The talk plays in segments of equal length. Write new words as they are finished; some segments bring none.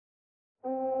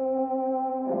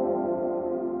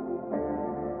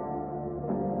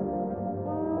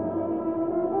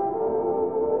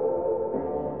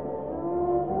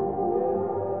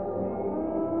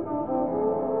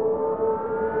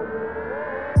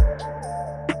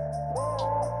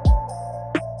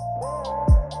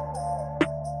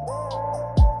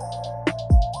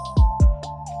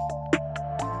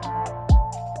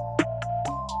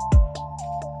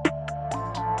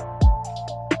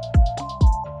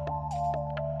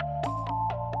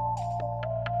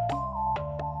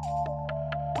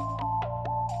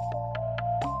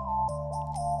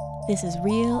This is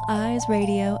Real Eyes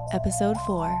Radio, Episode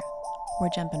 4. We're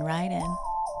jumping right in.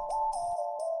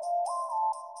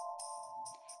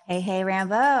 Hey,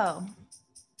 Rambo.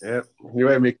 Yep, you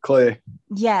hear me clear?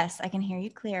 Yes, I can hear you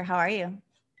clear. How are you?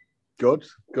 Good.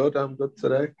 I'm good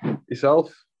today.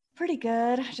 Yourself? Pretty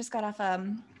good. I just got off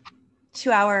a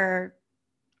 2-hour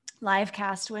live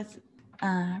cast with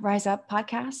Rise Up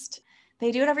podcast.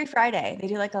 They do it every Friday. They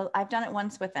do I've done it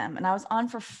once with them, and I was on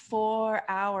for 4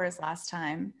 hours last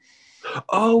time.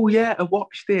 Oh yeah, I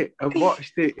watched it.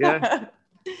 Yeah.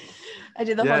 I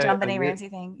did the whole John Benet Ramsey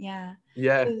thing. Yeah.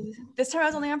 This time I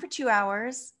was only on for 2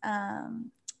 hours,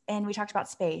 and we talked about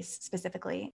space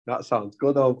specifically. That sounds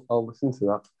good. I'll listen to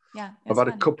that. Yeah, I've had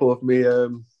fun. A couple of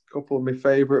my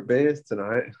favorite beers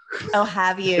tonight. Oh,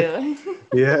 have you?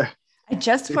 Yeah. I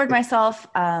just poured myself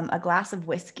a glass of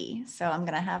whiskey, so I'm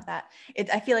gonna have that.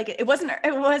 I feel like it wasn't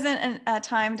a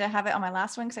time to have it on my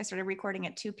last one because I started recording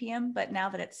at 2 p.m. But now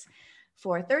that it's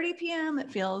 4:30 p.m.,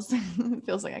 it feels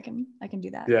like I can do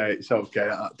that. Yeah, it's okay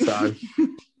at that time.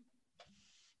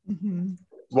 Mm-hmm.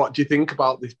 What do you think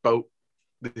about this boat,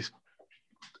 this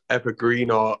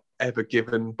Evergreen or Ever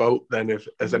Given boat? Then,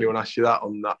 has anyone asked you that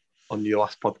on your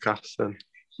last podcast? Then.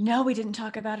 No, we didn't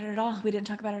talk about it at all.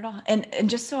 And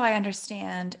just so I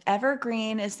understand,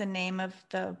 Evergreen is the name of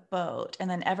the boat, and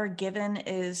then Ever Given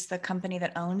is the company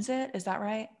that owns it. Is that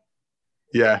right?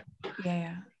 Yeah.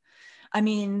 Yeah. I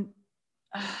mean,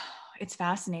 it's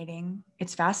fascinating.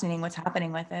 It's fascinating what's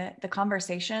happening with it. The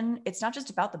conversation, it's not just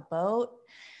about the boat.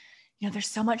 You know, there's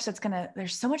so much that's gonna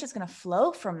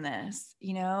flow from this.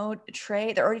 You know,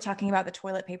 trade. They're already talking about the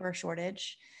toilet paper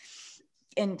shortage.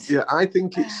 And yeah, I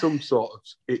think it's some sort of,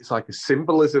 it's like a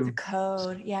symbolism. It's a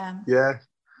code, yeah. Yeah.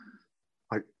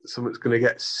 Like something's going to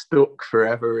get stuck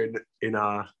forever in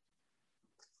our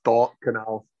thought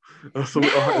canal or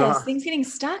something like that. Things getting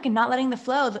stuck and not letting the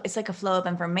flow. It's like a flow of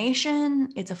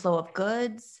information. It's a flow of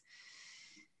goods.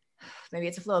 Maybe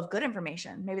it's a flow of good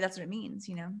information. Maybe that's what it means,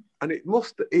 you know? And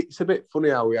it's a bit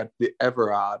funny how we had the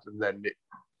Everard and then the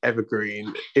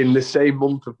Evergreen in the same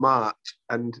month of March,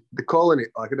 and they're calling it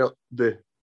the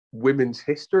Women's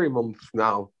History Month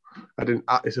now.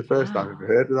 It's the first time I've ever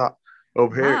heard of that.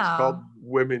 Over here, it's called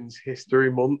Women's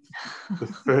History Month, the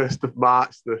 1st of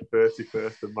March, the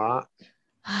 31st of March.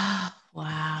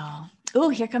 Wow. Oh,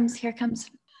 here comes. How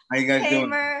you guys doing?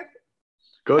 Murph.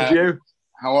 Good, you?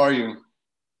 How are you?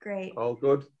 Great. All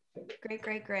good.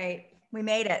 Great. We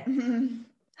made it.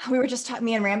 We were just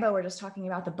me and Rambo were just talking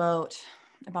about the boat,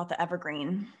 about the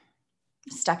Evergreen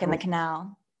stuck in the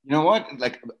canal. You know what?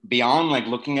 Like beyond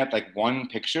looking at one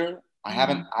picture,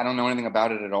 I don't know anything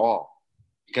about it at all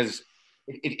because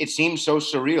it seems so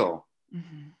surreal.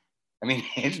 Mm-hmm. I mean,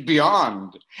 it's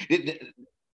beyond.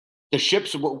 The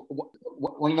ships,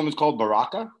 one of them was called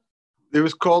Baraka. It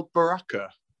was called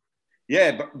Baraka.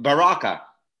 Yeah, Baraka.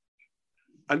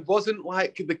 And wasn't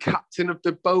the captain of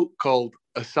the boat called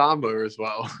Osama as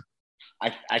well?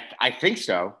 I think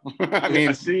so.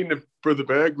 I seen the Brother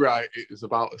Berg write it was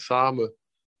about Osama.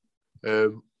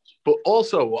 But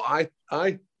also what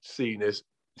I seen is,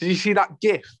 did you see that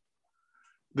GIF?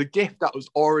 The GIF that was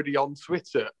already on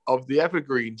Twitter of the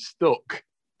Evergreen stuck.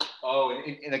 Oh,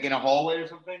 in a hallway or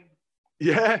something?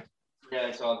 Yeah. Yeah,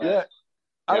 I saw that. Yeah.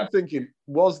 I'm thinking,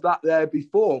 was that there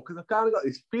before? Because I've kind of got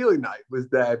this feeling that it was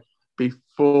there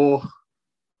before.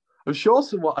 I'm sure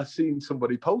I've seen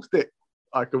somebody post it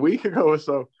a week ago or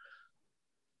so.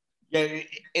 Yeah,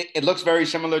 it looks very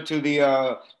similar to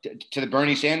the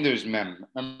Bernie Sanders meme.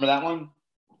 Remember that one?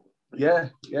 Yeah,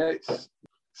 it's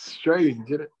strange,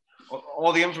 isn't it?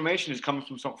 All the information is coming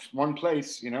from one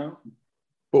place, you know.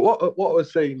 But what I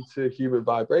was saying to Human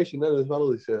Vibration then as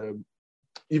well is,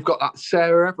 you've got that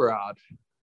Sarah Everard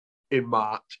in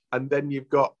March, and then you've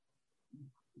got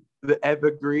the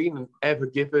Evergreen and Ever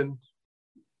Given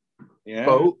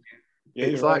boat. Yeah,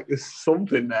 it's like there's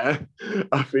something there,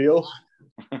 I feel.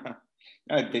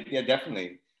 Yeah,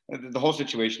 definitely. The whole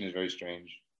situation is very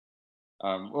strange.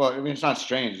 Well, I mean, it's not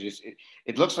strange.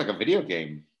 It looks like a video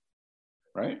game,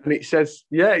 right? And it says,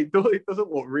 it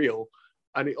doesn't look real.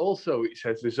 And it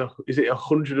says, is it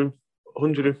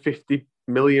 150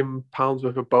 million pounds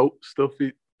worth of boat stuff?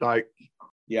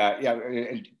 Yeah.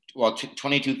 Well,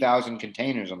 22,000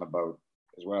 containers on the boat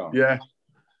as well. Yeah.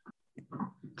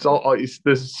 So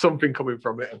there's something coming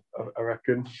from it, I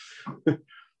reckon.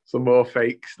 Some more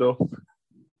fake stuff.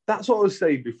 That's what I was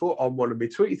saying before on one of my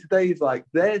tweets today. Is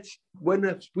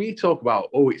when we talk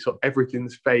about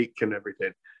everything's fake and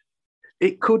everything,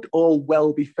 it could all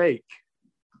well be fake,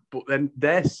 but then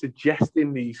they're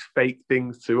suggesting these fake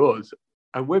things to us,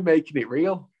 and we're making it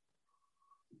real.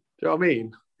 Do you know what I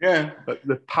mean? Yeah. Like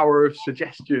the power of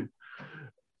suggestion.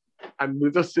 and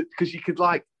with us, because you can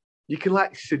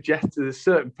like suggest to a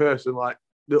certain person like,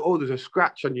 oh, there's a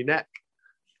scratch on your neck,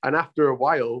 and after a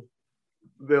while,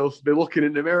 they'll be looking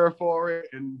in the mirror for it,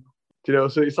 and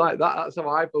so it's like that. That's how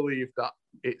I believe that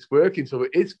it's working. So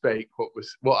it is fake.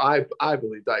 I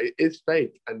believe that it is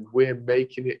fake, and we're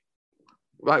making it.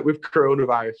 Like with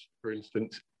coronavirus, for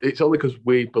instance, it's only because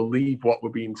we believe what we're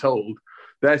being told.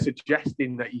 They're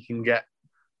suggesting that you can get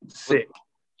sick,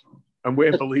 and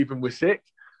we're believing we're sick.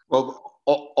 Well,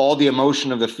 all the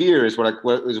emotion of the fear is what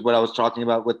I was talking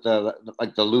about with the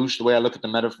loosh. The way I look at the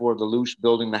metaphor of the loosh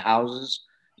building the houses,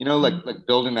 like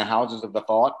building the houses of the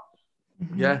thought.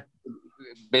 Yeah.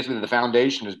 Basically, the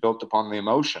foundation is built upon the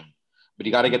emotion, but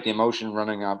you got to get the emotion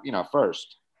running up,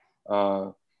 first.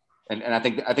 And I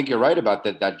think you're right about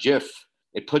that GIF.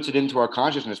 It puts it into our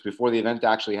consciousness before the event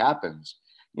actually happens.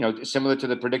 Similar to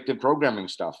the predictive programming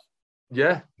stuff.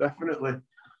 Yeah, definitely.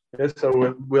 Yeah,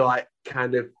 so we like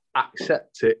kind of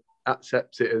accept it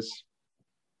as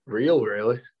real,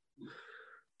 really.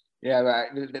 Yeah,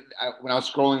 when I was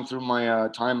scrolling through my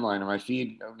timeline or my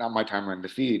feed, not my timeline, the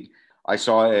feed, I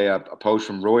saw a post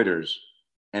from Reuters,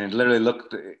 and it literally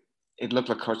looked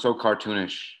like so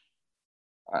cartoonish.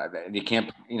 You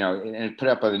can't, and it put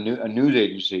up a news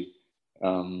agency.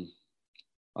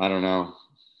 I don't know.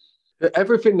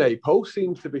 Everything they post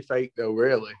seems to be fake, though.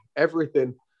 Really,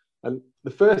 everything. And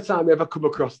the first time I ever come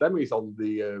across them is on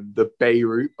the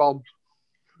Beirut bomb.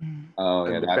 Oh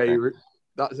yeah, Beirut.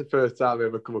 That's the first time I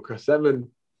ever come across them, and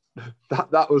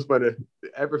that was when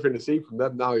everything I see from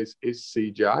them now is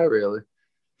CGI. Really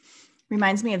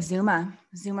reminds me of Zuma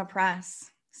Press.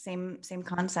 Same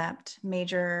concept,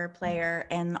 major player,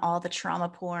 and all the trauma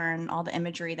porn, all the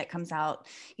imagery that comes out,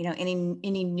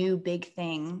 any new big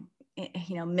thing,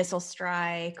 missile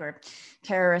strike or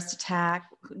terrorist attack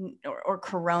or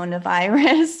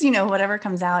coronavirus, whatever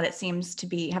comes out, it seems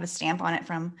to have a stamp on it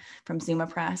from Zuma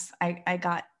Press. I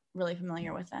got really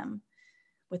familiar with them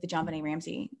with the JonBenét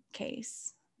Ramsey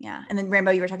case. Yeah. And then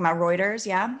Rainbow, you were talking about Reuters.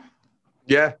 Yeah.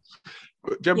 Yeah.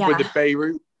 Jump with the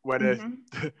Beirut. When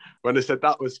I said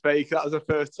that was fake, that was the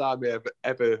first time I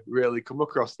ever really come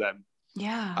across them.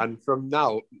 Yeah. And from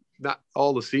now, that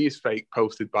all I see is fake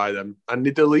posted by them, and they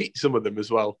delete some of them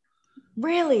as well.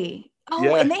 Really? Oh,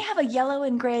 yeah. And they have a yellow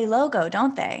and gray logo,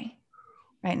 don't they?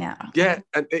 Right now. Yeah,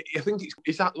 and I think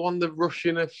is that one the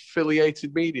Russian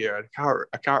affiliated media?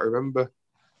 I can't remember.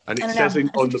 And it says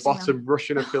on the bottom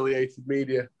Russian affiliated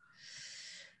media.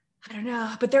 I don't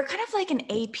know, but they're kind of like an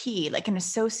AP, like an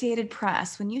Associated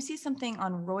Press. When you see something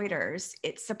on Reuters,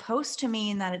 it's supposed to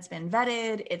mean that it's been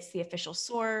vetted. It's the official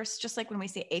source. Just like when we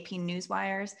say AP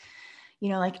Newswires,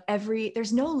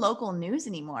 there's no local news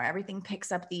anymore. Everything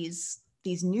picks up these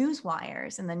news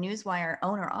wires, and the newswire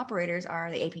owner operators are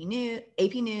the AP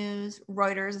News,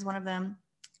 Reuters is one of them.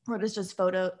 Reuters does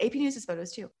AP News does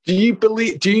photos too. Do you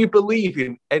believe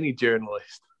in any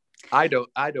journalist? I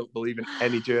don't believe in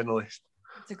any journalist.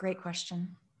 That's a great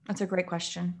question.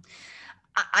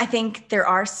 I think there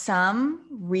are some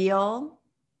real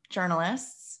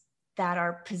journalists that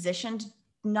are positioned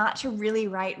not to really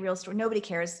write real stories. Nobody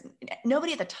cares.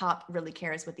 Nobody at the top really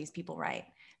cares what these people write.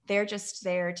 They're just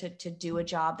there to do a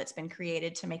job that's been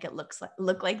created to make it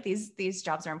look like these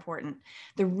jobs are important.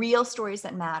 The real stories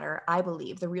that matter, I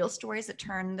believe, the real stories that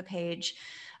turn the page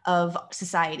of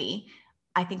society,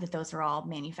 I think that those are all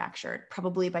manufactured,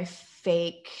 probably by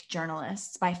fake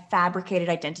journalists, by fabricated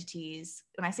identities.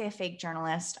 When I say a fake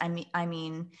journalist, I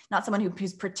mean not someone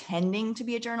who's pretending to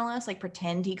be a journalist, like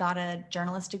pretend he got a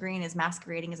journalist degree and is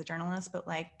masquerading as a journalist, but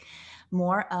like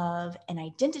more of an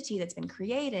identity that's been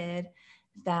created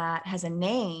that has a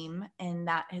name and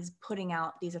that is putting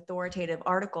out these authoritative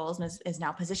articles and is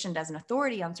now positioned as an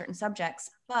authority on certain subjects.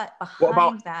 But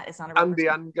behind that is not a Andy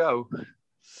Ngo.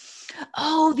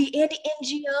 Oh, the Andy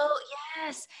Ngo,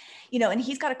 yes. And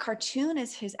he's got a cartoon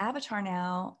as his avatar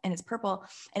now, and it's purple.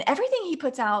 And everything he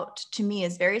puts out to me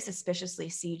is very suspiciously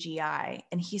CGI.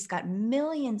 And he's got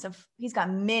many, he's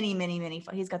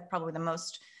got probably the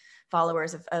most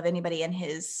followers of anybody in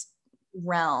his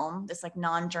realm, this like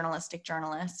non-journalistic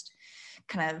journalist,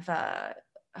 kind of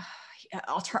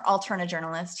alternate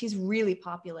journalist. He's really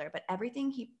popular, but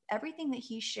everything that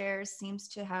he shares seems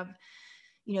to have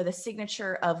the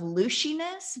signature of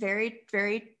looshiness, very,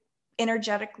 very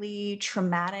energetically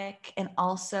traumatic, and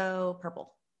also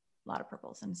purple. A lot of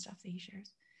purples and stuff that he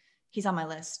shares. He's on my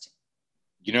list.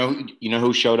 You know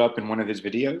who showed up in one of his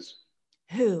videos?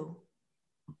 Who?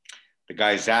 The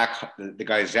guy Zach, the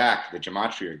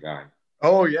gematria guy.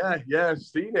 Oh yeah, I've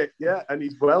seen it. Yeah, and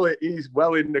he's well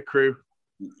in the crew.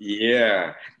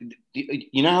 Yeah,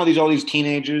 you know how all these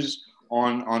teenagers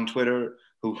on Twitter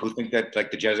who think that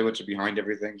like the Jesuits are behind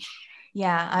everything.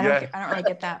 Yeah, I don't really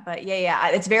get that, but yeah,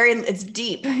 it's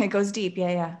deep. It goes deep.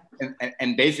 Yeah.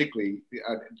 And basically,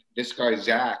 this guy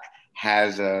Zach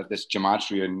has this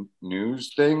Gematria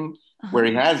News thing where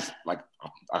he has like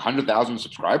 100,000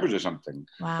 subscribers or something.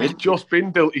 Wow. He's just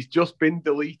been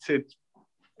deleted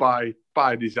by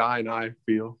design, I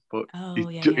feel, but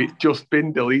it's just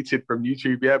been deleted from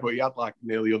YouTube. Yeah, but he had like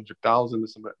nearly 100,000 or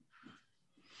something.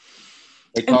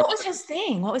 And what was his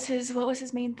thing? What was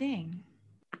his main thing?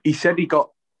 He said he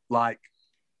got like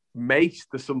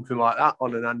maced or something like that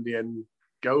on an Andy and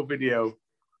Go video.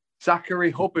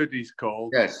 Zachary Hubbard he's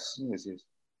called. Yes.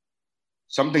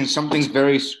 Something's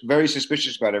very, very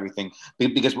suspicious about everything,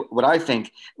 because what I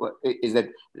think is that,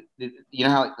 you know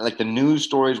how like the news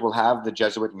stories will have the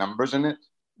Jesuit numbers in it,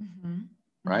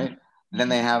 right? And then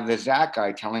they have this Zach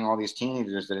guy telling all these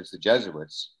teenagers that it's the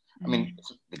Jesuits. I mean,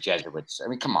 the Jesuits. I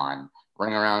mean, come on,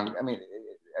 running around. I mean,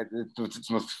 it's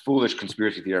the most foolish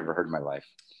conspiracy theory I've ever heard in my life.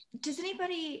 Does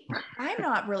anybody? I'm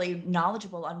not really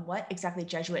knowledgeable on what exactly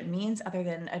Jesuit means, other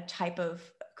than a type of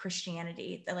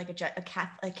Christianity, like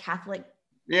a Catholic.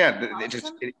 Yeah,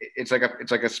 it's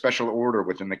like a special order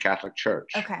within the Catholic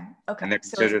Church. Okay. And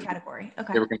So it's a category.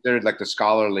 Okay. They were considered like the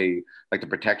scholarly, like the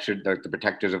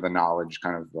protectors of the knowledge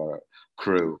kind of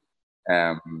crew,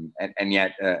 and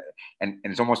yet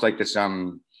it's almost like this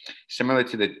similar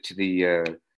to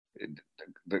the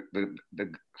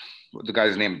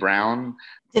guy's name Brown.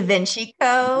 Da Vinci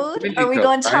Code. Are we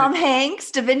going Tom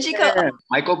Hanks? Da Vinci Code. Yeah.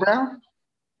 Michael Brown.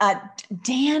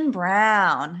 Dan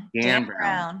Brown. Dan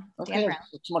Brown. Okay, Dan Brown.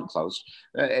 Somewhat close.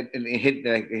 And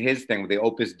his thing with the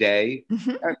Opus Dei,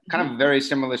 kind of very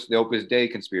similar to the Opus Dei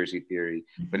conspiracy theory,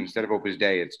 but instead of Opus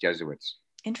Dei, it's Jesuits.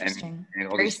 Interesting. And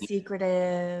very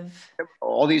secretive.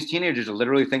 All these teenagers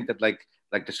literally think that like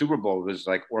the Super Bowl was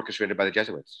like orchestrated by the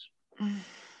Jesuits.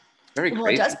 Very crazy.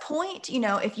 Well, it does point,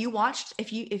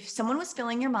 if someone was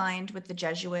filling your mind with the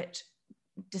Jesuit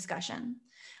discussion,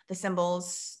 the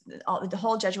symbols, the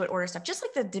whole Jesuit order stuff, just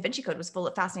like the Da Vinci Code was full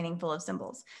of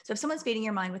symbols. So if someone's feeding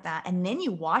your mind with that, and then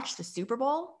you watch the Super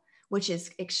Bowl, which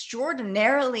is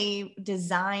extraordinarily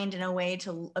designed in a way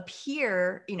to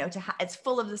appear, it's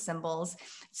full of the symbols.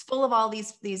 It's full of all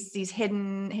these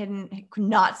hidden,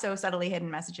 not so subtly hidden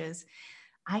messages.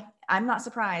 I'm not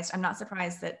surprised. I'm not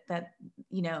surprised that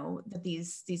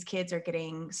these kids are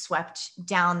getting swept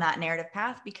down that narrative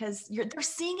path, because they're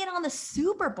seeing it on the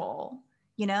Super Bowl.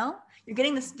 You're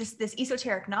getting this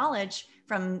esoteric knowledge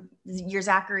from your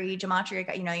Zachary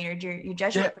Gematria, your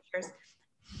Jesuit preachers.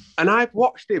 And I've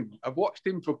watched him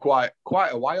for quite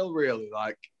a while, really.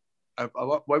 Like I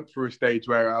went through a stage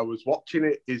where I was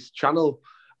watching his channel,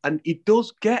 and he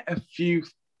does get a few.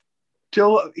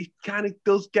 He kind of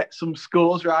does get some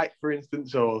scores right, for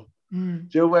instance, or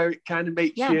where it kind of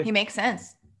makes you. He makes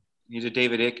sense. He's a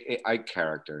David Icke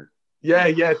character.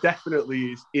 Yeah,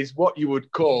 definitely is what you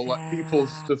would call like people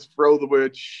just throw the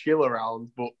word shill around,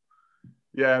 but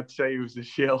yeah, I'd say he was a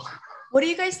shill. What do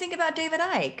you guys think about David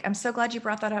Icke? I'm so glad you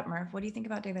brought that up, Murph. What do you think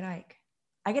about David Icke?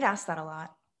 I get asked that a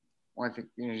lot. Well, I think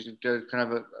he's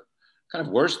kind of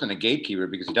worse than a gatekeeper,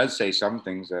 because he does say some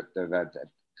things that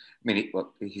I mean,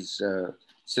 he's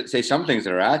say some things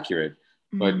that are accurate,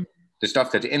 but the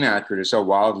stuff that's inaccurate is so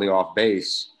wildly off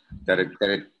base that it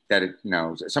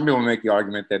some people make the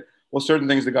argument that, well, certain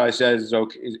things the guy says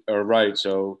are right,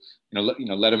 so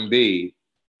let him be.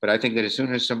 But I think that as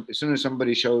soon as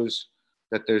somebody shows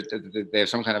that they have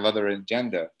some kind of other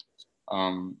agenda,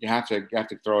 you have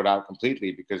to throw it out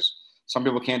completely, because some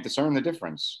people can't discern the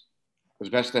difference. It's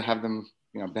best to have them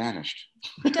banished.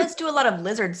 He does do a lot of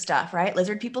lizard stuff, right?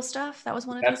 Lizard people stuff. That was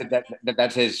one of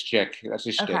that's his shtick. That's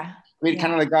his shtick. Okay. I mean,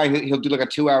 kind of the guy he'll do like a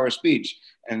 2-hour speech,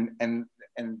 and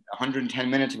 110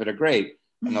 minutes of it are great,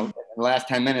 and the last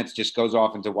 10 minutes just goes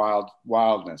off into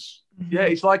wildness. Yeah,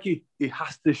 it's like he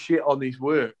has to shit on his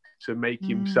work to make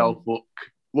himself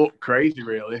look crazy,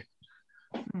 really.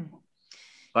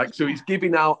 Like, so he's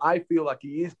giving out. I feel like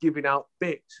he is giving out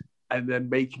bits and then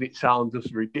making it sound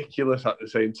just ridiculous at the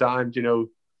same time,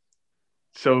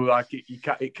 So like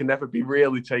it can never be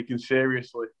really taken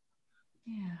seriously.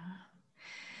 Yeah.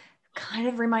 Kind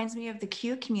of reminds me of the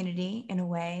Q community in a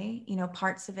way,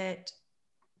 parts of it,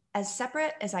 as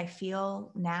separate as I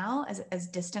feel now, as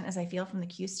distant as I feel from the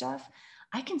Q stuff,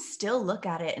 I can still look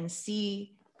at it and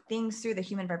see things through the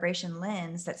human vibration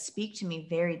lens that speak to me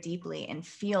very deeply and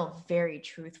feel very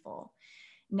truthful.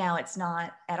 Now, it's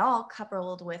not at all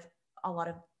coupled with a lot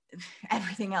of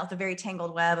everything else, the very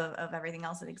tangled web of everything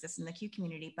else that exists in the Q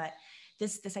community. But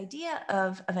this idea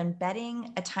of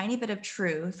embedding a tiny bit of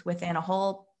truth within a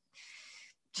whole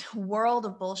world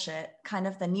of bullshit, kind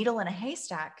of the needle in a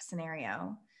haystack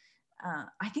scenario,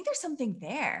 I think there's something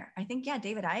there. I think, yeah,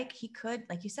 David Icke, he could,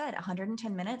 like you said,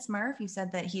 110 minutes, Murph. You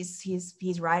said that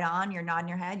he's right on. You're nodding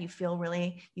your head. You feel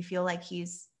like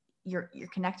you're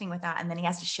connecting with that, and then he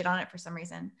has to shit on it for some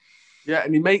reason. Yeah,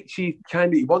 and he wants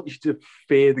you to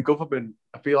fear the government.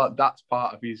 I feel like that's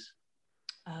part of his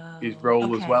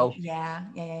role as well.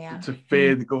 Yeah. To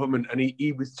fear the government. And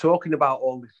he was talking about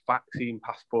all this vaccine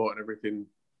passport and everything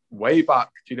way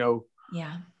back, you know.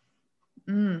 Yeah.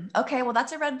 Okay, well,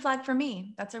 that's a red flag for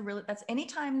me. That's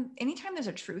anytime there's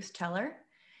a truth teller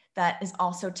that is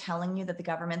also telling you that the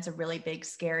government's a really big,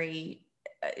 scary,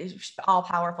 all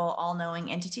powerful, all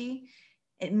knowing entity.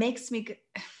 It makes me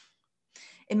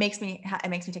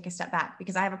take a step back,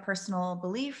 because I have a personal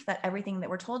belief that everything that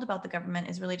we're told about the government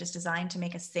is really just designed to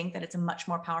make us think that it's a much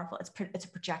more powerful, it's a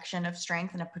projection of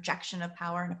strength and a projection of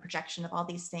power and a projection of all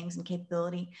these things and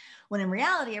capability, when in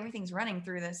reality, everything's running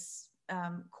through this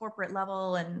corporate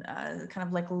level and kind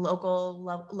of like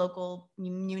local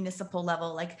municipal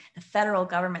level. Like the federal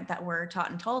government that we're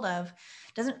taught and told of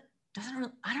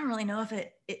I don't really know if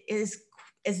it is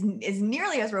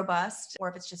nearly as robust, or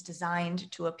if it's just designed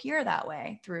to appear that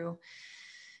way through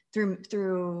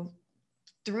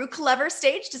clever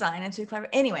stage design and through clever.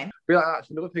 Anyway, I feel like that's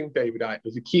another thing David Icke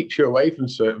does. He keeps you away from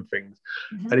certain things,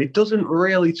 and he doesn't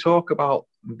really talk about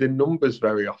the numbers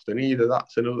very often either.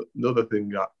 That's another thing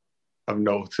that I've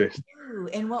noticed. Ooh,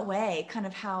 in what way? Kind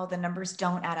of how the numbers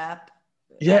don't add up.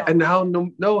 Yeah, and how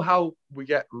we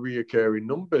get reoccurring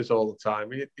numbers all the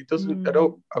time. He doesn't.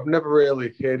 I've never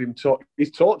really heard him talk. He's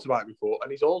talked about it before,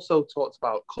 and he's also talked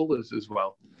about colours as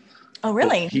well. Oh,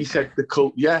 really? But he said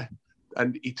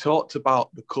and he talked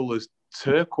about the colours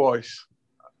turquoise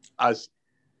as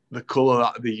the colour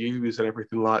that they use and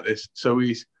everything like this. So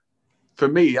for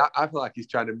me, I feel like he's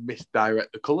trying to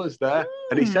misdirect the colours there.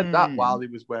 And he said that while he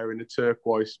was wearing a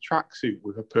turquoise tracksuit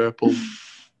with a purple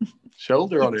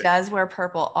shoulder on it. He does wear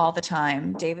purple all the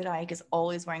time. David Icke is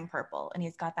always wearing purple, and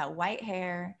he's got that white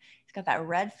hair. He's got that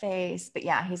red face. But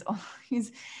yeah, he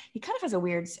kind of has a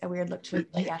weird look to it.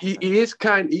 Yeah,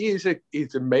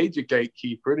 he's a major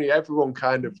gatekeeper, and everyone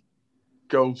kind of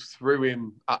goes through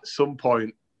him at some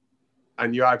point,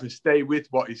 and you either stay with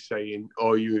what he's saying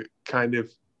or you kind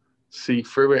of see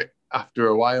through it after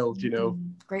a while, you know.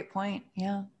 Great point.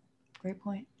 Yeah, great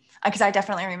point. Because I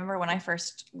definitely remember when I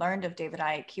first learned of David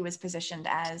Icke, he was positioned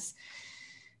as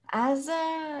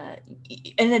an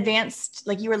advanced,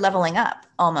 like you were leveling up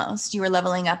almost. You were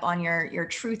leveling up on your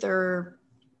truther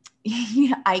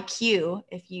IQ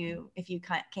if you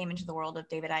came into the world of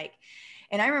David Icke.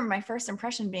 And I remember my first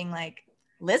impression being like,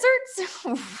 lizards?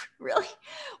 Really?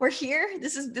 We're here?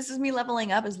 This is me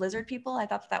leveling up as lizard people? I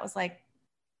thought that was like,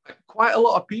 quite a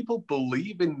lot of people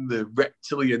believe in the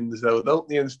reptilians though, don't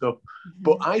they, and stuff.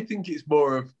 But I think it's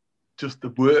more of just the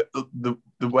word,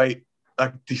 the way,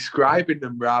 like describing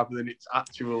them rather than it's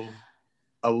actual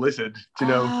a lizard, do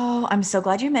you know? Oh, I'm so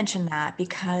glad you mentioned that,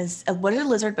 because what is a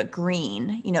lizard but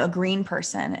green? You know, a green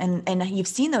person, and you've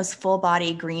seen those full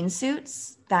body green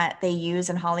suits that they use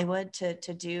in Hollywood to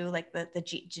do like the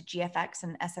GFX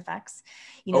and SFX.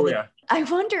 You know, yeah. I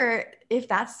wonder if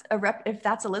that's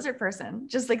a lizard person,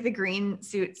 just like the green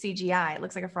suit CGI. It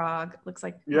looks like a frog. Looks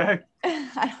like I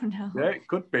don't know. Yeah, it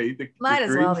could be. Might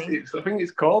as well be. I think it's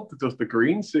called just the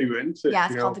green suit, isn't it? Yeah,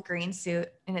 it's called the green suit,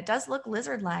 and it does look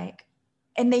lizard-like.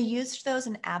 And they used those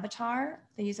in Avatar.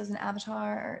 They use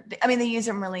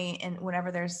them really in whenever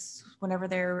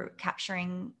they're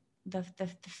capturing the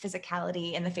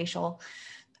physicality and the facial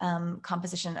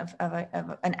composition of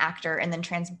an actor, and then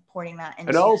transporting that into.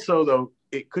 And also, though,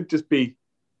 it could just be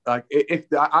like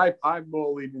I'm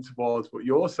more leaning towards what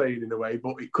you're saying in a way,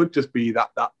 but it could just be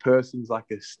that person's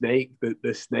like a snake.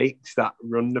 The snakes that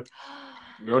run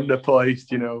the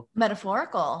place, you know.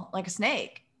 Metaphorical, like a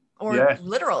snake. Or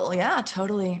literal, yeah,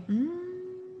 totally.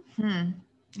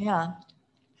 Yeah.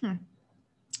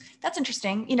 That's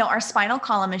interesting. You know, our spinal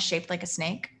column is shaped like a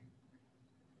snake,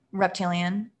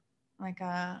 reptilian, like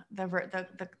the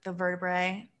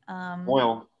vertebrae.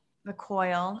 Coil. The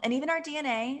coil, and even our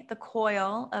DNA, the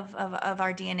coil of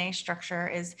our DNA structure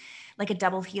is like a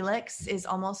double helix, is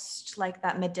almost like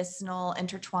that medicinal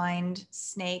intertwined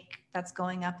snake that's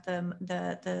going up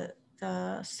the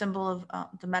symbol of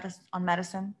the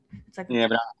medicine. It's like, yeah,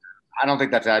 but I don't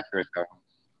think that's accurate though.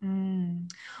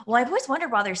 Well, I've always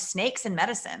wondered why there's snakes in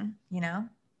medicine, you know.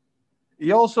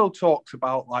 He also talks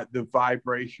about like the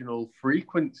vibrational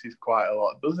frequencies quite a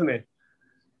lot, doesn't he?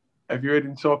 Have you heard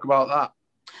him talk about that?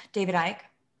 David Icke?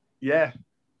 Yeah.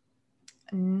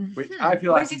 which I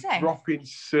feel What like does he he's say? dropping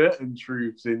certain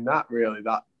truths in that, really,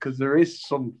 that because there is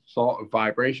some sort of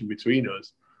vibration between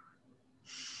us.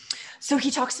 So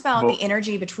he talks about the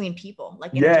energy between people,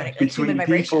 like energetic, like between human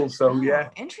vibration. people. So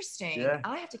Interesting. Yeah.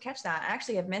 I have to catch that. I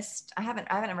actually I haven't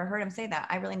ever heard him say that.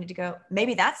 I really need to go.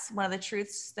 Maybe that's one of the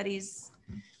truths that he's.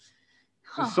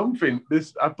 There's something.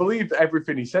 I believe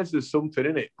everything he says. There's something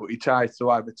in it, but he tries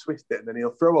to either twist it and then he'll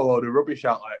throw a load of rubbish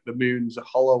out, like the moon's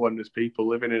hollow and there's people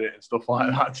living in it and stuff like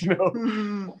that. You know.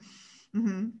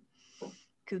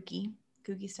 Kooky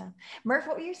stuff. Murph,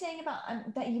 what were you saying about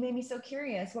that? You made me so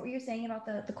curious. What were you saying about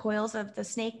the coils of the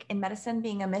snake in medicine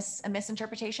being a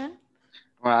misinterpretation?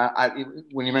 Well,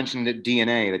 when you mentioned the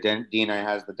DNA, DNA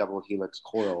has the double helix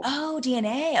coils. Oh,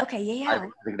 DNA. Okay, yeah. I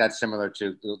think that's similar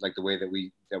to like the way that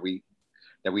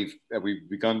we've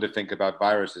begun to think about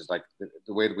viruses, like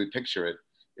the way that we picture it.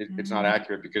 It's not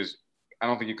accurate because I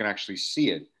don't think you can actually see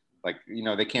it. Like, you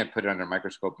know, they can't put it under a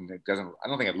microscope and it doesn't. I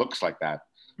don't think it looks like that.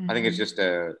 I think it's just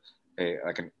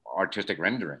like an artistic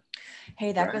rendering.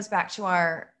 Hey, that goes back to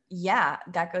our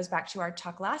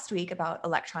talk last week about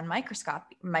electron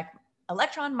microscopy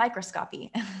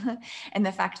and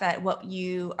the fact that what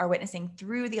you are witnessing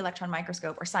through the electron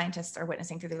microscope, or scientists are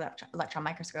witnessing through the electron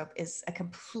microscope, is a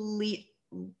complete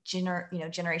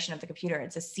generation of the computer.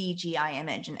 It's a CGI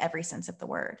image in every sense of the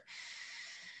word.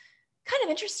 Kind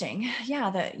of interesting. Yeah,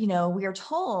 that, you know, we are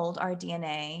told our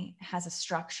DNA has a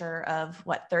structure of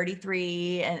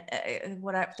 33 and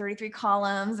 33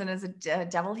 columns, and is a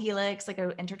double helix, like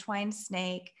an intertwined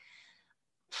snake.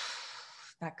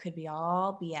 That could be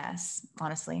all BS,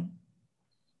 honestly.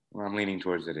 Well, I'm leaning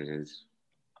towards that it is.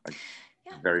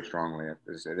 Very strongly at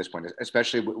this point,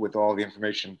 especially with all the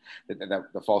information that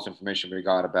the false information we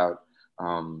got about,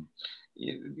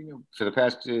 for the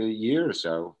past year or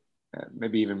so,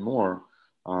 maybe even more.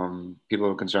 People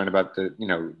are concerned about the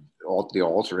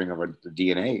altering of the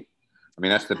DNA. I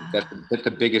mean, that's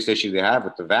the biggest issue they have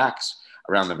with the vax,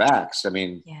 around the vax. I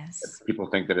mean, people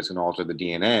think that it's going to alter the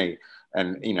DNA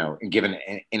and give an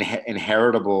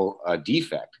inheritable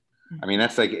defect. I mean,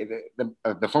 that's like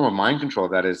the form of mind control.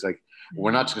 That is like,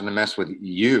 we're not just going to mess with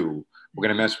you. We're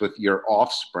going to mess with your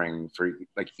offspring for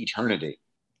like eternity.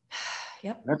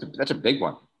 Yep. That's a big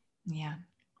one. Yeah.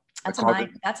 That's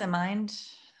a mind.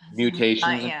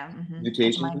 Mutations,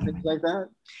 mutations and things like that.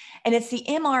 And it's the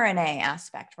mRNA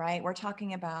aspect, right? We're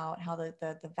talking about how the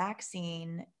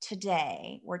vaccine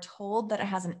today, we're told that it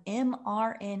has an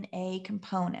mRNA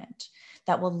component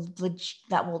that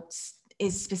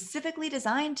is specifically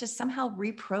designed to somehow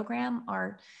reprogram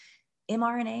our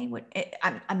mRNA.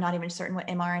 I'm not even certain what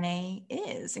mRNA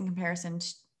is in comparison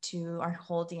to our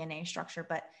whole DNA structure,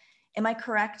 but am I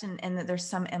correct in that there's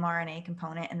some mRNA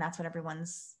component, and that's what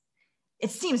it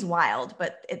seems wild,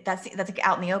 but that's like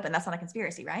out in the open. That's not a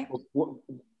conspiracy, right? Well,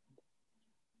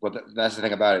 that's the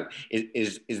thing about it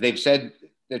is they've said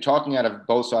they're talking out of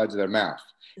both sides of their mouth.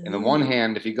 Ooh. On the one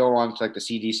hand, if you go on to like the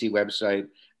CDC website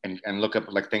and look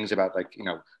up like things about like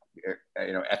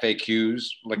FAQs,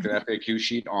 like the FAQ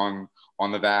sheet on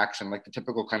the vax, and like the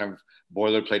typical kind of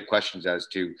boilerplate questions as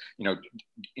to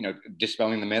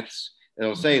dispelling the myths.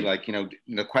 It'll say like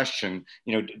the question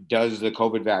does the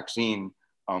COVID vaccine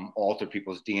alter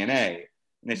people's DNA?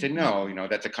 And they said, no,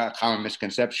 that's a common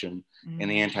misconception in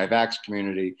the anti-vax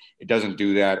community. It doesn't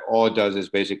do that. All it does is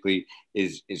basically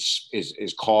is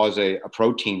cause a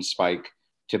protein spike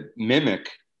to mimic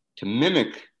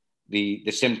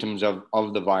the symptoms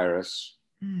of the virus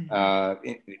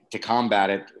to combat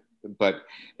it. But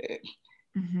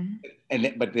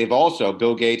but they've also,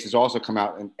 Bill Gates has also come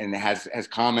out and has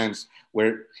comments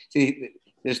where,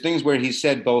 there's things where he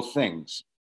said both things.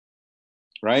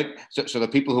 Right? So the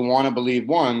people who want to believe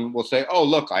one will say, oh,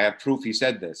 look, I have proof he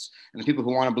said this. And the people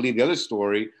who want to believe the other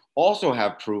story also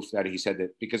have proof that he said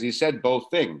it, because he said both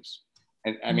things.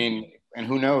 And I mean, and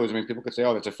who knows? I mean, people could say,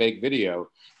 oh, that's a fake video.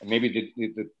 And maybe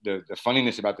the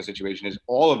funniness about the situation is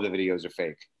all of the videos are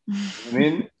fake. I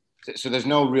mean, so there's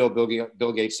no real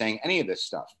Bill Gates saying any of this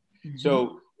stuff.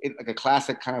 So like a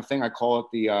classic kind of thing, I call it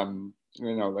the,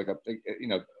 like a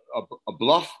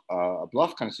bluff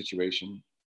kind of situation,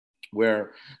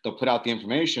 where they'll put out the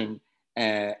information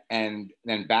and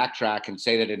then backtrack and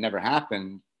say that it never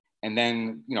happened, and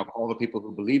then call the people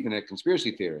who believe in it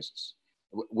conspiracy theorists,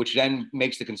 which then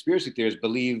makes the conspiracy theorists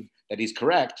believe that he's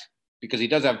correct because he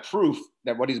does have proof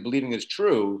that what he's believing is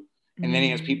true, and then he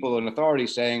has people in authority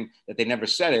saying that they never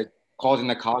said it, causing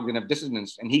the cognitive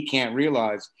dissonance, and he can't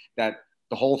realize that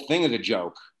the whole thing is a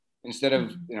joke instead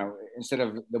of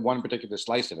the one particular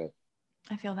slice of it.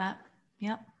 I feel that.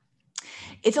 Yep.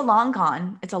 It's a long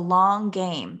con. It's a long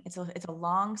game. It's a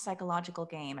long psychological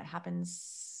game. It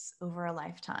happens over a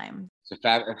lifetime. It's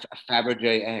a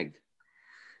Fabergé egg.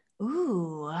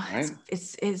 Ooh, right?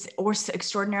 it's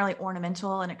extraordinarily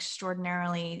ornamental and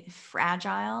extraordinarily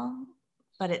fragile,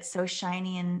 but it's so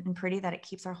shiny and pretty that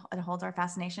it holds our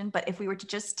fascination. But if we were to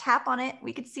just tap on it,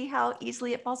 we could see how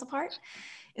easily it falls apart.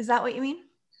 Is that what you mean?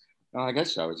 Well, I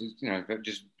guess so. It's just,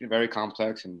 just very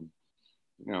complex and,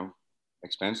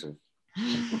 expensive.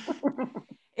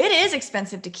 It is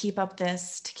expensive to keep up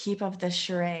this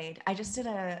charade. I just did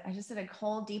a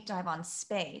whole deep dive on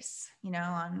space,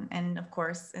 and of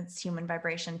course it's human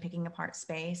vibration picking apart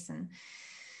space, and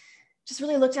just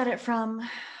really looked at it from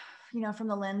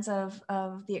the lens of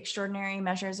the extraordinary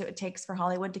measures it takes for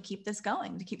Hollywood to keep this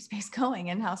going, to keep space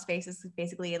going, and how space is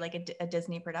basically like a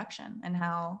Disney production, and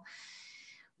how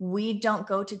we don't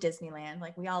go to Disneyland.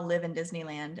 Like, we all live in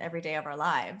Disneyland every day of our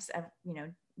lives.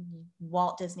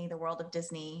 Walt Disney, the world of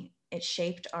Disney, it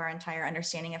shaped our entire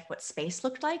understanding of what space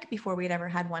looked like before we'd ever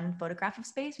had one photograph of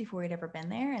space, before we'd ever been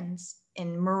there. And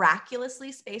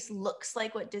miraculously, space looks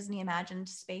like what Disney imagined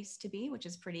space to be, which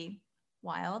is pretty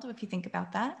wild if you think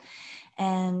about that.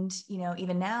 And,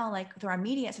 even now, like through our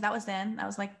media, so that was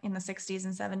like in the 60s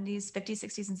and 70s, 50s,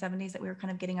 60s and 70s, that we were kind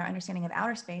of getting our understanding of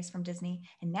outer space from Disney.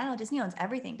 And now Disney owns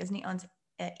everything. Disney owns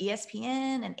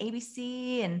ESPN and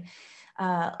ABC, and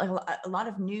a lot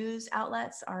of news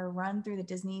outlets are run through the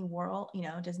Disney world,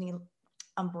 Disney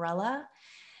umbrella.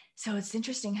 So it's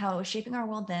interesting how it was shaping our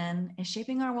world then, is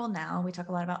shaping our world now. We talk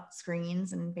a lot about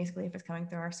screens, and basically if it's coming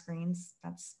through our screens,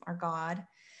 that's our God.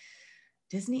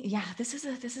 Disney, yeah, this is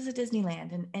a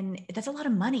Disneyland, and that's a lot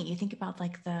of money. You think about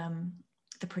like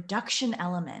the production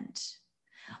element.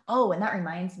 Oh, and that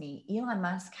reminds me, Elon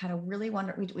Musk had a really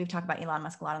we've talked about Elon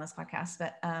Musk a lot on this podcast,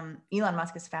 but Elon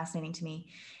Musk is fascinating to me.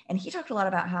 And he talked a lot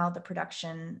about how the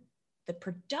production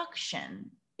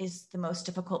is the most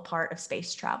difficult part of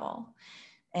space travel.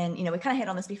 And, we kind of hit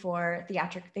on this before, the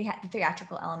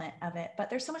theatrical element of it, but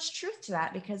there's so much truth to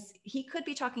that, because he could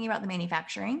be talking about the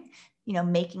manufacturing,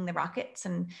 making the rockets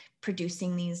and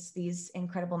producing these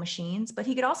incredible machines, but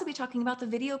he could also be talking about the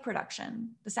video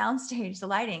production, the soundstage, the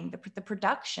lighting, the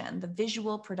production, the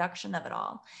visual production of it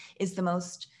all is the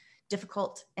most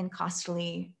difficult and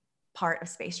costly part of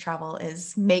space travel,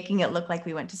 is making it look like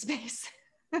we went to space.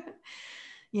 Who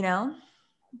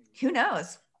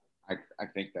knows? I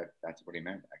think that's what he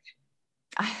meant,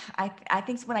 actually. I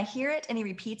think when I hear it and he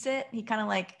repeats it, he kind of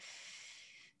like,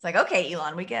 it's like, okay,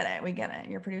 Elon, we get it.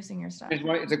 You're producing your stuff. It's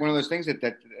like one of those things that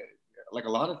like a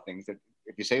lot of things, that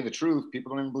if you say the truth,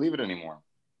 people don't even believe it anymore.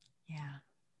 Yeah.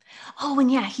 Oh,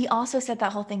 and yeah, he also said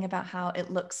that whole thing about how it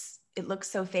looks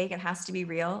so fake, it has to be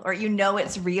real, or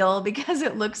it's real because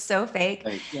it looks so fake.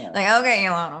 Yeah. Like, okay,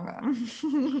 Elon, okay.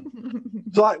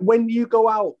 So, like, when you go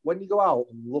out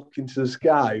and look into the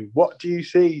sky, what do you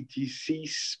see? Do you see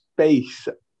space,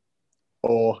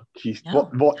 or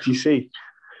what do you see?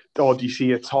 Or do you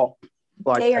see a top?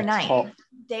 Like day or night?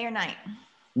 Day or night?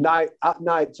 At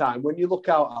night time, when you look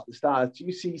out at the stars, do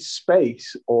you see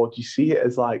space, or do you see it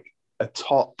as like a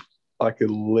top, like a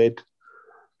lid?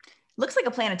 Looks like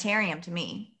a planetarium to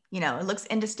me. It looks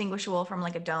indistinguishable from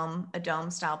like a dome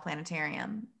style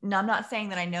planetarium. No, I'm not saying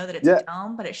that I know that it's a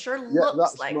dome, but it sure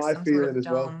looks like some sort of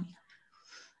dome. Well.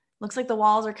 Looks like the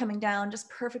walls are coming down just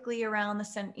perfectly around the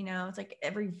center. It's like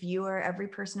every viewer, every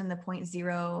person in the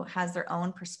 0.0 has their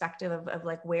own perspective of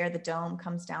like where the dome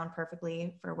comes down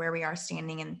perfectly for where we are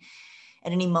standing. And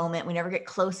at any moment, we never get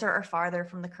closer or farther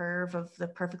from the curve of the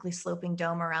perfectly sloping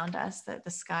dome around us, the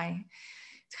sky.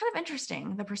 It's kind of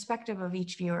interesting. The perspective of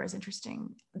each viewer is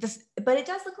interesting. But it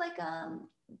does look like,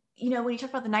 when you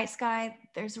talk about the night sky,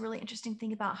 there's a really interesting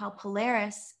thing about how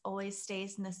Polaris always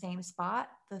stays in the same spot,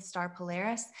 the star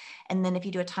Polaris. And then if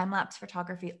you do a time-lapse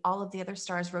photography, all of the other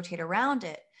stars rotate around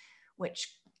it,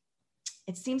 which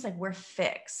it seems like we're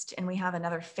fixed, and we have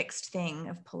another fixed thing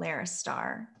of Polaris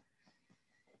star,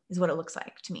 is what it looks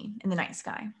like to me in the night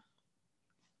sky.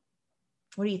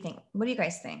 What do you think? What do you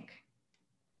guys think?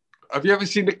 Have you ever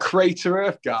seen the Crater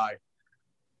Earth guy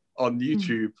on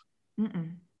YouTube?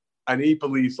 Mm-mm. And he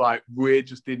believes like we're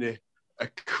just in a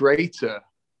crater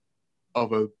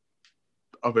of a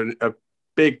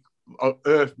big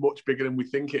Earth, much bigger than we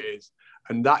think it is,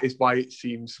 and that is why it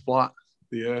seems flat.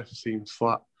 The Earth seems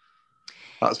flat.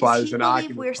 That's why there's an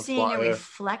argument. We're seeing a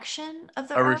reflection of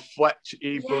the Earth.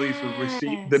 He believes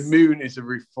the moon is a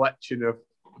reflection of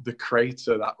the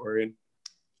crater that we're in.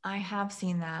 I have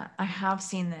seen that. I have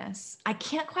seen this. I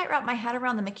can't quite wrap my head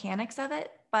around the mechanics of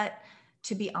it, but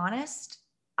to be honest,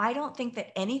 I don't think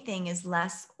that anything is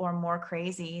less or more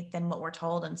crazy than what we're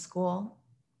told in school.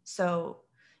 So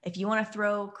if you want to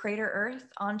throw Crater Earth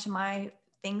onto my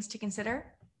things to consider,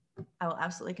 I will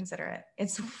absolutely consider it.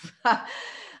 It's,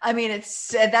 I mean,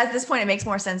 it's at this point, it makes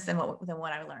more sense than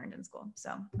what I learned in school.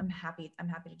 So I'm happy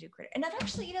to do critter. And I've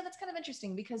actually, you know, that's kind of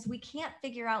interesting because we can't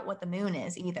figure out what the moon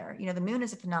is either. You know, the moon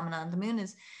is a phenomenon. The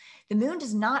moon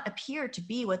does not appear to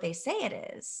be what they say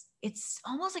it is. It's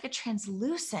almost like a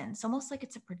translucence, almost like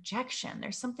it's a projection.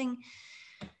 There's something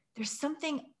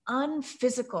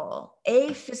unphysical,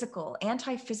 aphysical,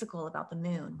 anti-physical about the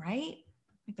moon, right?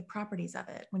 Like the properties of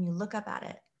it when you look up at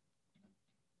it.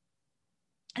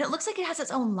 And it looks like it has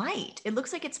its own light. It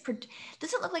looks like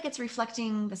doesn't look like it's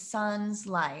reflecting the sun's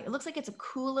light. It looks like it's a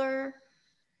cooler,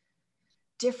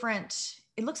 different,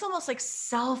 it looks almost like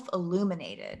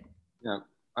self-illuminated. Yeah,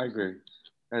 I agree.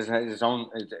 It has its own,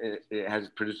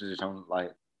 it produces its own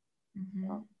light.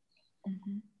 Mm-hmm.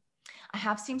 Mm-hmm. I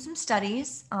have seen some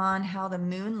studies on how the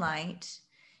moonlight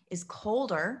is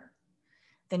colder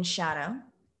than shadow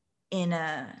in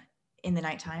the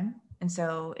nighttime. And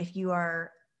so if you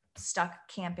are stuck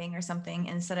camping or something,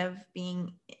 instead of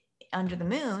being under the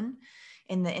moon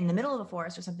in the middle of a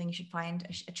forest or something, you should find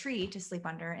a tree to sleep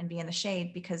under and be in the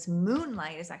shade, because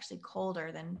moonlight is actually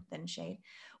colder than shade,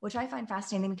 which I find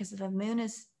fascinating, because if the moon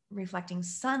is reflecting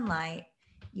sunlight,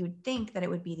 you would think that it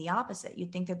would be the opposite.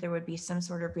 You'd think that there would be some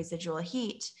sort of residual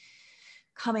heat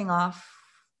coming off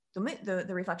the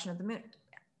reflection of the moon.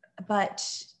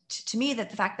 But to me, that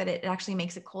the fact that it actually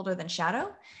makes it colder than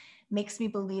shadow makes me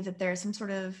believe that there's some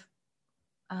sort of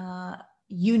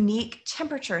unique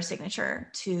temperature signature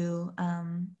to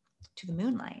the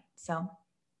moonlight. So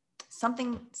that's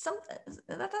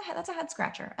a head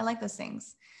scratcher. I like those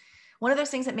things. One of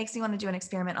those things that makes me want to do an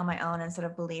experiment on my own instead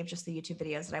of believe just the YouTube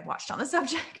videos that I've watched on the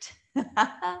subject.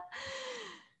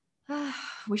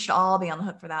 We should all be on the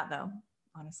hook for that, though,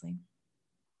 honestly.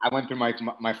 I went through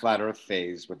my flat Earth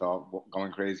phase with all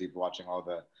going crazy watching all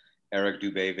the Eric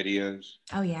Dubé videos.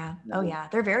 Oh yeah, oh yeah,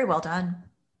 they're very well done.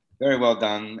 Very well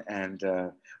done, and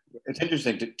it's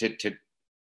interesting to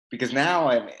because now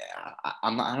I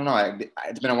don't know.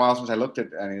 It's been a while since I looked at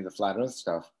any of the flat Earth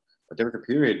stuff, but there was a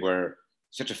period where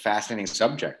such a fascinating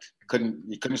subject.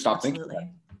 You couldn't stop Absolutely. thinking about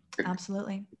it.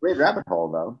 Absolutely. Great rabbit hole,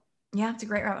 though. Yeah, it's a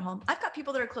great rabbit hole. I've got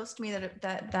people that are close to me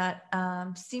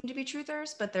that seem to be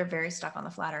truthers, but they're very stuck on the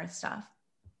flat Earth stuff.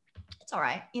 It's all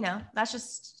right, you know. That's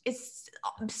just it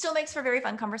still makes for a very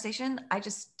fun conversation. I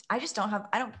just don't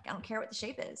care what the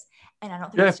shape is, and I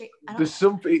don't think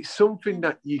it's something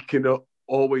that you can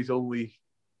always only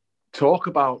talk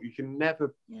about. You can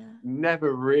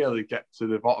never really get to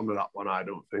the bottom of that one, I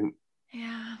don't think.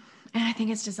 Yeah. And I think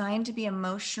it's designed to be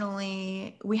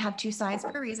we have two sides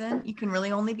for a reason. You can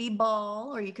really only be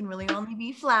ball, or you can really only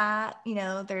be flat. You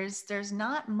know, there's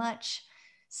not much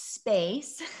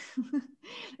space.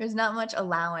 There's not much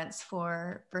allowance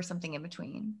for something in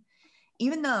between.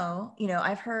 Even though, you know,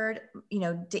 I've heard, you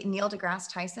know, Neil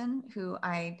deGrasse Tyson, who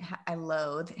I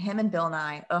loathe, him and Bill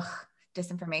Nye,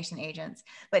 disinformation agents.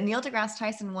 But Neil deGrasse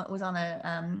Tyson was on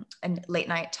a late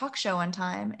night talk show one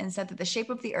time and said that the shape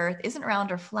of the Earth isn't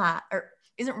round or flat, or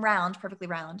isn't round, perfectly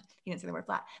round. He didn't say the word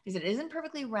flat. He said it isn't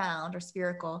perfectly round or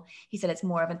spherical. He said it's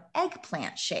more of an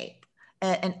eggplant shape,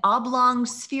 an oblong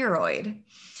spheroid.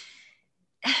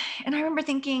 And I remember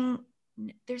thinking,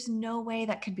 there's no way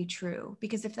that could be true,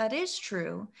 because if that is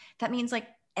true, that means like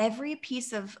every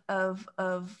piece of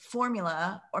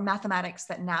formula or mathematics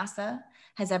that NASA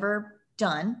has ever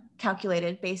done,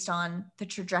 calculated based on the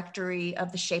trajectory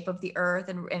of the shape of the Earth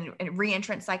and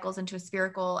reentrance cycles into a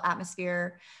spherical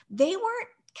atmosphere, they weren't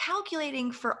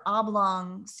calculating for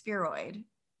oblong spheroid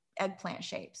eggplant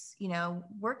shapes. You know,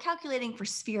 we're calculating for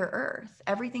sphere Earth.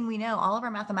 Everything we know, all of our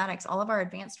mathematics, all of our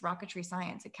advanced rocketry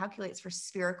science, it calculates for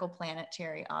spherical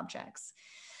planetary objects.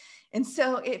 And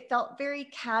so it felt very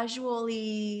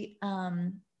casually,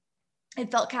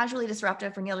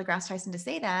 disruptive for Neil deGrasse Tyson to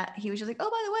say that. He was just like, oh,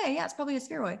 by the way, yeah, it's probably a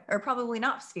spheroid, or probably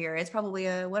not sphere. It's probably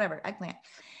a whatever, eggplant.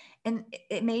 And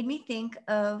it made me think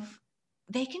of,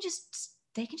 they can just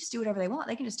do whatever they want.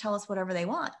 They can just tell us whatever they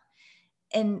want.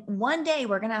 And one day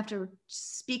we're going to have to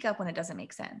speak up when it doesn't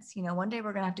make sense. You know, one day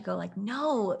we're going to have to go like,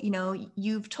 no, you know,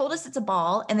 you've told us it's a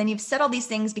ball, and then you've said all these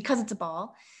things because it's a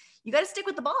ball. You got to stick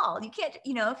with the ball. You can't,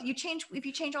 you know, if you change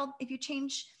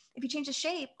the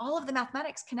shape, all of the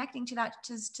mathematics connecting to that,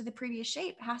 to the previous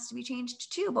shape has to be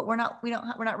changed too. But we're not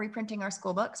reprinting our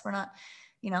school books. We're not,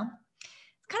 you know,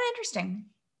 it's kind of interesting.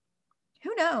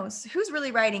 Who knows who's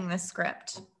really writing this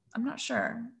script? I'm not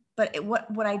sure. But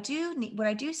what I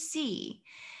do see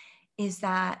is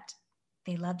that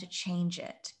they love to change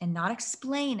it and not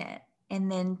explain it,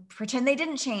 and then pretend they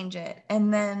didn't change it,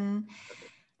 and then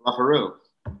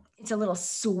it's a little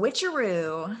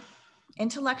switcheroo,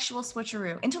 intellectual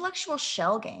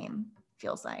shell game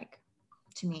feels like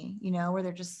to me, you know, where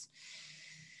they're just,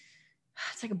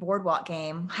 it's like a boardwalk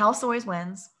game. House always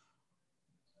wins.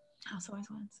 House always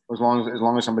wins. As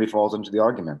long as somebody falls into the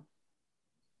argument.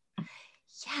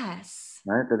 Yes.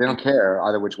 Right? They don't care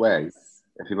either which way.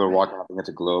 If people are walking up, I think it's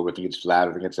a globe, I think it's flat,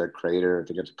 I think it's a crater, I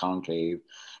think it's a concave.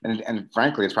 And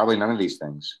frankly, it's probably none of these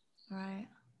things. All right.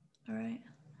 All right.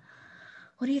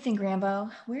 What do you think, Rambo?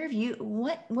 Where have you,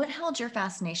 what held your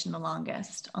fascination the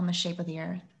longest on the shape of the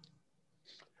earth?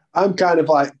 I'm kind of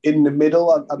like in the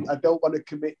middle. I don't want to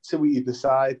commit to either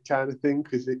side kind of thing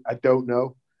because I don't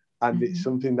know. And it's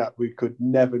something that we could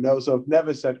never know. So I've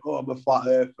never said, oh, I'm a flat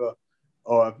earther.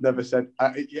 Or I've never said,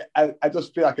 I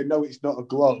just feel like I know it's not a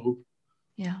globe.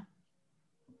 Yeah.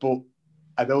 But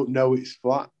I don't know it's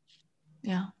flat.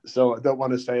 Yeah. So I don't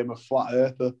want to say I'm a flat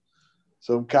earther.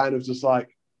 So I'm kind of just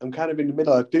like, I'm kind of in the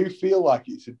middle. I do feel like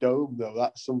it's a dome, though.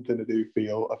 That's something I do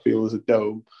feel. I feel as a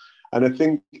dome. And I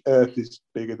think Earth is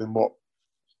bigger than what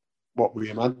we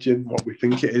imagine, what we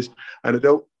think it is. And I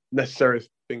don't necessarily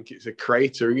think it's a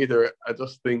crater either. I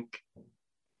just think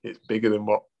it's bigger than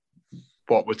what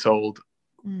we're told.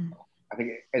 Mm. I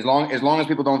think as long as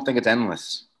people don't think it's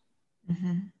endless.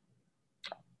 Mm-hmm.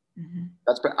 Mm-hmm.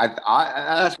 That's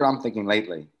what I'm thinking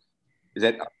lately. Is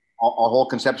that our whole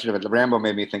conception of it? Rambo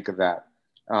made me think of that.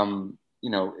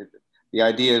 The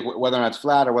idea is whether or not it's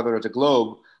flat or whether it's a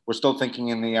globe, we're still thinking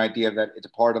in the idea that it's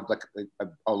a part of like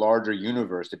a larger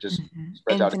universe that just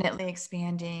spreads infinitely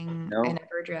expanding in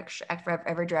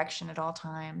every direction at all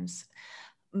times,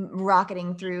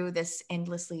 rocketing through this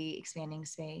endlessly expanding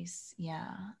space.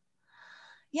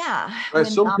 Yeah.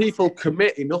 Some people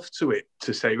commit enough to it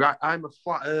to say, right, I'm a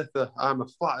flat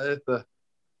earther.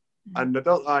 And I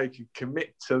don't like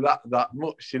commit to that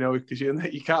much, because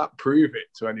you can't prove it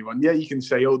to anyone. Yeah, you can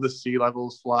say, oh, the sea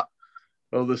level's flat.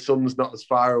 Oh, the sun's not as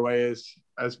far away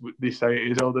as they say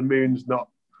it is. Oh, the moon's not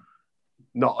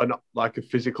like a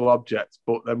physical object.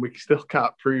 But then we still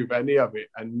can't prove any of it,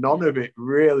 and none of it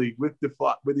really with the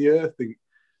Earth thing.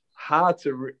 Hard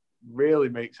to really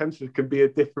make sense. There can be a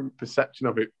different perception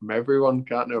of it from everyone.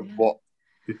 Can't know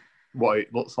what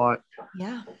it looks like.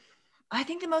 Yeah. I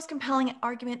think the most compelling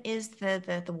argument is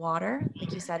the water,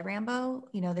 like you said, Rambo.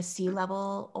 The sea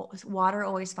level, water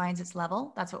always finds its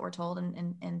level. That's what we're told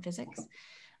in physics.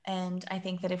 And I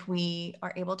think that if we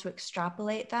are able to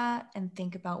extrapolate that and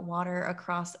think about water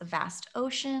across a vast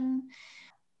ocean,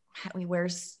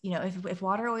 if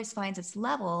water always finds its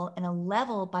level, and a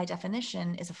level by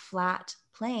definition is a flat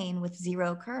plane with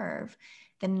zero curve,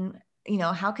 then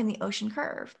how can the ocean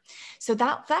curve? So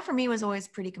that for me was always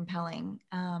pretty compelling.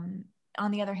 On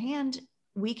the other hand,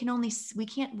 we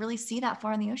can't really see that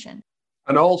far in the ocean.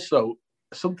 And also,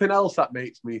 something else that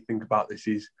makes me think about this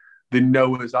is the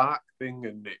Noah's Ark thing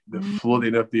and the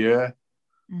flooding of the earth.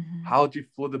 Mm-hmm. How do you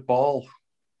flood a ball?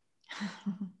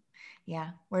 Yeah.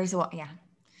 Where's the water?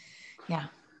 Yeah.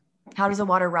 How does the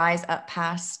water rise up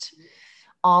past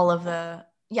all of the?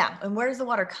 Yeah. And where does the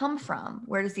water come from?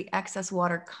 Where does the excess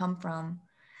water come from?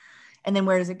 And then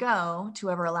where does it go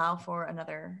to ever allow for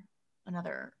another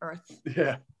Earth?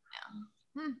 Yeah.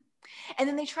 And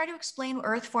then they try to explain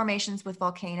Earth formations with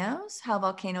volcanoes, how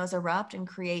volcanoes erupt and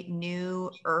create new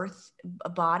Earth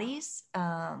bodies,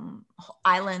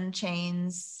 island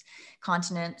chains,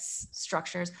 continents,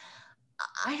 structures.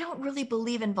 I don't really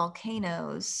believe in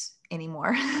volcanoes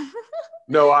anymore.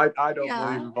 No, I don't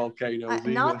believe in volcanoes either.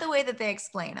 Not the way that they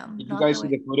explain them. Did you guys see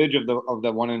the footage of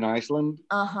the one in Iceland?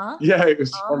 Yeah, it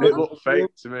looked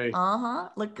fake to me.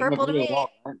 Looked purple to me.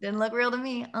 Didn't look real to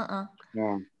me.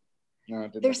 No,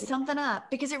 there's something up,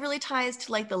 because it really ties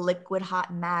to like the liquid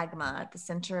hot magma at the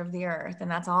center of the earth,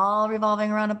 and that's all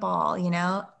revolving around a ball.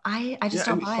 I just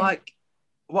don't buy it. Like,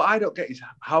 what I don't get is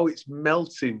how it's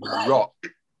melting rock,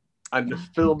 and they're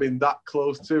filming that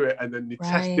close to it, and then they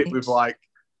test it with like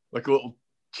a little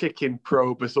chicken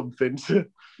probe or something to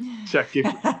check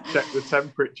the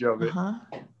temperature of it.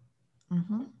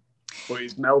 But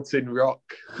it's melting rock.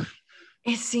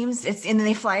 It seems and then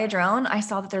they fly a drone. I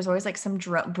saw that there's always like some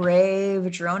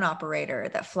brave drone operator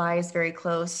that flies very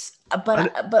close.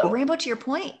 But Rambo, to your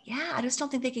point, I just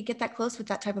don't think they could get that close with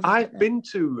that type of equipment. I've been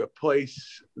to a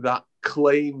place that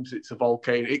claims it's a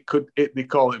volcano. They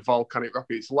call it volcanic rock.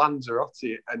 It's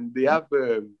Lanzarote, and they have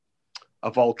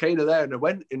a volcano there. And I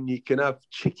went, and you can have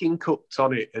chicken cooked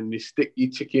on it, and you stick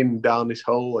your chicken down this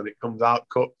hole, and it comes out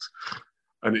cooked,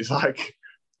 and it's like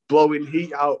blowing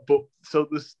heat out. But so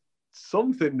there's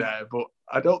something there, but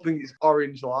I don't think it's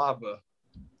orange lava.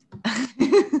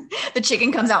 The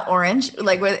chicken comes out orange,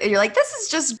 like you're like, this is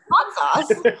just hot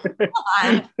sauce. Come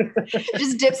on.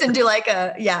 Just dips into like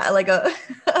a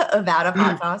a vat of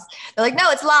hot sauce. They're like,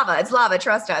 no, it's lava. It's lava.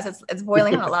 Trust us. It's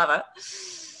boiling hot lava.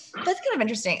 That's kind of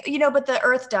interesting, but the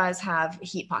earth does have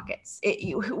heat pockets.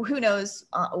 Who knows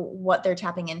what they're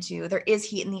tapping into. There is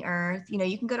heat in the earth.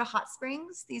 You can go to hot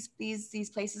springs, these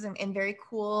places in very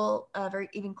cool, very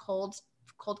even cold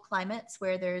climates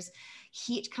where there's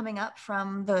heat coming up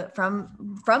from the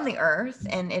earth,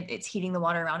 and it's heating the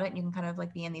water around it. And you can kind of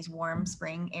like be in these warm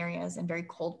spring areas and very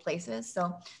cold places.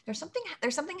 So there's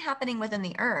something happening within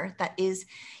the earth that is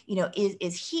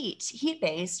heat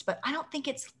based, but I don't think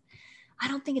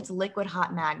it's liquid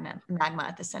hot magma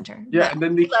at the center. Yeah, but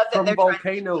and then from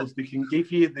volcanoes, they can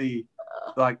give you the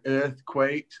like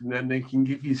earthquakes, and then they can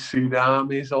give you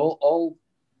tsunamis, all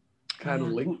kind of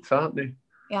linked, aren't they?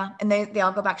 Yeah, and they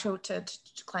all go back to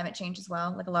climate change as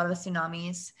well. Like a lot of the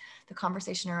tsunamis, the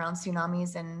conversation around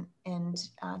tsunamis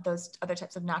and those other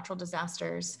types of natural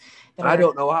disasters. I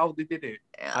don't know how they did it.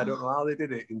 Yeah. I don't know how they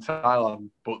did it in Thailand,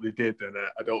 but they did, and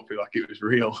I don't feel like it was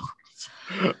real.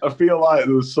 I feel like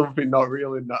there was something not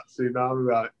real in that tsunami.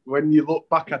 Right? When you look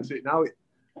back at it now,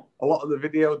 a lot of the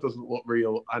video doesn't look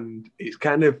real, and it's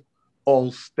kind of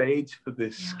all staged for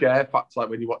this scare factor, like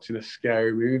when you're watching a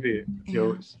scary movie.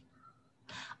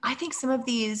 I think some of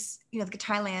these, the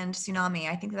Thailand tsunami,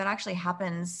 I think that actually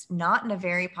happens not in a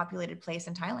very populated place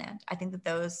in Thailand. I think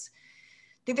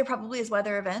there probably is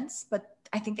weather events, but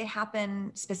I think they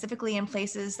happen specifically in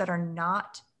places that are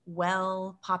not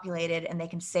well populated, and they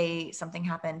can say something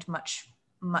happened much,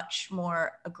 much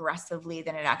more aggressively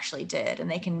than it actually did. And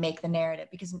they can make the narrative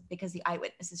because the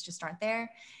eyewitnesses just aren't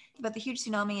there. But the huge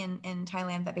tsunami in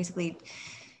Thailand that basically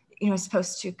is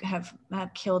supposed to have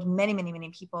killed many, many, many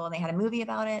people, and they had a movie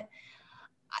about it.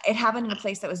 It happened in a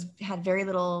place that had very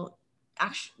little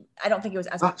action. I don't think it was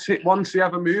as. That's it. Once you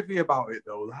have a movie about it,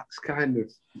 though, that's kind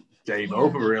of game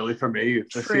over, really, for me.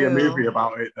 If I see a movie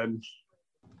about it, then.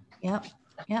 Yep,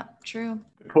 true.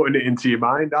 Putting it into your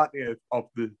mind, aren't you, of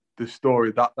the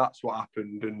story, that's what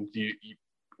happened, and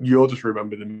you'll just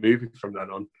remember the movie from then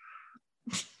on.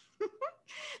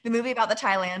 The movie about the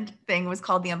Thailand thing was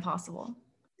called The Impossible.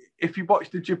 If you watch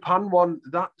the Japan one,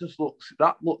 that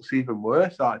looks even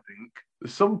worse. I think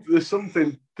there's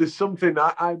something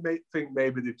I may think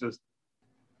maybe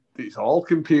it's all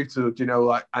computer,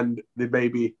 and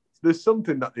there's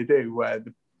something that they do where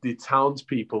the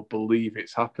townspeople believe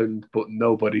it's happened, but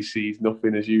nobody sees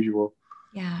nothing as usual.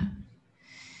 Yeah.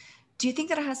 Do you think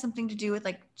that it has something to do with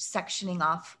like sectioning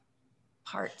off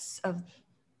parts of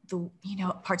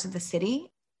the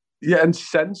city? Yeah, and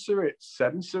censoring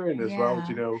as well,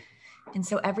 And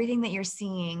so everything that you're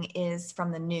seeing is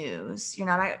from the news. You're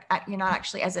not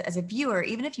actually, as a viewer,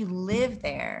 even if you live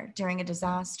there during a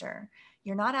disaster,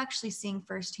 you're not actually seeing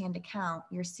firsthand account.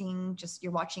 You're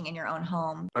watching in your own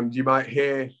home. And you might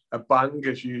hear a bang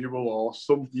as usual, or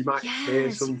you might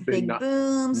hear something that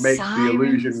makes the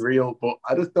illusion real. But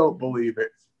I just don't believe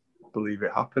it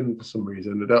happened for some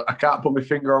reason. I can't put my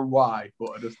finger on why,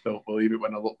 but I just don't believe it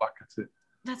when I look back at it.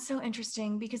 That's so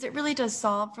interesting because it really does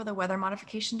solve for the weather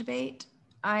modification debate.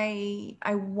 I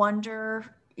wonder,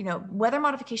 weather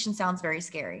modification sounds very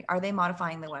scary. Are they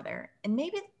modifying the weather? And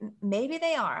maybe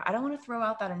they are. I don't want to throw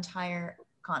out that entire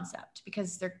concept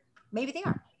because maybe they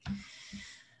are.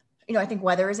 I think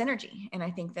weather is energy. And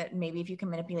I think that maybe if you can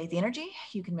manipulate the energy,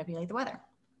 you can manipulate the weather.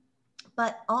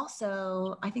 But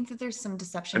also, I think that there's some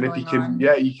deception going on.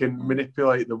 You can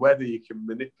manipulate the weather. You can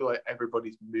manipulate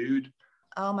everybody's mood.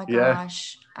 Oh my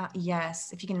gosh.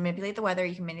 Yes. If you can manipulate the weather,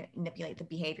 you can manipulate the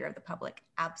behavior of the public.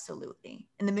 Absolutely.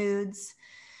 And the moods.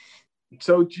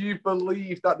 So do you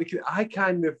believe that they can, I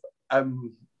kind of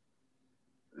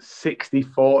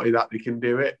 60-40 that they can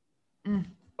do it.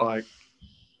 Like,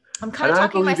 I'm kind of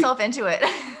talking myself into it.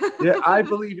 Yeah, I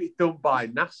believe it's done by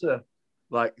NASA,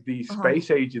 like these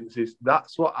space agencies.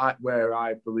 That's where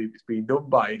I believe it's being done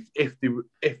by, if they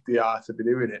are to be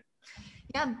doing it.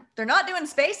 Yeah, they're not doing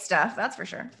space stuff, that's for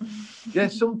sure. Yeah,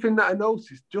 something that I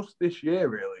noticed just this year,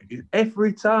 really, is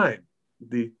every time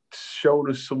they showed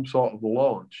us some sort of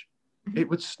launch, it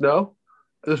would snow.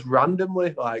 Just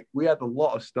randomly, like, we had a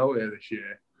lot of snow here this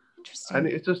year. Interesting. And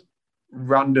it's just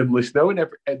randomly snowing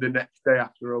the next day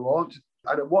after a launch.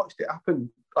 And I watched it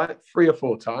happen like 3 or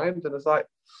 4 times, and I was like,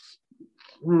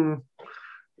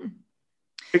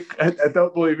 I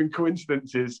don't believe in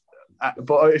coincidences.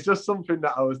 But it's just something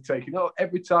that I was taking.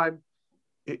 Every time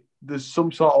there's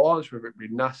some sort of launch, whether it be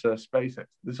NASA, SpaceX,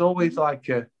 there's always like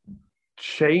a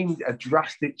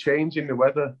drastic change in the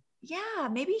weather. Yeah,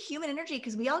 maybe human energy,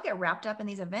 because we all get wrapped up in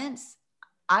these events.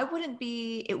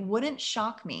 It wouldn't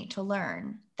shock me to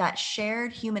learn that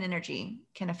shared human energy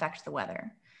can affect the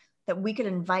weather. that we could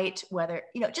invite, whether,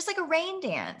 just like a rain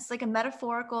dance, like a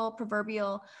metaphorical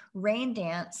proverbial rain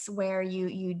dance, where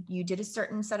you did a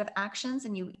certain set of actions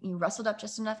and you rustled up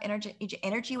just enough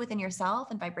energy within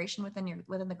yourself and vibration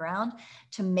within the ground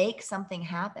to make something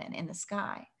happen in the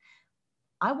sky.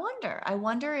 I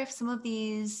wonder if some of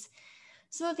these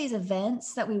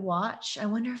events that we watch, I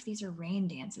wonder if these are rain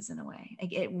dances in a way.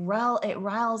 Like it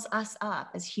riles us up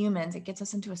as humans. It gets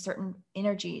us into a certain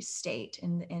energy state,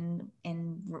 and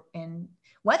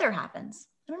weather happens.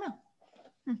 I don't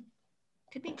know.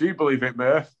 Could be. Do you believe it,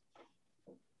 Murph?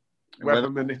 Weather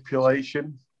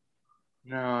manipulation?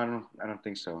 No, I don't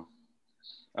think so.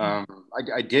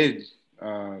 I did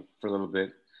for a little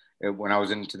bit when I was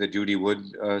into the Judy Wood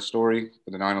story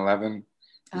for the 9/11.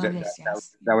 Yes.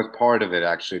 That was part of it,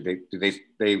 actually.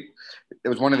 It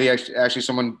was one of the, actually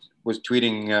someone was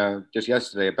tweeting just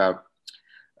yesterday about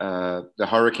the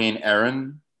Hurricane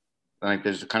Erin. Like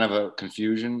there's kind of a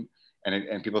confusion,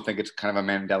 and people think it's kind of a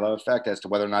Mandela effect as to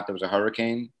whether or not there was a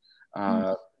hurricane,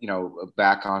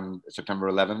 back on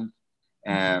September 11th.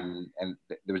 And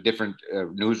there were different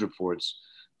news reports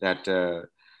that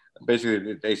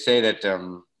basically they say that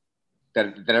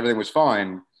that everything was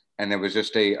fine, and there was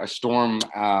just a storm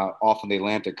off on the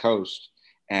Atlantic coast.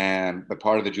 But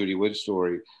part of the Judy Wood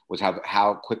story was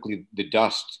how quickly the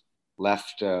dust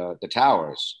left the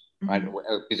towers. Right?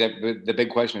 Is that the big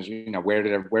question? Is where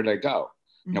did it go?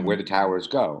 Where the towers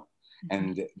go?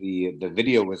 And the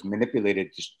video was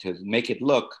manipulated to make it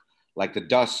look like the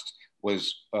dust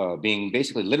was being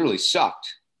basically literally sucked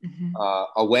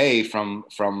away from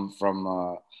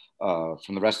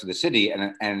the rest of the city.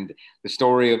 And the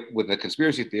story with the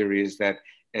conspiracy theory is that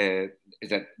they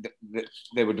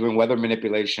were doing weather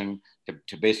manipulation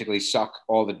to basically suck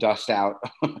all the dust out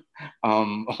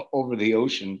over the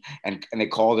ocean, and they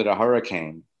called it a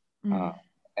hurricane,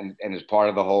 and as part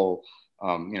of the whole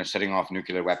setting off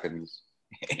nuclear weapons.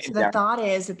 So the thought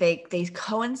is that they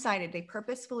coincided, they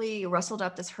purposefully rustled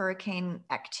up this hurricane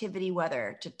activity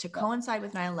weather to coincide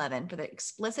with 9/11 for the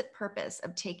explicit purpose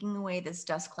of taking away this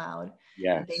dust cloud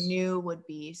that they knew would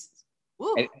be.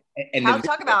 And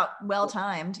talk about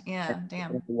well-timed. Yeah,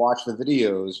 damn. If you watch the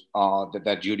videos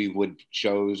that Judy Wood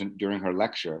shows during her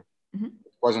lecture, it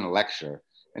wasn't a lecture.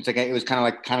 It's like it was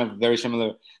kind of very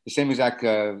similar, the same exact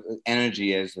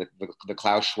energy as the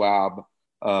Klaus Schwab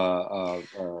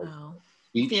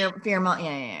speech. Fairmont,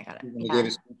 yeah, got it. They gave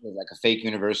a speech like a fake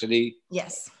university.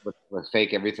 Yes. With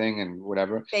fake everything and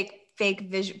whatever. Fake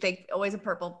vision, fake, always a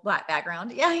purple black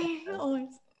background. Yeah, always.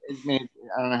 I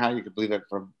don't know how you could believe that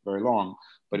for very long,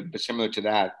 but similar to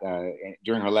that,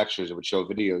 during her lectures, it would show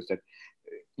videos that,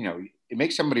 it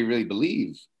makes somebody really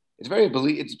believe. It's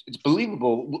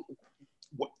believable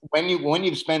when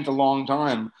you've spent a long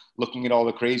time looking at all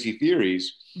the crazy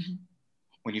theories.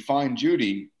 When you find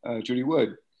Judy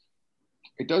Wood,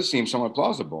 it does seem somewhat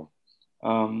plausible,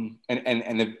 and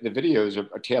the videos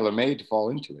are tailor-made to fall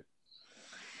into it.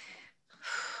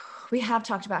 We have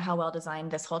talked about how well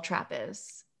designed this whole trap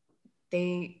is.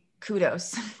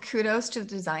 Kudos to the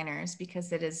designers,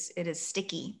 because it is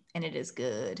sticky and it is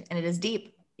good and it is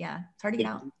deep. Yeah, it's hard to get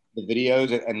out. The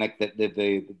videos and like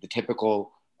the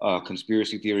typical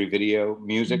conspiracy theory video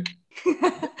music.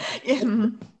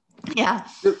 Yeah.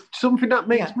 Something that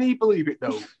makes me believe it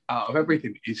though, out of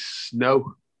everything, is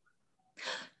snow.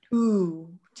 Ooh,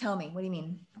 tell me, what do you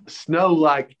mean? Snow,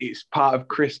 like it's part of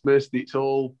Christmas. It's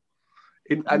all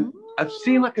in, and I've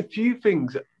seen like a few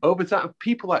things over time of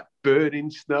people like burning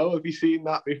snow. Have you seen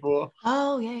that before?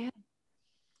 Oh yeah.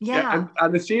 And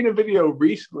I've seen a video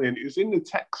recently, and it was in the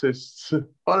Texas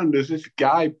one. There's this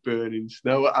guy burning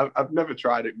snow. I've never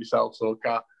tried it myself, so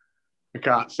I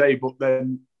can't say. But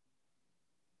then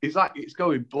it's like it's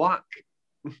going black.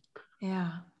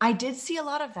 Yeah, I did see a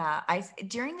lot of that.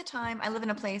 During the time I live in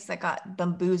a place that got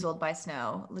bamboozled by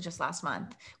snow just last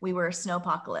month. We were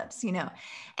snowpocalypse,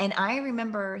 and I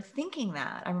remember thinking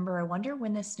that. I wonder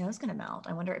when this snow's going to melt.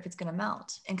 I wonder if it's going to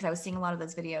melt. And because I was seeing a lot of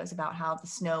those videos about how the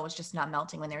snow was just not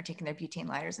melting when they were taking their butane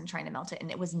lighters and trying to melt it,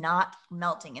 and it was not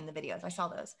melting in the videos. I saw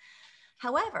those.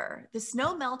 However, the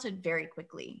snow melted very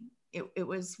quickly. It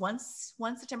was once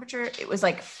the temperature, it was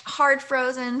like hard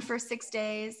frozen for 6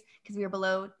 days because we were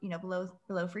below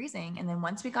freezing. And then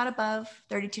once we got above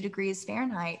 32 degrees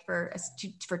Fahrenheit for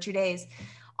 2 days,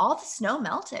 all the snow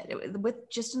melted. It with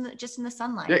just in the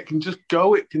sunlight. Yeah, it can just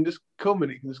go. It can just come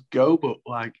and it can just go. But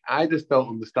like, I just don't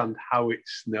understand how it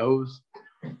snows.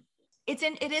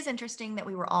 It is interesting that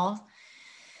we were all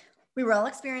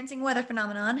experiencing weather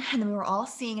phenomenon, and then we were all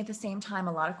seeing at the same time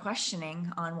a lot of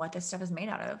questioning on what this stuff is made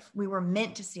out of. We were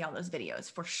meant to see all those videos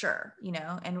for sure,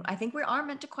 and I think we are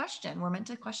meant to question. We're meant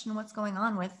to question what's going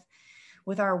on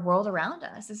with our world around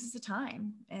us. This is the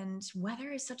time. And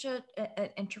weather is such an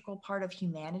integral part of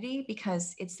humanity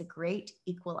because it's the great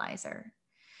equalizer.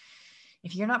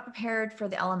 If you're not prepared for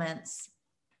the elements,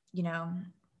 you know,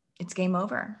 it's game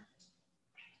over.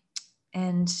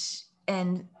 And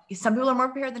some people are more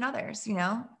prepared than others, you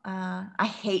know. I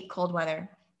hate cold weather.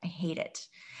 I hate it.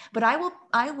 But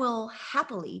I will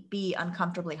happily be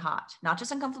uncomfortably hot, not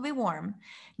just uncomfortably warm,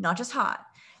 not just hot,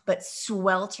 but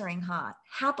sweltering hot,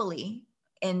 happily.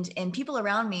 And people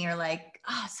around me are like,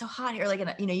 oh, it's so hot here. Like,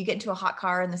 you know, you get into a hot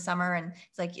car in the summer and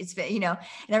it's like, it's, you know,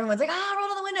 and everyone's like, roll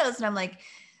down the windows. And I'm like,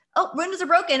 oh, windows are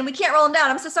broken. We can't roll them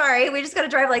down. I'm so sorry. We just got to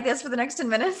drive like this for the next 10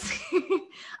 minutes.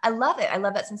 I love it. I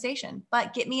love that sensation,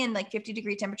 but get me in like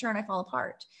 50-degree temperature and I fall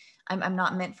apart. I'm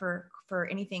not meant for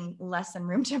anything less than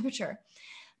room temperature.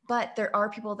 But there are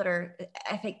people that are,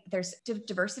 I think there's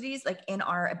diversities like in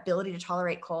our ability to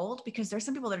tolerate cold, because there's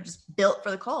some people that are just built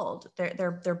for the cold.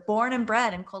 They're born and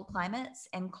bred in cold climates,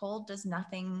 and cold does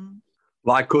nothing.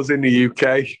 Like us in the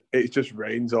UK, it just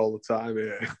rains all the time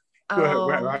here. Oh.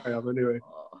 Where I am anyway.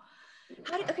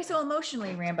 Okay, so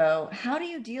emotionally, Rambo, how do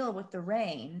you deal with the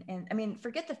rain? And I mean,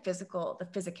 forget the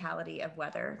physicality of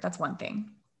weather. That's one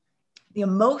thing. The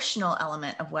emotional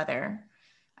element of weather,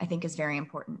 I think, is very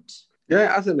important.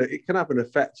 Yeah, it can have an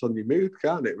effect on your mood,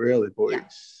 can't it, really? But It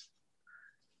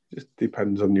just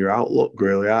depends on your outlook,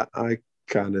 really. I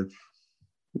kind of,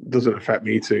 doesn't affect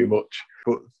me too much.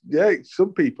 But yeah,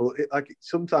 some people,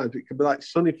 sometimes it can be like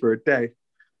sunny for a day.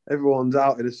 Everyone's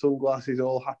out in the sunglasses,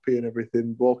 all happy and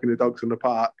everything, walking the dogs in the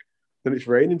park. Then it's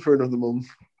raining for another month.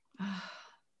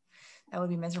 That would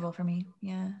be miserable for me.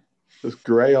 Yeah. It's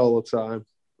grey all the time.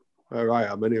 Where I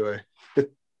am, anyway.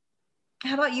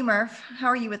 How about you, Murph? How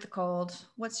are you with the cold?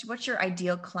 What's your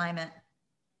ideal climate?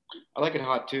 I like it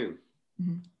hot too.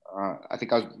 Mm-hmm. I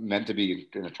think I was meant to be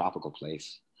in a tropical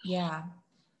place. Yeah.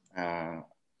 I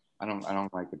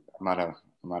don't like it. I'm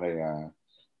not a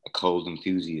cold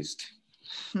enthusiast.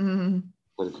 Mm-hmm.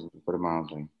 Put it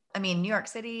mildly. I mean, New York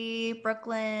City,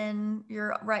 Brooklyn,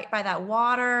 you're right by that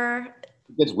water.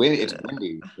 It's windy.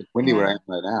 It's windy where I am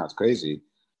right now. It's crazy.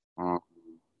 When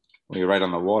you're right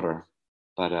on the water.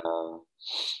 But I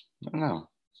don't know.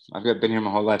 I've been here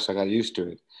my whole life, so I got used to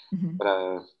it. Mm-hmm.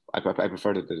 But I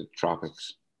prefer the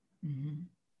tropics. Mm-hmm.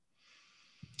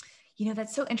 You know,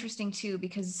 that's so interesting too,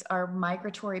 because our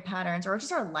migratory patterns, or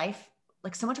just our life,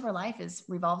 like so much of our life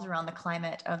revolves around the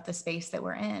climate of the space that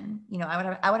we're in. You know,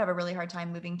 I would have a really hard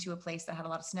time moving to a place that had a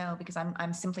lot of snow because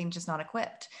I'm simply just not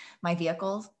equipped. My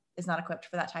vehicle is not equipped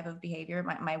for that type of behavior.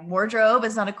 My wardrobe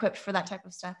is not equipped for that type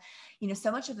of stuff. You know,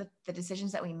 so much of the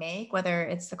decisions that we make, whether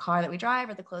it's the car that we drive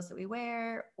or the clothes that we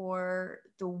wear or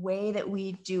the way that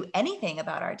we do anything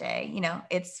about our day, you know,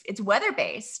 it's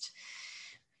weather-based.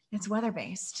 It's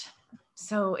weather-based.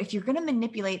 So if you're going to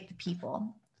manipulate the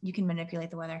people, you can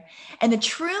manipulate the weather. And the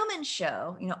Truman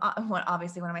Show, you know,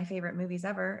 obviously one of my favorite movies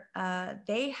ever,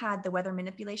 they had the weather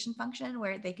manipulation function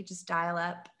where they could just dial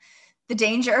up the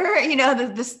danger, you know,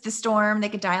 the storm. They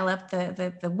could dial up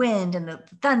the wind and the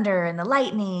thunder and the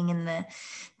lightning and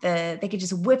they could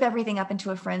just whip everything up into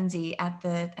a frenzy at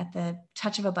the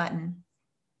touch of a button.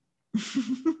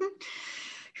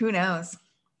 Who knows?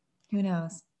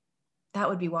 That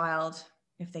would be wild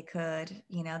if they could.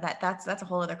 You know, that's a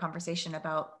whole other conversation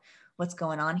about what's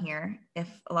going on here. If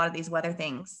a lot of these weather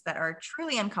things that are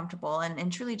truly uncomfortable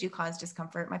and truly do cause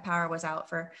discomfort. My power was out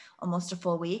for almost a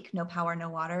full week, no power, no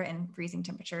water, and freezing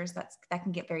temperatures. That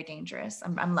can get very dangerous.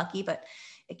 I'm lucky, but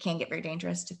it can get very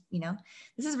dangerous to, you know,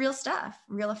 this is real stuff,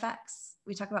 real effects.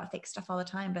 We talk about fake stuff all the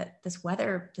time, but this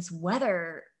weather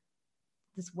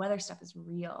stuff is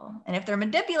real. And if they're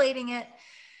manipulating it.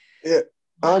 Yeah,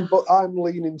 I'm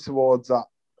leaning towards that.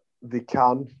 They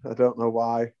can. I don't know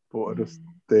why, but I just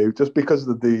do. Just because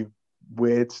of the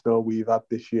weird snow we've had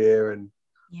this year, and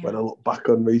when I look back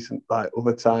on recent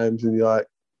other times, and you're like,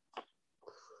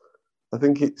 I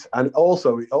think it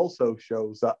also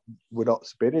shows that we're not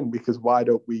spinning, because why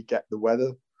don't we get the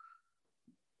weather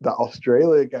that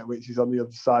Australia get, which is on the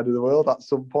other side of the world? At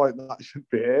some point, that should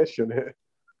be here, shouldn't it?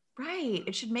 Right.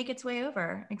 It should make its way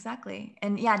over. Exactly.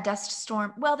 And yeah, dust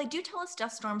storm. Well, they do tell us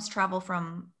dust storms travel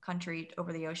from country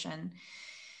over the ocean.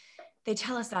 They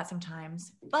tell us that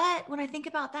sometimes. But when I think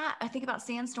about that, I think about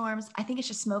sandstorms. I think it's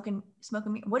just smoke and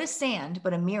mirror. What is sand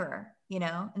but a mirror, you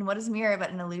know? And what is mirror but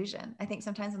an illusion? I think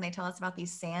sometimes when they tell us about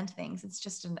these sand things, it's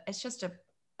just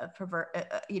a pervert,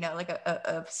 you know, like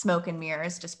a smoke and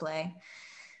mirrors display.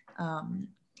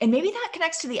 And maybe that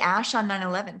connects to the ash on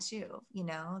 9/11 too. You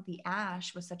know, the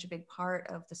ash was such a big part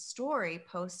of the story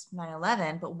post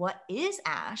 9/11, but what is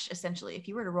ash essentially? If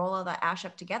you were to roll all that ash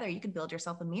up together, you could build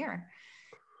yourself a mirror.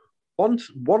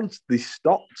 once they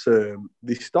stopped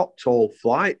all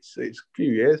flights. It's a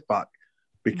few years back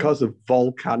because of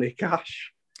volcanic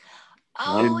ash.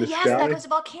 Oh, in the yes, sky. that goes to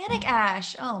volcanic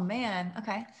ash. Oh, man.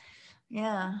 Okay.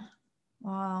 Yeah.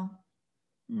 Wow.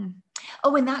 Hmm.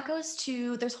 Oh, and that goes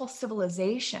to, there's whole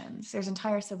civilizations. There's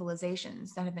entire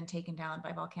civilizations that have been taken down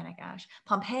by volcanic ash.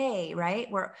 Pompeii, right?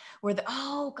 Where the,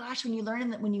 oh gosh, when you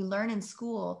learn in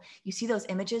school, you see those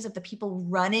images of the people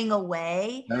running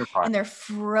away Terrifying. and they're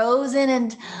frozen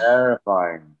and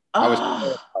Terrifying. I was oh,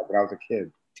 terrified when I was a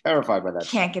kid. Terrified by that.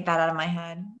 can't get that out of my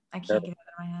head. I can't get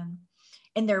that out of my head.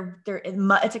 And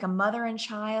it's like a mother and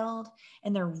child,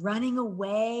 and they're running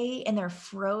away, and they're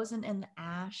frozen in the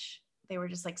ash. They were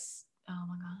just like, oh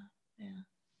my god,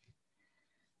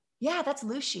 yeah. That's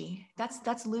Lucy.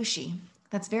 That's Lucy.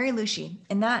 That's very Lucy,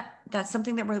 and that's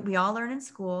something that we all learn in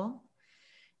school,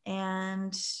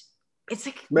 and it's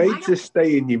like made to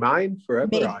stay in your mind forever.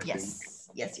 I think.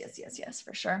 Yes,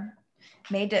 for sure.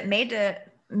 Made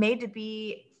to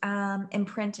be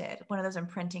imprinted. One of those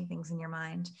imprinting things in your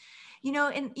mind. We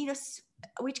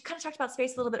kind of talked about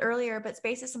space a little bit earlier, but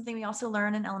space is something we also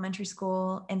learn in elementary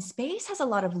school, and space has a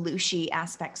lot of Lucy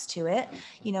aspects to it.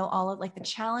 All of like the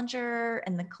Challenger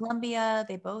and the Columbia,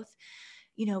 they both,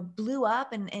 blew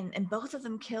up and both of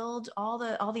them killed all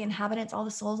the inhabitants, all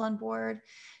the souls on board.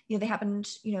 They happened,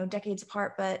 decades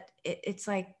apart, but it's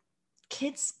like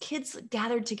kids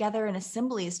gathered together in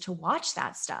assemblies to watch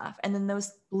that stuff. And then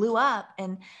those blew up,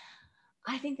 and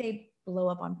I think they blow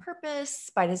up on purpose,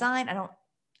 by design.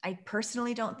 I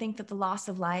personally don't think that the loss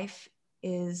of life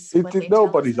is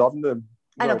nobody's on them.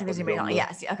 I don't think there's anybody on.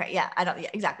 Yes. Okay. Yeah.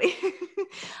 Exactly. I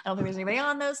don't think there's anybody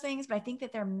on those things, but I think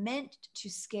that they're meant to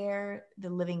scare the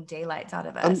living daylights out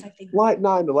of us. And I think like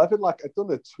 9/11, like I'd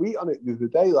done a tweet on it the other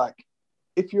day, like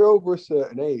if you're over a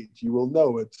certain age, you will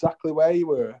know exactly where you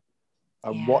were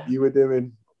and what you were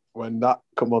doing when that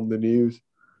come on the news.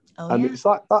 It's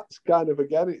like, that's kind of,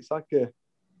 again, it's like a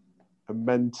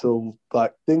mental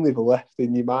like thing they've left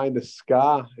in your mind, a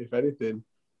scar, if anything.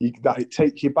 That it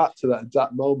takes you back to that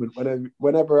exact moment.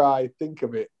 Whenever I think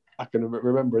of it, I can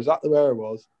remember exactly where I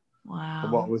was. Wow.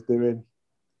 And what I was doing.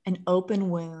 An open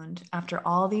wound after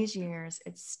all these years.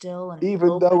 It's still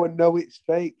though I know it's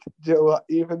fake, Joe.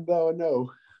 Even though I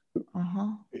know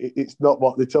it's not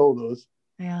what they told us.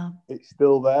 Yeah, it's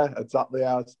still there exactly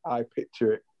as I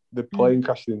picture it. The plane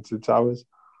crashing into the towers.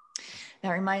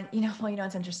 That reminds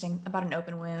it's interesting about an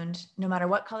open wound. No matter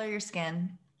what color your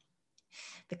skin,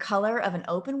 the color of an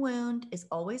open wound is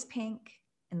always pink,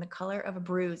 and the color of a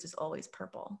bruise is always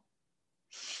purple.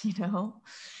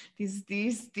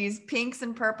 These pinks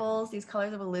and purples, these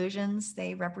colors of illusions,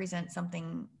 they represent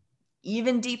something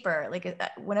even deeper. Like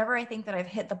whenever I think that I've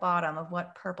hit the bottom of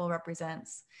what purple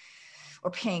represents,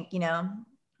 or pink, I'm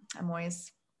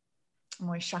always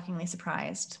shockingly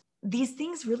surprised. These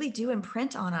things really do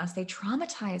imprint on us. They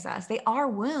traumatize us. They are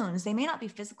wounds. They may not be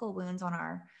physical wounds on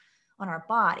our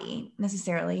body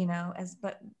necessarily,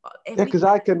 because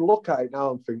I can look at it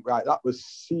now and think, right, that was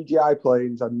CGI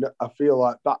planes, and I feel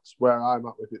like that's where I'm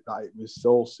at with it, that it was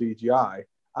all CGI,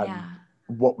 and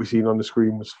what we seen on the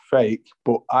screen was fake,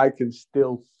 but I can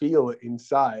still feel it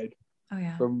inside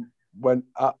from when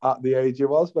at the age I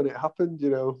was when it happened.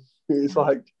 It's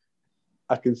like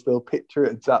I can still picture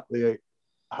it exactly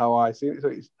how I see it. So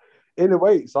it's, in a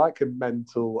way, it's like a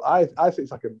mental. I think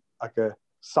it's like a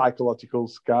psychological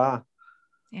scar,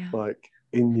 like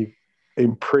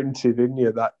imprinted in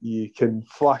you, that you can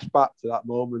flash back to that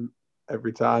moment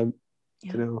every time.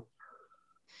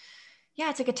 Yeah,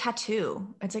 it's like a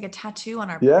tattoo. It's like a tattoo on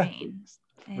our brain.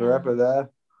 Forever there.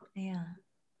 Yeah.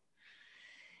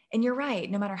 And you're right.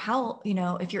 No matter how,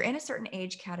 if you're in a certain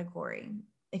age category,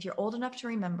 if you're old enough to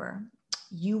remember,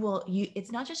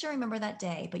 it's not just you'll remember that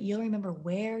day, but you'll remember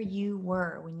where you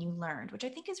were when you learned, which I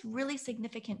think is really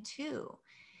significant too.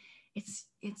 It's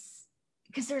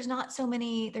because there's not so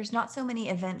many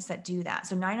events that do that.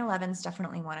 So 9/11 is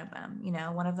definitely one of them,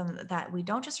 one of them that we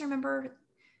don't just remember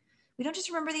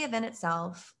the event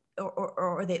itself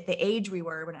or the age we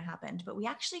were when it happened, but we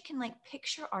actually can like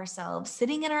picture ourselves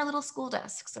sitting in our little school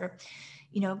desks, or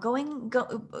going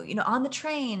on the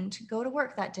train to go to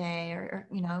work that day, or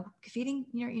feeding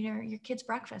your kids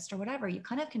breakfast or whatever. You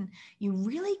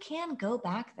really can go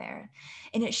back there,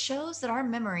 and it shows that our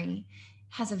memory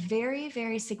has a very,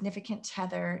 very significant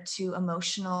tether to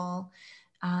emotional.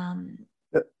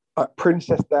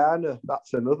 Princess Diana,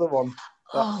 that's another one.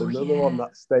 That's another one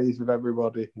that stays with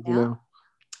everybody.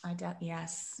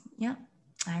 Yes. Yeah.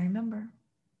 I remember.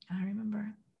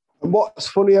 And what's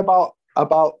funny about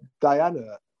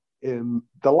Diana,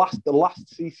 the last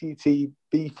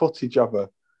CCTV footage of her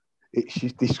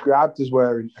she's described as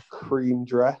wearing a cream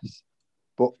dress,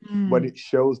 but when it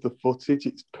shows the footage,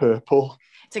 it's purple.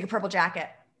 It's like a purple jacket.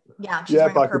 Yeah, she's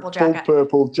wearing a purple jacket. Full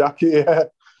purple jacket, yeah.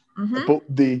 Mm-hmm. But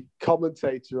the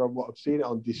commentator on what I've seen it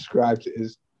on describes it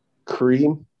as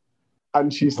cream.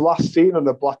 And she's last seen on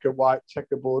a black and white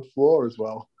checkerboard floor as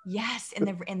well. Yes, in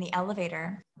the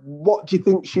elevator. What do you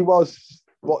think she was?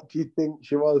 What do you think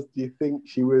she was? Do you think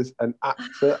she was an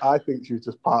actor? I think she was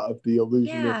just part of the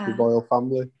illusion of the royal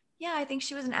family. Yeah, I think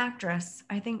she was an actress.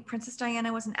 I think Princess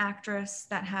Diana was an actress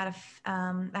that had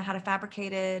a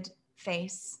fabricated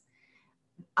face.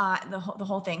 The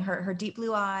whole thing, her deep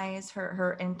blue eyes,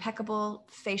 her impeccable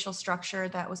facial structure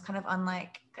that was kind of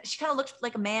unlike. She kind of looked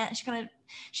like a man.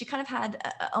 She kind of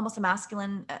had almost a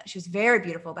masculine. She was very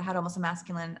beautiful, but had almost a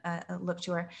masculine look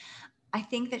to her. I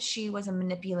think that she was a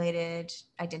manipulated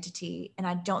identity, and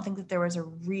I don't think that there was a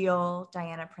real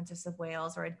Diana, Princess of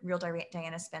Wales, or a real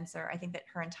Diana Spencer. I think that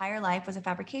her entire life was a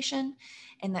fabrication,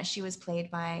 and that she was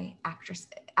played by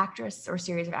actress or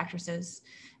series of actresses.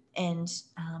 And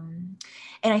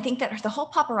I think that the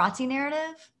whole paparazzi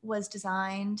narrative was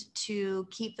designed to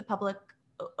keep the public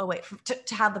away,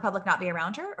 to have the public not be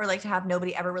around her, or like to have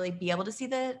nobody ever really be able to see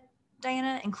the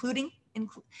Diana, including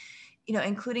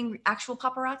actual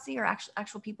paparazzi or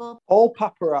actual people. All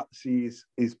paparazzi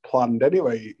is planned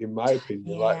anyway, in my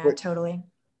opinion. Yeah, totally.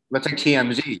 That's like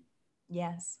TMZ.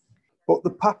 Yes. But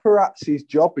the paparazzi's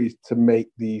job is to make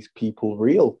these people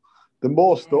real. The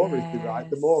more stories they write,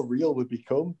 the more real they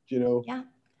become, you know? Yeah.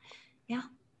 Yeah.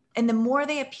 And the more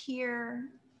they appear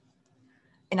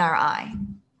in our eye,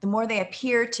 the more they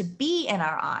appear to be in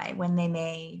our eye when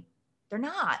they're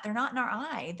not in our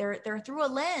eye. They're through a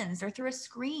lens, they're through a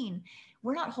screen.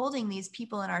 We're not holding these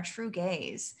people in our true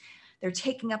gaze. They're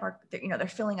taking up they're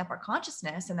filling up our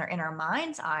consciousness, and they're in our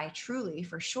mind's eye, truly,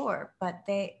 for sure. But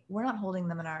we're not holding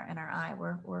them in our eye.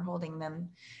 We're holding them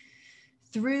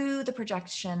through the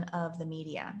projection of the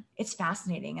media. It's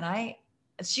fascinating. And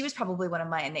she was probably one of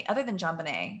my, other than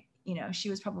JonBenet, she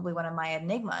was probably one of my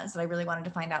enigmas that I really wanted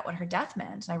to find out what her death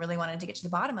meant. And I really wanted to get to the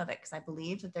bottom of it, because I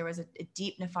believed that there was a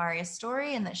deep nefarious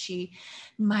story, and that she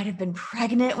might have been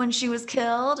pregnant when she was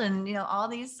killed, and, all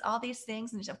these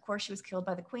things. And of course she was killed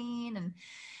by the Queen, and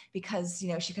because,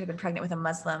 she could have been pregnant with a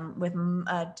Muslim, with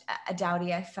a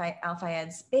Dowdy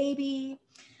Al-Fayed's baby.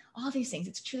 All these things.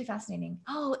 It's truly fascinating.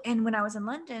 Oh, and when I was in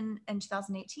London in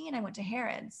 2018, I went to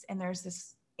Harrods, and there's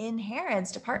this, in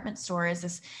Harrods department store is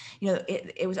this,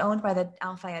 it was owned by the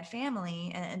Al-Fayed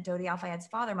family, and Dodi Al-Fayed's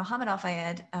father, Mohammed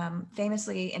Al-Fayed,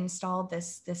 famously installed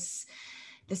this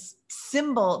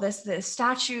symbol, this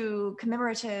statue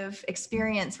commemorative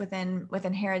experience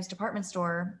within Harrods department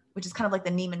store, which is kind of like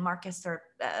the Neiman Marcus or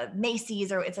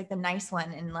Macy's, or it's like the nice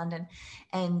one in London.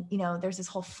 And, there's this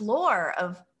whole floor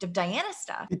of Diana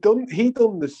stuff. He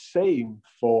done the same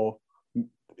for,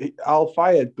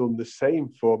 Al-Fayed done the same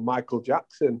for Michael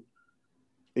Jackson.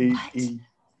 He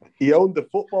owned the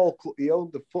football club. He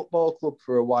owned the football club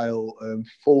for a while,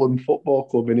 Fulham Football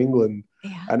Club in England.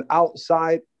 Yeah. And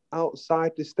outside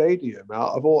the stadium,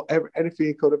 out of anything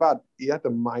he could have had, he had a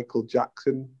Michael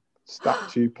Jackson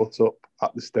statue put up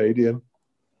at the stadium.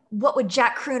 What would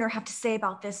Jack Crooner have to say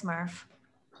about this, Murph?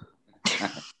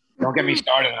 Don't get me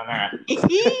started on that.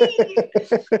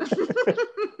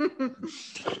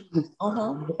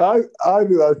 I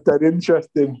think that's dead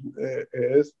interesting. It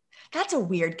is. That's a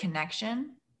weird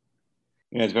connection.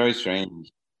 Yeah, it's very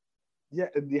strange. Yeah,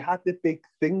 and they had the big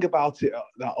thing about it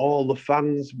that all the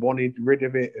fans wanted rid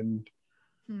of it, and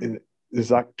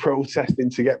there's like protesting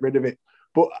to get rid of it.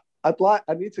 But I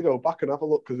need to go back and have a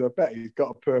look, because I bet he's got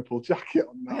a purple jacket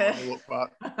on now. When I look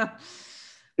back.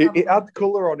 It had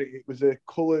colour on it. It was a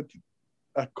coloured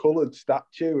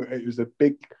statue. It was a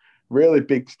really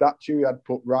big statue he had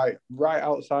put right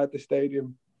outside the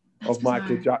stadium. That's of bizarre.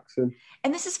 Michael Jackson.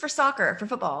 And this is for soccer, for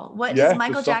football. What is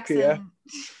Michael Jackson? Yeah.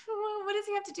 What does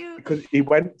he have to do? Because he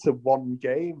went to one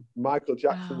game. Michael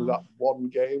Jackson was at one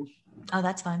game. Oh,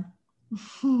 that's fun.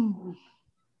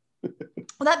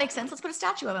 Well, that makes sense. Let's put a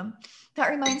statue of him. That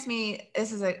reminds me,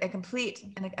 this is a complete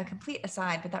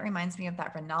aside, but that reminds me of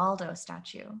that Ronaldo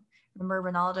statue. Remember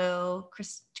Ronaldo,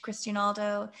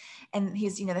 Cristiano? And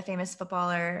he's, the famous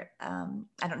footballer.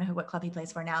 I don't know what club he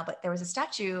plays for now, but there was a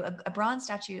statue, a bronze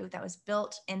statue that was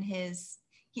built in his,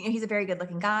 he's a very good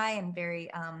looking guy and very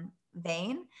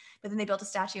vain, but then they built a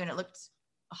statue and it looked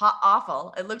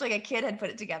awful. It looked like a kid had put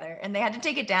it together, and they had to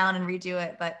take it down and redo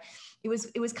it. But it was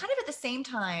kind of at the same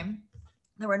time.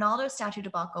 The Ronaldo statue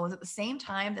debacle was at the same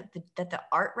time that the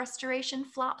art restoration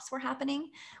flops were happening,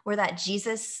 where that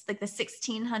Jesus, like the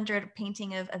 1600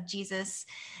 painting of Jesus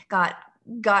got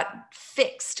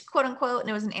fixed, quote unquote, and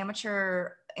it was an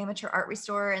amateur amateur art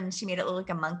restore and she made it look like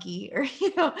a monkey, or,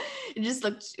 you know, it just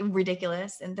looked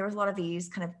ridiculous. And there was a lot of these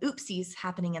kind of oopsies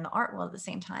happening in the art world at the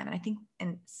same time. And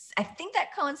I think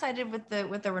that coincided with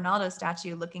the Ronaldo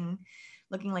statue looking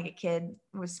like a kid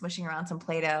was smushing around some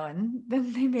Play-Doh, and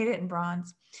then they made it in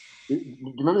bronze. Do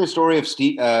you remember the story of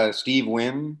Steve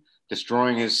Wynn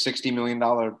destroying his $60 million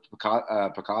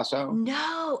Picasso?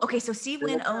 No. Okay, so Steve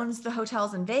Wynn owns the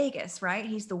hotels in Vegas, right?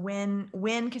 He's the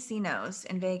Wynn Casinos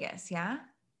in Vegas, yeah?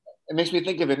 It makes me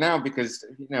think of it now because,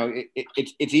 you know,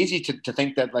 it's easy to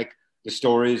think that like the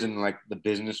stories in like the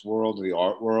business world or the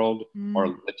art world are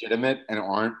legitimate and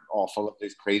aren't all full of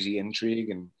this crazy intrigue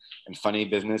and funny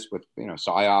business with, you know,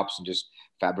 psyops and just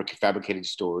fabricated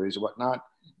stories and whatnot.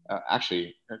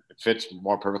 Actually, it fits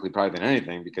more perfectly probably than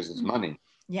anything because it's money.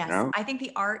 Yes, you know? I think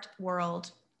the art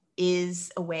world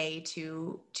is a way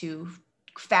to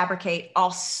fabricate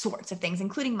all sorts of things,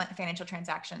 including financial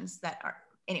transactions that are,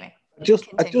 anyway. I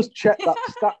just checked that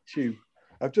statue.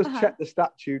 I've just checked the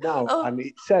statue now, and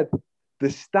it said the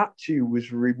statue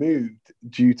was removed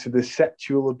due to the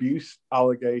sexual abuse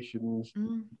allegations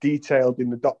detailed in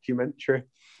the documentary.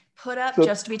 Put up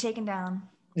just to be taken down.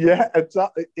 Yeah,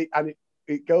 exactly.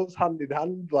 It goes hand in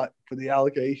hand. Like, for the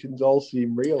allegations all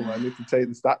seem real, I need to take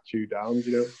the statue down.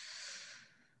 You know.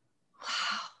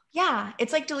 Wow. Yeah,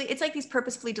 it's like these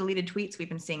purposefully deleted tweets we've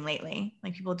been seeing lately,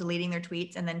 like people deleting their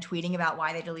tweets and then tweeting about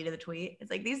why they deleted the tweet. It's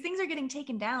like these things are getting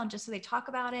taken down just so they talk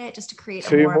about it, just to create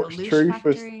too more much of a truth,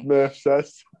 factory. as Murph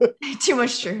says. Too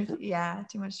much truth. Yeah,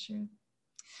 too much truth.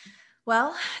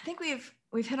 Well, I think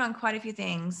we've hit on quite a few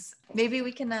things. Maybe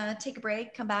we can take a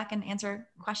break, come back, and answer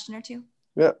a question or two.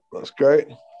 Yeah, that's great.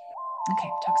 Okay,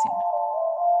 talk soon.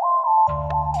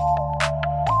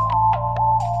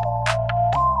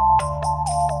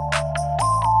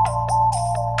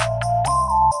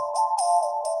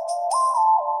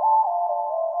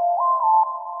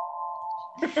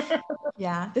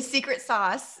 Yeah, the secret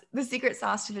sauce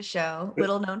to the show,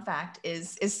 little known fact,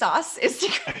 is secret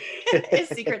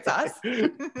sauce.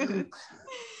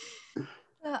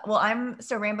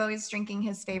 So Rambo is drinking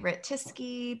his favorite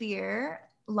Tyskie beer,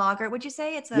 lager. Would you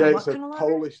say it's a kind of lager?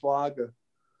 Polish lager.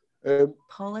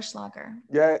 Polish lager.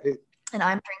 Yeah. And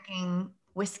I'm drinking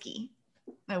whiskey.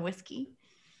 A whiskey.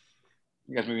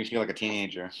 You guys make me feel like a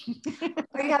teenager.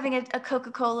 Are you having a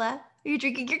Coca-Cola? Are you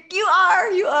drinking you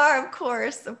are, of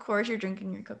course you're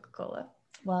drinking your Coca-Cola.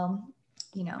 Well,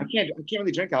 you know. I can't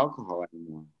really drink alcohol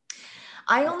anymore.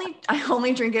 I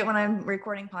only drink it when I'm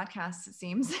recording podcasts, it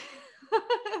seems.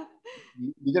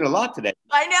 You did a lot today.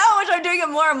 I know, which I'm doing it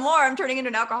more and more. I'm turning into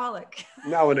an alcoholic.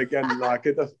 Now and again, like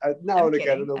again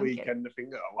on the weekend, I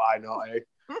think, why not?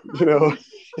 You know.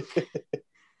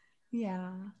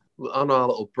 Yeah. On our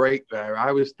little break there,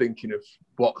 I was thinking of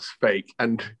what's fake,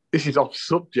 and this is off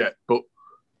subject, but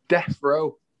death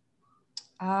row.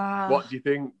 What do you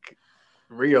think,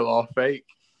 real or fake?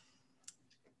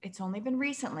 It's only been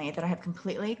recently that I have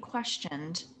completely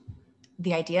questioned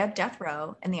the idea of death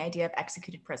row and the idea of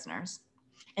executed prisoners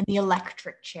and the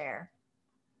electric chair.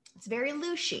 It's very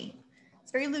loosey.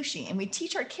 And we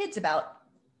teach our kids about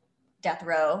death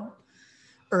row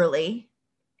early.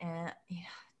 And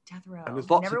death row. And there's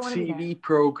lots of TV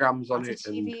programs on it.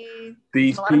 TV, and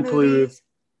these people who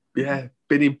have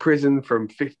been in prison from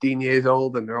 15 years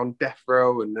old and they're on death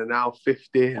row and they're now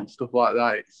 50 and stuff like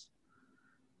that. It's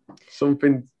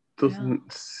something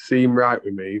doesn't seem right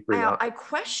with me. I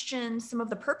question some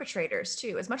of the perpetrators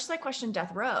too. As much as I question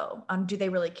death row, do they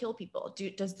really kill people?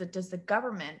 Does the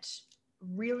government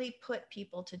really put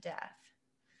people to death?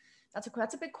 That's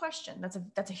a big question.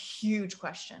 That's a huge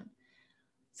question.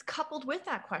 It's coupled with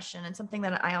that question, and something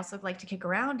that I also like to kick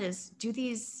around is, do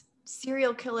these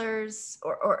serial killers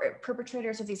or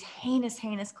perpetrators of these heinous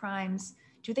crimes,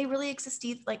 do they really exist?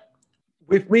 Like,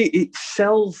 with me, it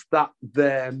sells that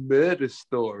their murder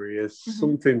story as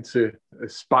something to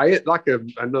aspire, like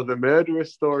another murderer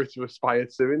story to aspire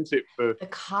to, isn't it? For the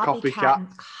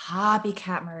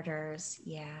copycat murders.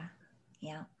 Yeah.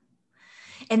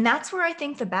 And that's where I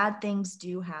think the bad things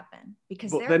do happen.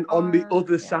 But then on the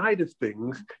other side of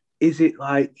things, is it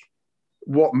like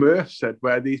what Murph said,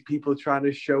 where these people are trying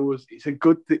to show us it's a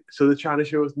good thing, so they're trying to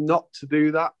show us not to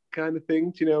do that kind of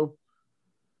thing, you know?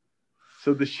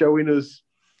 So they're showing us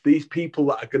these people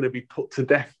that are going to be put to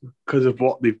death because of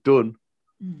what they've done.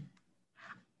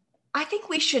 I think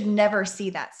we should never see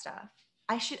that stuff.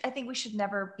 I think we should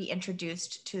never be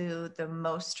introduced to the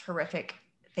most horrific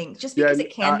things just because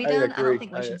it can be done. I don't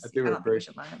think we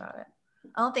should learn about it.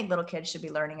 I don't think little kids should be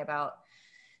learning about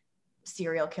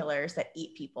serial killers that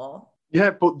eat people. Yeah,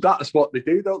 but that's what they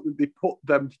do, don't they? They put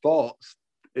them thoughts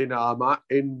in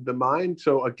the mind.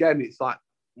 So again, it's like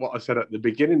what I said at the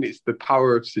beginning. It's the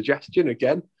power of suggestion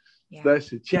again. Yeah. They're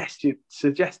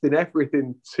suggesting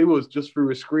everything to us just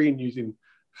through a screen using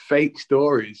fake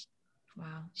stories.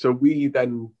 Wow. So we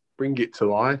then bring it to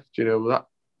life. You know,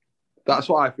 that's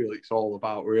what I feel it's all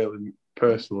about, really.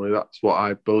 Personally, that's what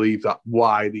I believe, that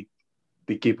why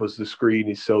they give us the screen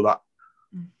is so that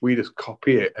we just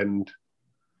copy it and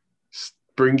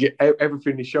bring it,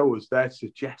 everything they show us. They're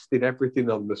suggesting everything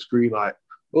on the screen, like,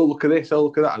 oh, look at this, oh,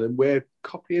 look at that, and then we're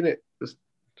copying it just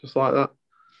like that.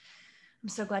 I'm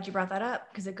so glad you brought that up,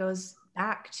 because it goes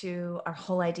back to our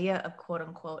whole idea of quote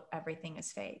unquote everything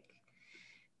is fake.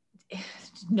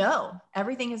 No,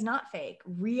 everything is not fake.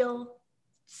 Real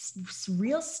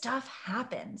stuff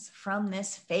happens from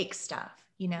this fake stuff,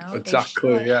 you know?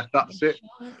 Exactly. Yeah, that's it.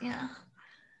 Yeah.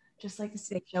 Just like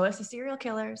they show us the serial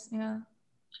killers. Yeah.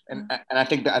 And I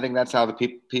think that's how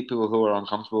the people who are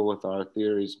uncomfortable with our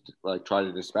theories like try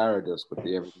to disparage us with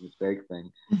the everything is fake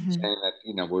thing, saying that,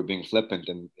 you know, we're being flippant,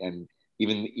 and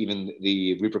even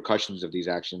the repercussions of these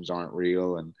actions aren't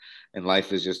real, and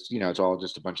life is just, you know, it's all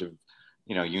just a bunch of,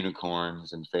 you know,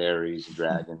 unicorns and fairies and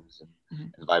dragons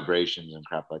and vibrations and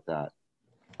crap like that.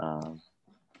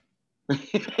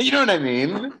 You know what I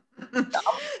mean?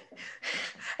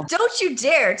 Don't you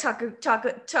dare talk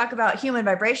about human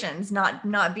vibrations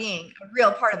not being a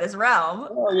real part of this realm.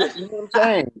 Oh, you know what I'm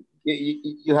saying?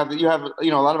 You have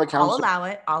you know, a lot of accounts.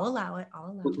 I'll allow it.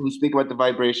 Who speak about the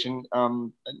vibration,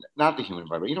 not the human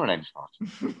vibration. You know what I'm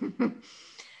talking.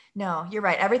 No, you're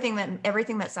right. Everything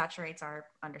that saturates our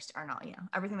not, you know,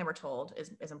 everything that we're told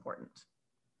is important.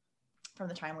 From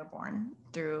the time we're born,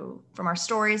 from our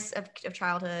stories of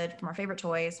childhood, from our favorite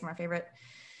toys, from our favorite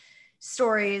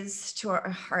stories, to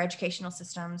our educational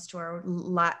systems, to our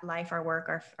life, our work,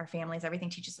 our families, everything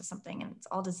teaches us something, and it's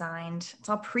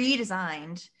all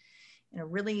pre-designed in a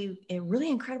really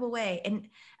incredible way. And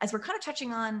as we're kind of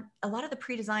touching on, a lot of the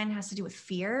pre-design has to do with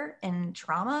fear and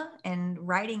trauma and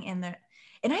writing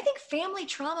and I think family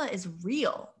trauma is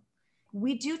real.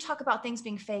 We do talk about things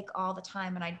being fake all the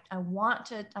time. And I want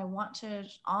to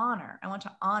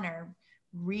honor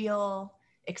real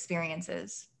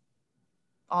experiences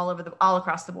all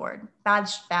across the board. Bad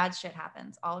shit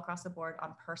happens all across the board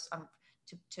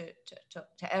to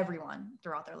everyone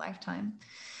throughout their lifetime.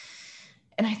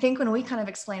 And I think when we kind of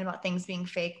explain about things being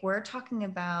fake, we're talking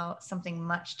about something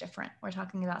much different. We're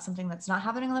talking about something that's not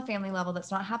happening on the family level,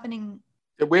 that's not happening.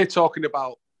 We're talking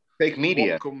about fake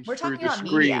media. We're talking about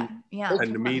media. Yeah.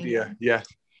 And the media. Yeah.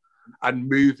 And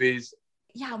movies.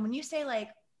 Yeah. When you say like,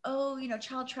 oh, you know,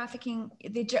 child trafficking,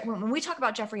 when we talk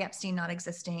about Jeffrey Epstein not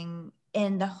existing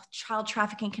and the child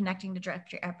trafficking connecting to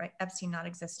Jeffrey Epstein not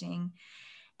existing,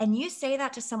 and you say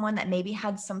that to someone that maybe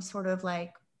had some sort of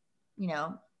like, you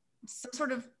know, some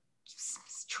sort of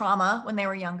trauma when they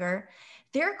were younger,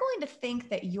 they're going to think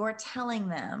that you're telling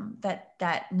them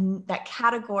that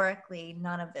categorically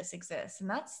none of this exists. And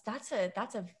that's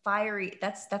a fiery,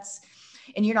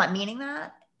 and you're not meaning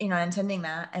that, you're not intending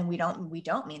that. And we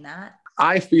don't mean that.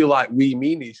 I feel like we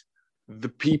mean is the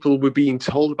people we're being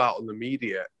told about on the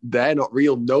media, they're not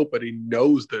real. Nobody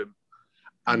knows them.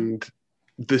 And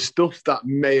the stuff that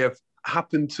may have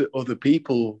happened to other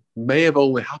people may have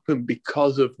only happened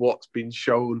because of what's been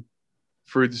shown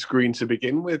through the screen to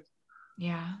begin with.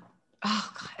 Yeah.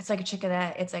 Oh God, it's like a chicken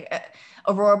egg. It's like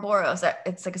Aurora Boros.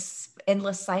 It's like an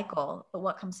endless cycle. But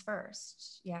what comes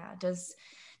first? Yeah. Does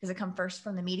it come first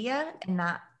from the media and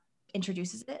that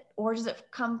introduces it, or does it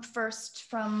come first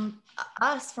from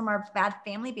us, from our bad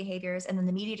family behaviors, and then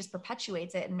the media just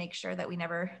perpetuates it and makes sure that we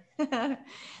never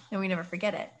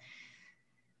forget it?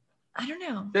 I don't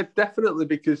know. Yeah, definitely,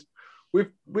 because with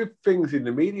things in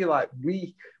the media, like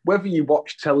whether you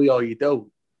watch telly or you don't,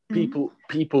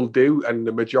 people do, and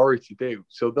the majority do.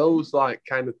 So those like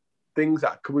kind of things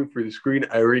that are coming through the screen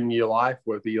are in your life,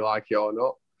 whether you like it or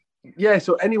not. Yeah,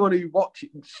 so anyone who watches,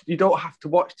 you don't have to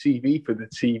watch TV for the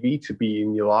TV to be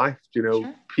in your life. You know,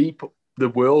 sure. People, the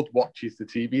world watches the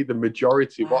TV, the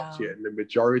majority watch it, and the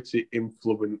majority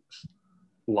influence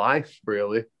life,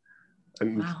 really.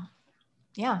 And wow.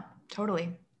 Yeah,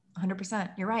 totally.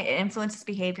 100%. You're right. It influences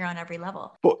behavior on every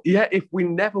level. But yeah, if we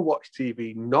never watched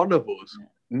TV, none of us,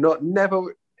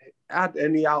 never had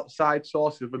any outside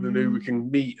sources other than who we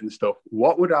can meet and stuff,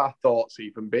 what would our thoughts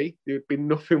even be? There'd be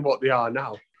nothing what they are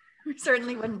now. We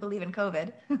certainly wouldn't believe in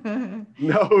COVID.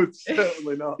 No,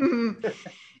 certainly not.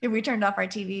 If we turned off our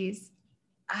TVs,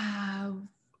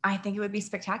 I think it would be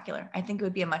spectacular. I think it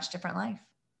would be a much different life.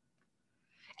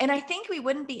 And I think we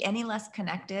wouldn't be any less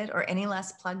connected or any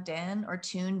less plugged in or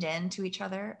tuned in to each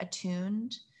other,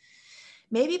 attuned,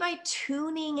 maybe by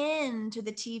tuning in to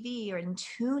the TV or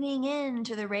tuning in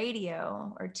to the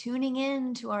radio or tuning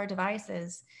in to our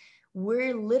devices,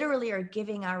 we're literally are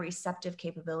giving our receptive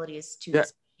capabilities to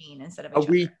this machine instead of each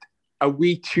other. Are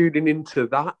we tuning into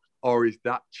that, or is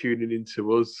that tuning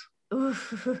into us? Ooh.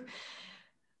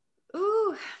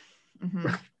 Ooh.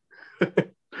 Mm-hmm.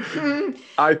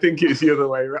 I think it's the other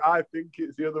way. I think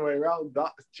it's the other way around.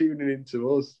 That's tuning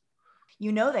into us.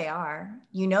 You know they are.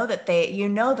 You know that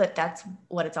that's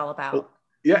what it's all about. Well,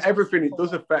 yeah, everything. It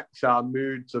does affect our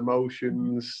moods,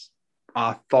 emotions,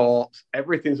 our thoughts.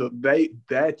 Everything. So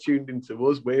they're tuned into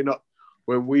us. We're not.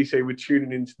 When we say we're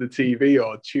tuning into the TV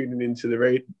or tuning into the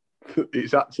radio,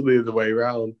 it's actually the other way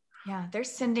around. Yeah, they're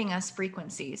sending us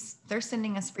frequencies. They're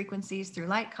sending us frequencies through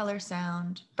light, color,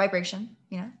 sound, vibration,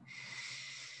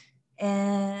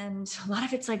 And a lot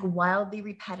of it's like wildly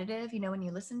repetitive. When you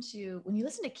listen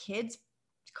to kids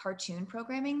cartoon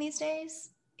programming these days,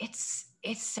 it's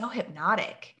so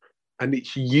hypnotic. And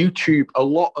it's YouTube. A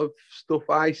lot of stuff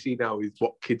I see now is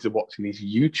what kids are watching is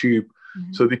YouTube.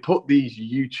 Mm-hmm. So they put these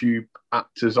YouTube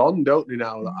actors on, don't they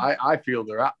now? Mm-hmm. I feel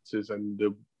they're actors and they're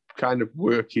kind of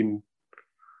working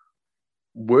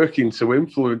to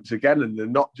influence again, and they're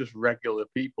not just regular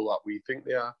people that we think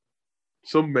they are.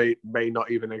 Some may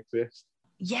not even exist.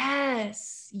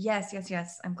 Yes.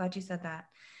 I'm glad you said that.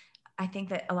 I think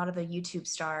that a lot of the YouTube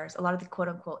stars, a lot of the quote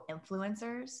unquote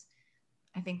influencers,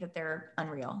 I think that they're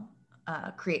unreal,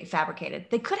 fabricated.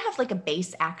 They could have like a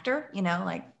base actor,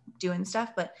 like doing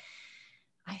stuff, but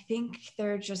I think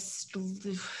they're just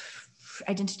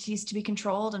identities to be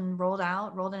controlled and rolled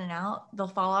in and out. They'll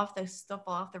fall off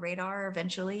the radar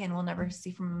eventually, and we'll never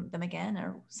see from them again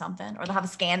or something, or they'll have a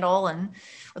scandal or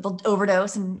they'll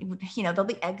overdose and they'll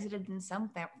be exited in some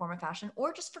form or fashion,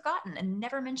 or just forgotten and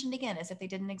never mentioned again as if they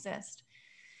didn't exist.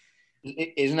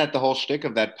 Isn't that the whole shtick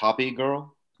of that Poppy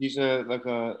girl? She's a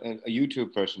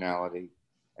YouTube personality,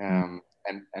 and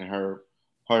her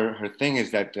thing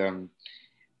is that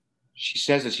she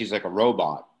says that she's like a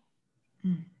robot.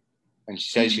 And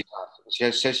she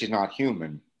says she's not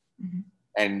human,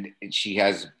 and she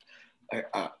has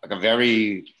a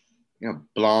very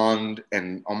blonde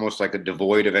and almost like a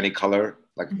devoid of any color,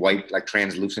 like white, like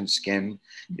translucent skin.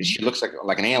 She looks like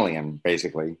an alien,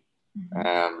 basically.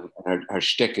 And her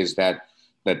shtick is that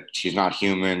she's not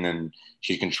human and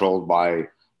she's controlled by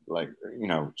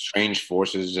strange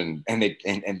forces, and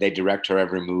they direct her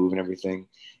every move and everything.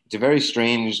 It's a very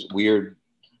strange, weird.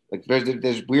 Like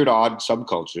there's weird, odd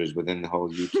subcultures within the whole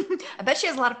YouTube. I bet she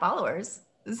has a lot of followers.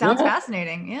 It sounds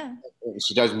fascinating. Yeah.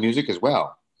 She does music as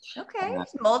well. Okay.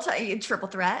 Triple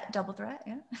threat, double threat.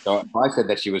 Yeah. So I said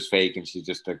that she was fake and she's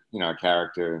just a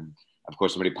character, and of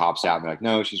course somebody pops out and they're like,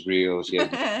 no, she's real.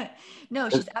 No,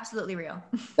 she's absolutely real.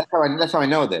 That's how I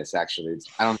know this. Actually,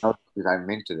 I don't know because I'm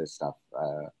into this stuff.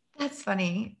 That's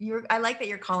funny. I like that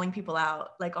you're calling people out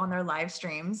like on their live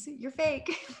streams. You're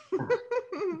fake.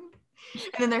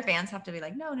 And then their fans have to be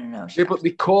like, no. Yeah, but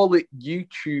they call it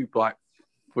YouTube like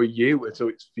for you, so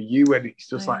it's for you, and it's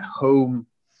just like home,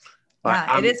 like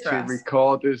amateur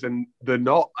recorders, and they're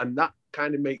not, and that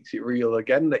kind of makes it real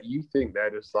again. That you think they're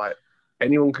just like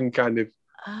anyone can kind of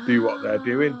do what they're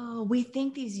doing. We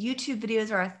think these YouTube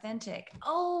videos are authentic.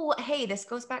 Oh, hey, this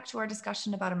goes back to our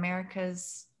discussion about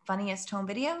America's funniest home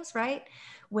videos, right?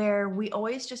 Where we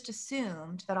always just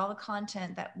assumed that all the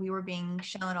content that we were being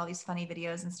shown, all these funny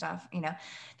videos and stuff,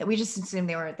 that we just assumed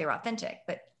they were authentic.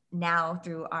 But now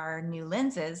through our new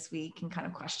lenses, we can kind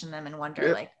of question them and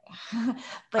wonder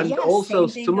but and also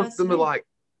some of them are like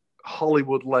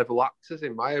Hollywood level actors,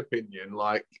 in my opinion,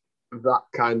 like that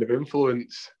kind of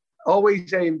influence.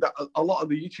 Always aimed at, a lot of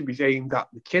the YouTube is aimed at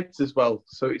the kids as well.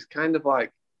 So it's kind of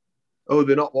like, oh,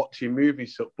 they're not watching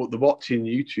movies, but they're watching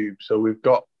YouTube. So we've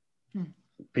got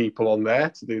people on there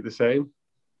to do the same.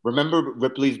 Remember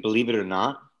Ripley's Believe It or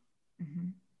Not?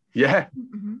 Yeah.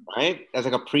 Right? That's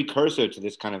like a precursor to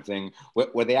this kind of thing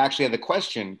where they actually had the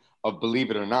question of believe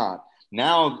it or not.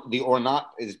 Now the or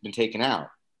not has been taken out.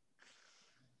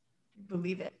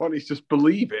 Believe it. Well, it's just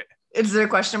believe it. Is there a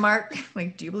question mark?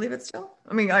 Like, do you believe it still?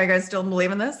 I mean, are you guys still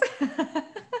believing this?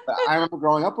 I remember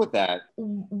growing up with that.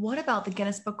 What about the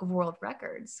Guinness Book of World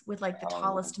Records with like the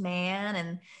tallest man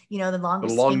and, the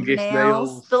longest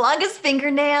fingernails? The longest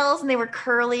fingernails, and they were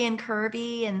curly and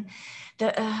curvy, and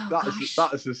that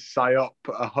is a psyop,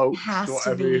 a hoax,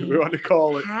 whatever we want to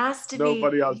call it.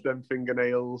 Nobody has them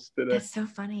fingernails today. That's so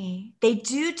funny. They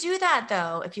do that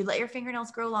though. If you let your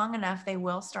fingernails grow long enough, they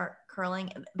will start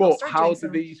curling. But how do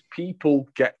these people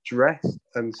get dressed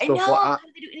and stuff like that? How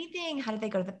do they do anything? How do they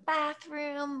go to the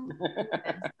bathroom?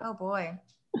 Oh boy.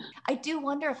 I do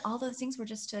wonder if all those things were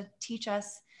just to teach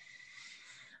us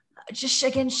just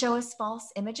again show us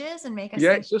false images and make us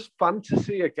it's just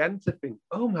fantasy again to think,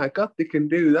 oh my God, they can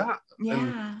do that. Yeah.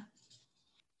 And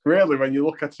really, when you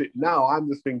look at it now, I'm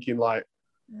just thinking like,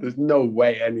 there's no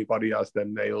way anybody has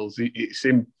them nails.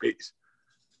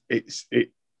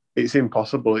 It's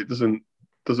impossible. It doesn't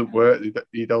work.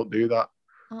 You don't do that.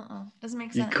 Doesn't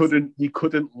make sense. You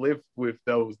couldn't live with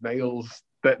those nails.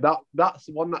 That's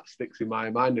the one that sticks in my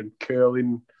mind. And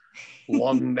curling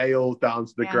long nails down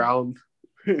to the ground.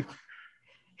 It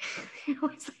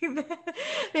was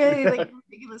they're like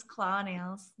ridiculous claw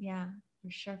nails. Yeah,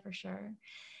 for sure.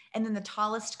 And then the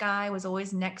tallest guy was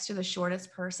always next to the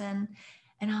shortest person.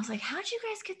 And I was like, how'd you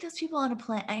guys get those people on a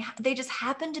plane? They just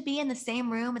happened to be in the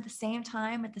same room at the same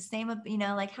time, at the same,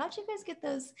 like, how'd you guys get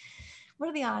those? What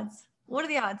are the odds?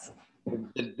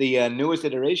 The newest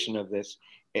iteration of this,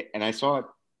 and I saw it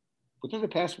within the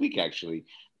past week, actually,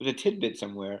 there's a tidbit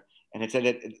somewhere, and it said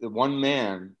that the one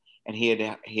man, and he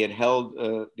had held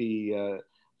the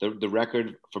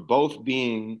record for both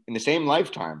being in the same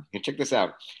lifetime. You check this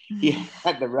out. He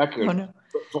had the record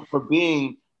for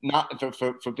being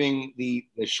for being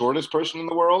the shortest person in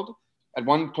the world at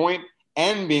one point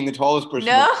and being the tallest person.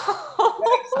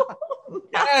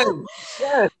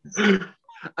 Yes.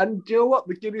 And do you know what?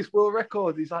 The Guinness World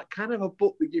Record is like kind of a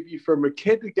book they give you from a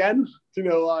kid again.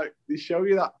 Like they show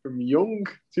you that from young,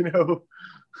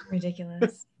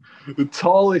 Ridiculous. The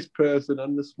tallest person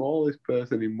and the smallest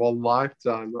person in one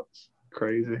lifetime. That's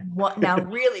crazy. What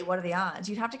are the odds?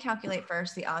 You'd have to calculate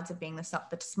first the odds of being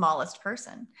the smallest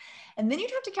person. And then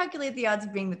you'd have to calculate the odds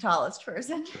of being the tallest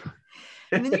person.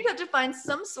 And then you'd have to find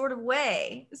some sort of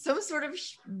way, some sort of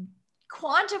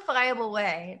quantifiable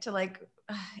way to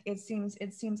it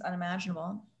seems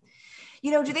unimaginable.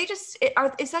 Do they just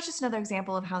is that just another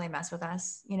example of how they mess with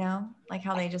us? Like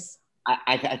how they just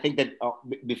I think that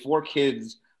before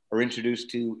kids are introduced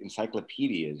to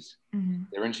encyclopedias,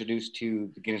 they're introduced to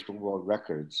the Guinness Book of World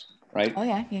Records, right? Oh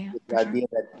yeah. The idea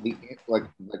that like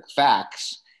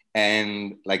facts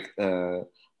and a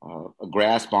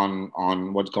grasp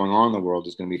on what's going on in the world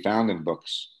is going to be found in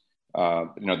books,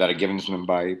 that are given to them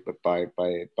by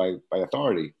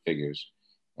authority figures.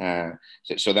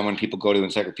 So then when people go to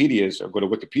encyclopedias or go to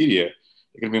Wikipedia,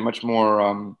 they're going to be much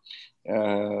more,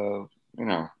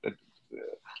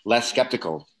 less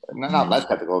skeptical. Not less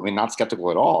skeptical. I mean, not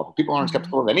skeptical at all. People aren't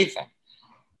skeptical of anything.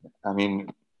 I mean,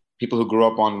 people who grew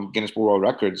up on Guinness Book of World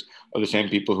Records are the same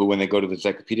people who, when they go to the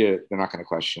encyclopedia, they're not going to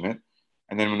question it.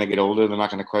 And then when they get older, they're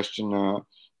not going to question,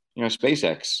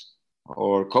 SpaceX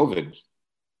or COVID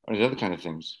or these other kind of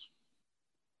things.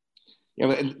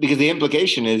 Because the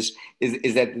implication is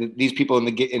that these people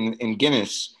in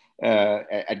Guinness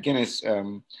at Guinness,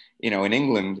 in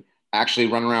England, actually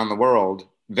run around the world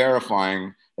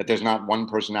verifying that there's not one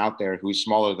person out there who's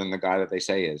smaller than the guy that they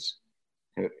say is.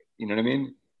 You know what I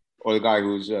mean? Or the guy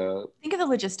who's... Think of the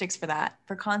logistics for that,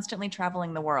 for constantly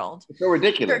traveling the world. It's so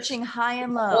ridiculous. Searching high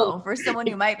and low for someone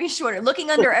who might be shorter,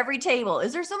 looking under every table.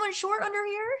 Is there someone short under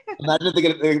here? Imagine if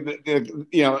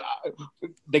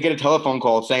they get a telephone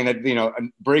call saying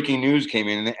that, breaking news came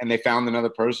in and they found another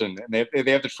person, and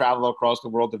they have to travel across the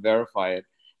world to verify it.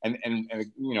 And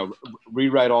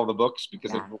rewrite all the books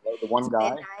because of the one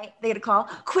guy. Midnight, they get a call.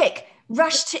 Quick,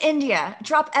 rush to India.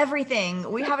 Drop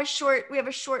everything. We have a short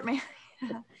man.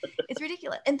 It's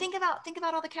ridiculous. And think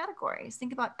about all the categories.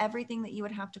 Think about everything that you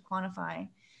would have to quantify,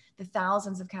 the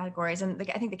thousands of categories. And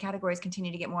I think the categories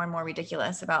continue to get more and more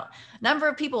ridiculous about number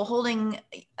of people holding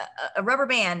a rubber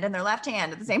band in their left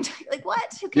hand at the same time. Like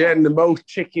what? Yeah, and the most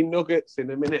chicken nuggets in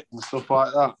a minute and stuff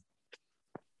like that.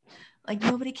 Like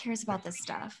nobody cares about this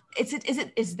stuff.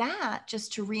 Is that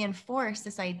just to reinforce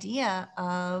this idea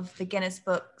of the Guinness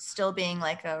Book still being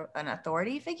like an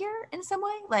authority figure in some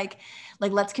way? Like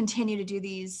let's continue to do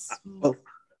these. Well,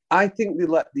 I think they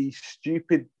let these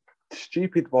stupid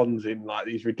ones in, like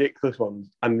these ridiculous ones,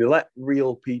 and they let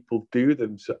real people do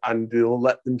them, and they'll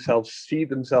let themselves see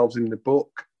themselves in the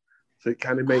book. So it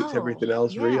kind of makes everything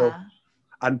else real.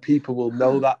 And people will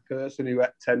know that person who ate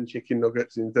 10 chicken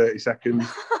nuggets in 30 seconds.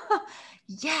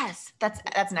 Yes, that's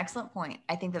an excellent point.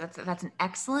 I think that's an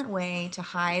excellent way to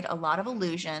hide a lot of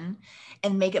illusion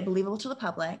and make it believable to the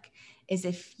public, is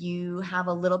if you have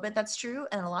a little bit that's true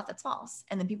and a lot that's false.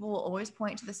 And then people will always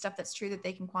point to the stuff that's true that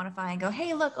they can quantify and go,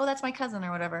 hey, look, that's my cousin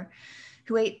or whatever,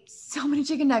 who ate so many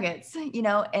chicken nuggets,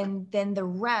 and then the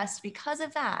rest, because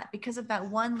of that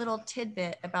one little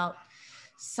tidbit about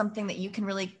something that you can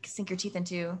really sink your teeth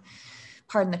into,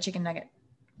 pardon the chicken nugget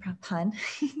pun,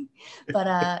 but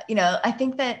I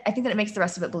think that it makes the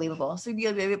rest of it believable. So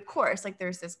of course, like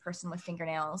there's this person with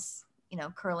fingernails,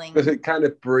 curling. Because it kind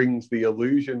of brings the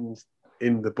illusions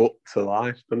in the book to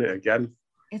life, doesn't it? Again.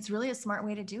 It's really a smart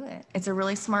way to do it. It's a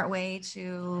really smart way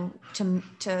to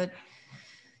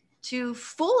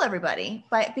fool everybody,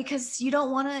 but because you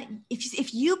don't want to,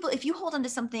 if you hold on to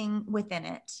something within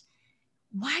it,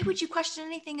 why would you question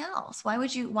anything else? Why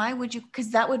would you,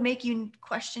 because that would make you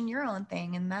question your own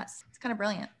thing. And it's kind of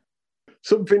brilliant.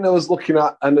 Something I was looking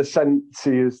at, and I sent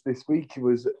to you this week,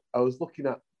 I was looking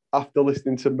at, after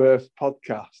listening to Murph's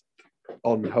podcast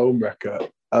on Homewrecker,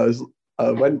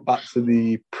 I went back to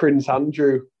the Prince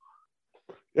Andrew.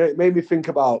 It made me think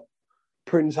about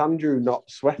Prince Andrew not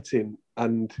sweating,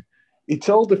 and he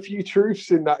told a few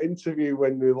truths in that interview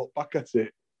when we look back at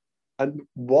it. And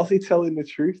was he telling the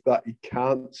truth that he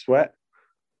can't sweat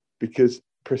because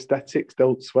prosthetics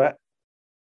don't sweat?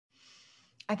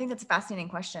 I think that's a fascinating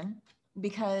question,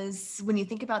 because when you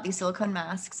think about these silicone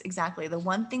masks, exactly, the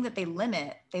one thing that they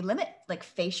limit like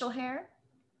facial hair.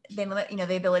 They limit,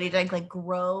 the ability to like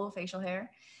grow facial hair.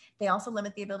 They also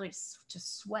limit the ability to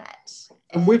sweat.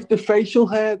 And with the facial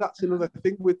hair, that's another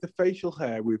thing with the facial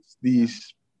hair, with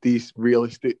these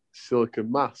realistic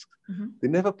silicone masks. Mm-hmm. They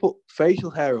never put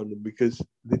facial hair on them because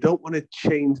they don't want to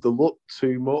change the look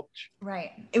too much.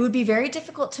 Right. It would be very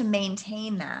difficult to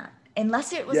maintain that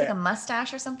unless it was like a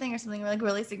mustache or something like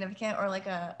really significant, or like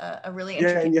a really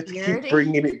intricate and you have beard. to keep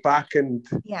bringing it back and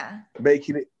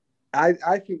making it. I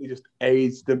think they just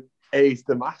age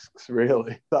the masks,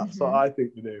 really. That's what I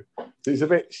think they do. It's a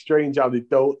bit strange how they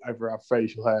don't ever have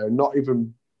facial hair, not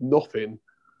even nothing.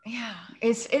 Yeah, it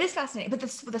is fascinating. But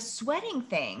the sweating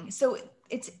thing, so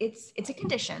it's a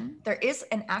condition. There is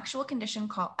an actual condition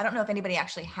called, I don't know if anybody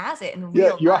actually has it in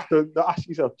real life. You have to ask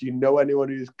yourself, do you know anyone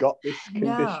who's got this condition?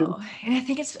 No, and I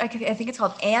think it's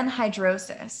called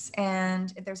anhidrosis,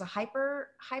 and there's a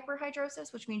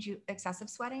hyperhidrosis, which means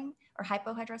excessive sweating, or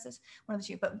hypohidrosis, one of the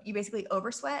two. But you basically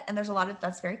oversweat, and there's a lot of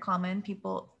that's very common.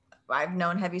 People, I've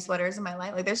known heavy sweaters in my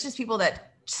life. Like there's just people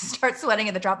that just start sweating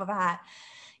at the drop of a hat.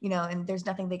 And there's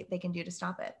nothing they can do to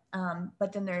stop it.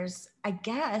 But then I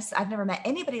guess I've never met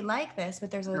anybody like this, but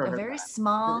there's a very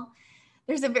small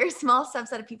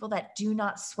subset of people that do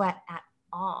not sweat at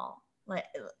all. Like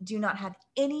do not have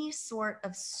any sort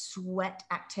of sweat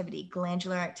activity,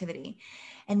 glandular activity.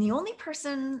 And the only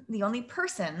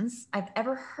persons I've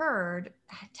ever heard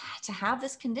to have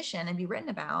this condition and be written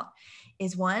about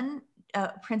is one,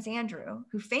 Prince Andrew,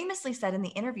 who famously said in the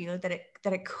interview that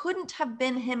it couldn't have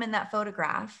been him in that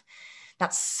photograph,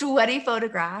 that sweaty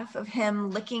photograph of him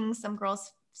licking some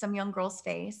young girl's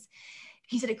face.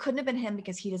 He said it couldn't have been him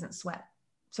because he doesn't sweat.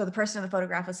 So the person in the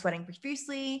photograph was sweating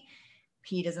profusely.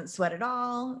 He doesn't sweat at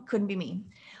all. Couldn't be me.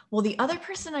 Well, the other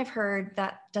person I've heard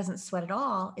that doesn't sweat at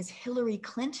all is Hillary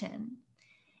Clinton.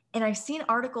 And I've seen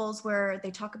articles where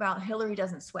they talk about Hillary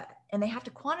doesn't sweat, and they have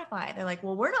to quantify it. They're like,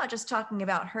 well, we're not just talking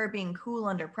about her being cool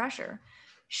under pressure.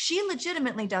 She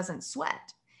legitimately doesn't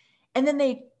sweat. And then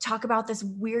they talk about this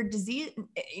weird disease.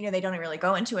 They don't really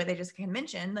go into it. They just can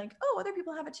mention like, oh, other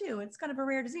people have it too. It's kind of a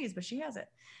rare disease, but she has it.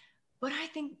 But I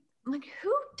think, like,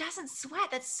 who doesn't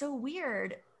sweat? That's so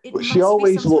weird. But she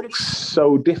always looks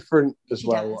so different as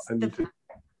well. And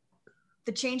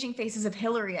the changing faces of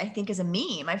Hillary, I think, is a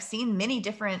meme. I've seen many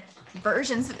different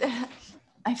versions.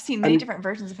 Different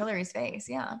versions of Hillary's face.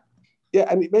 Yeah. Yeah.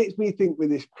 And it makes me think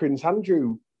with this Prince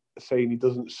Andrew saying he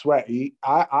doesn't sweat,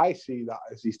 I see that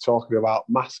as he's talking about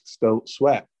masks don't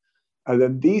sweat. And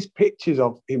then these pictures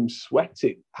of him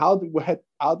sweating, how do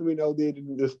we know they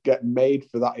didn't just get made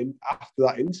for that after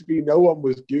that interview? No one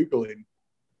was Googling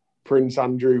Prince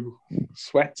Andrew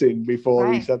sweating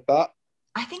before he said that.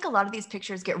 I think a lot of these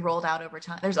pictures get rolled out over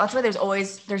time. That's why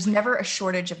there's never a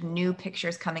shortage of new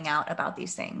pictures coming out about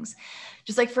these things.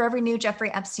 Just like for every new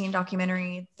Jeffrey Epstein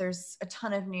documentary, there's a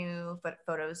ton of new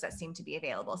photos that seem to be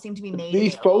made.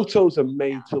 These photos are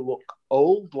made to look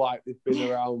old, like they've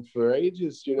been around for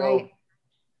ages, Right.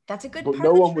 That's a good but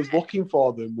no one was looking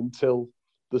for them until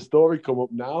the story come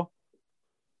up now.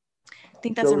 I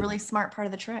think that's a really smart part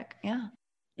of the trick. Yeah.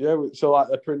 Yeah, so like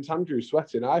the Prince Andrew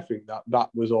sweating, I think that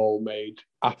was all made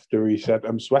after he said,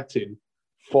 I'm sweating,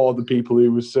 for the people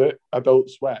who were I don't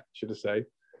sweat, should I say,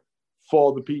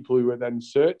 for the people who were then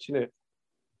searching it.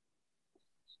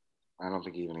 I don't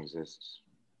think he even exists.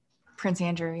 Prince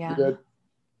Andrew, yeah.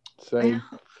 Same.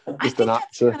 Yeah. Just an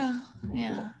actor.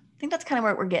 I think that's kind of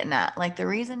what we're getting at. Like the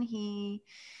reason he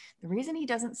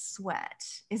doesn't sweat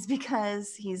is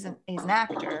because he's an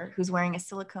actor who's wearing a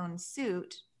silicone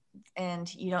suit,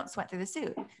 and you don't sweat through the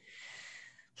suit.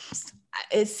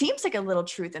 it seems like a little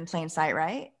truth in plain sight,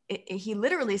 right? He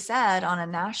literally said on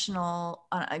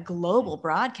a global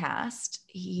broadcast,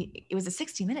 it was a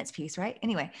 60 Minutes piece, right?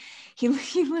 Anyway, he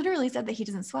literally said that he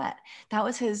doesn't sweat. That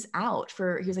was his out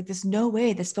he was like, there's no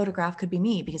way this photograph could be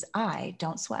me because I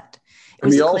don't sweat.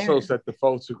 And he also said the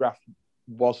photograph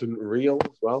wasn't real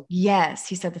as well. Yes,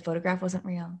 he said the photograph wasn't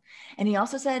real. And he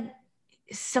also said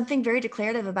something very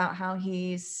declarative about how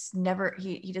he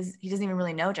doesn't even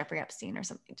really know Jeffrey Epstein or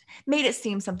something. Made it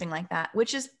seem something like that,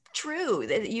 which is true.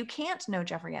 That you can't know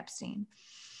Jeffrey Epstein.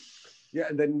 Yeah,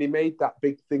 and then they made that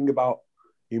big thing about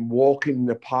him walking in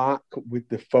the park with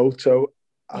the photo,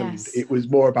 and it was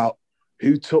more about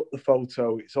who took the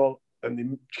photo. It's all, and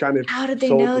they kind of, how did they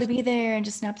know to be there and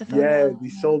just snap the photo? Yeah, they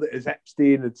sold it as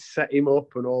Epstein had set him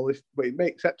up and all this, but it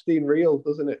makes Epstein real,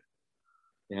 doesn't it?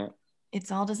 Yeah. It's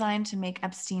all designed to make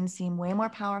Epstein seem way more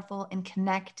powerful and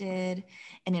connected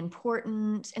and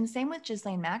important. And same with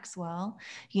Ghislaine Maxwell.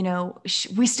 You know,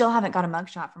 we still haven't got a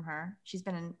mugshot from her. She's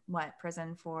been in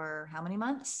prison for how many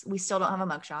months? We still don't have a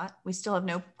mugshot. We still have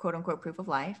no quote unquote proof of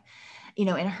life. You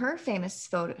know, in her famous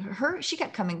photo, she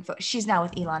kept coming. She's now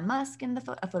with Elon Musk in a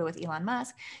photo with Elon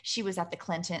Musk. She was at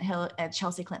the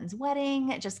Chelsea Clinton's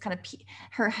wedding, just kind of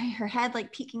her head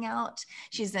like peeking out.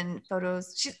 She's in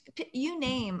photos. You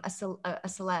name a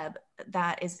celeb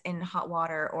that is in hot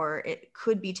water or it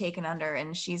could be taken under,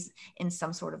 and she's in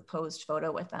some sort of posed photo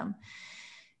with them.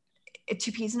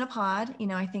 Two peas in a pod. You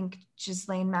know, I think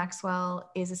Ghislaine Maxwell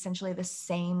is essentially the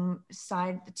same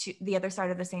side, the other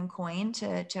side of the same coin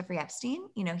to Jeffrey Epstein.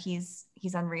 You know, he's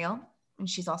unreal and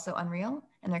she's also unreal,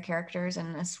 and their characters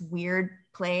in this weird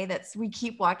play we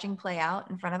keep watching play out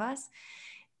in front of us.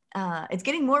 It's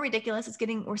getting more ridiculous.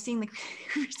 We're seeing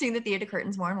the theater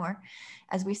curtains more and more,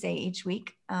 as we say each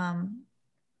week.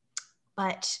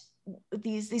 But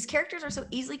these characters are so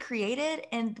easily created,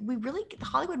 and the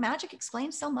Hollywood magic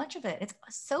explains so much of it. It's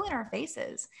so in our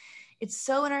faces. It's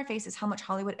so in our faces how much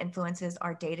Hollywood influences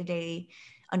our day-to-day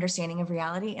understanding of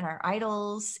reality and our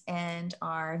idols and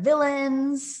our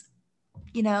villains.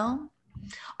 You know,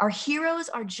 our heroes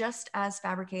are just as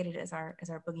fabricated as our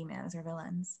boogeyman, as our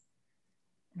villains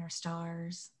and our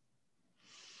stars.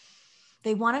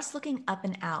 They want us looking up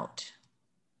and out.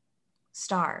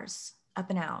 Stars, up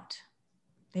and out.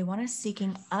 They want us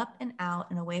seeking up and out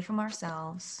and away from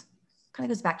ourselves. Kind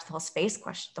of goes back to the whole space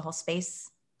question, the whole space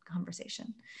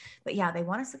conversation. But yeah, they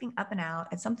want us looking up and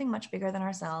out at something much bigger than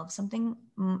ourselves, something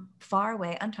far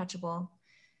away, untouchable.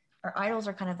 Our idols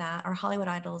are kind of that. Our Hollywood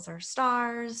idols are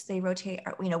stars. They rotate,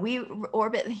 we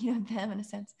orbit, them in a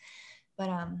sense.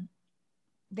 But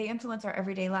they influence our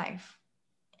everyday life.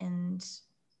 And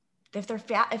if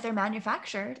they're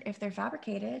manufactured, if they're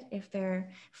fabricated, if they're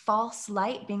false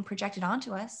light being projected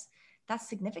onto us, that's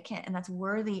significant and that's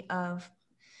worthy of,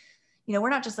 we're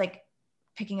not just like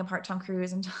picking apart Tom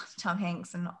Cruise and Tom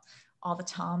Hanks and all the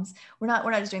Toms. We're not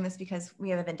just doing this because we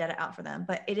have a vendetta out for them,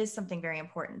 but it is something very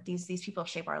important. These people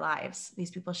shape our lives.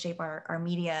 These people shape our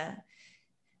media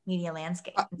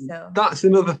landscape. And so that's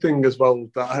another thing as well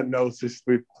that I noticed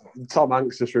with Tom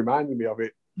Hanks, just reminded me of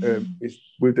it, is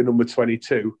with the number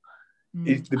 22.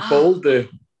 Is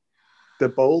the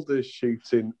Boulder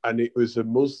shooting, and it was a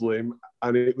Muslim,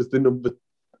 and it was the number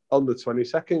on the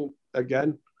 22nd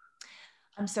again.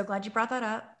 I'm so glad you brought that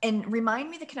up. And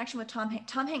remind me the connection with Tom Hanks.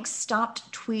 Tom Hanks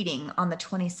stopped tweeting on the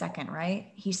 22nd,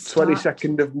 right? He stopped.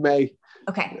 22nd of May.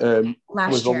 Okay.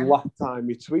 Last year. The last time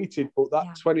he tweeted, but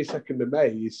that 22nd of May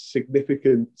is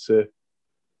significant to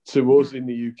us in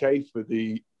the UK for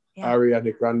the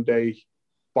Ariana Grande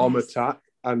bomb attack,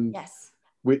 and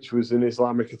which was an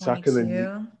Islamic attack, 22. And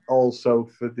then also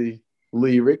for the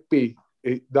Lee Rigby.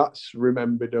 That's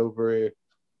remembered over here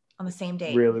on the same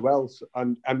day really well,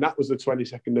 and that was the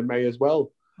 22nd of May as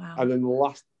well. Wow. And then the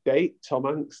last date Tom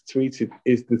Hanks tweeted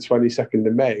is the 22nd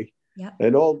of May. Yep.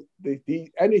 And all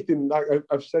the anything like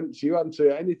I've sent to you, answer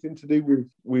anything to do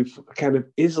with kind of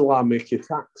Islamic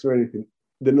attacks or anything,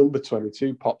 the number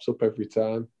 22 pops up every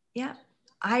time. Yeah.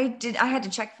 I had to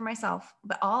check for myself,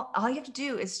 but all you have to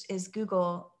do is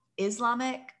Google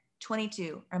Islamic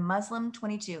 22 or Muslim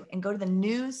 22 and go to the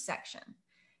news section.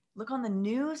 Look on the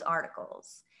news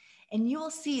articles, and you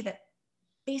will see that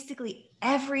basically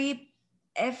every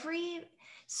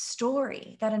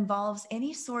story that involves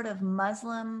any sort of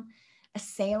Muslim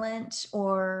assailant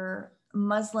or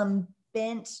Muslim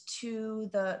bent to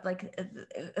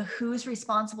who's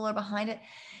responsible or behind it,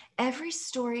 every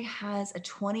story has a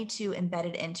 22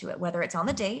 embedded into it, whether it's on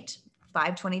the date,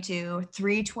 5/22,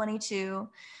 3/22,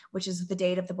 which is the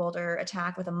date of the Boulder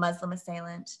attack with a Muslim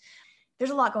assailant.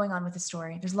 There's a lot going on with the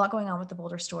story. There's a lot going on with the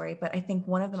Boulder story, but I think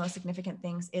one of the most significant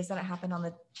things is that it happened on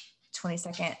the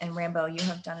 22nd. And Rambo, you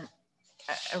have done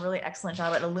a really excellent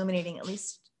job at illuminating, at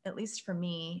least for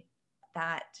me,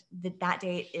 that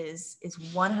date is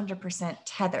 100%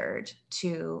 tethered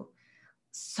to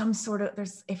some sort of,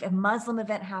 if a Muslim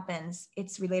event happens,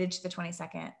 it's related to the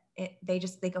 22nd.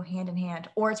 They go hand in hand,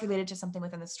 or it's related to something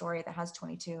within the story that has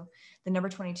 22. The number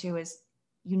 22 is,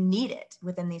 you need it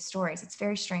within these stories. It's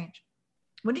very strange.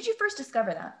 When did you first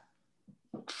discover that?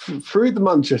 Through the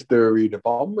Manchester Arena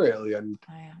bomb, really. And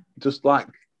just like,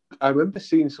 I remember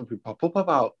seeing something pop up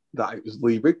about that it was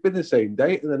Lee Rigby the same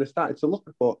date. And then I started to look,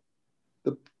 I thought,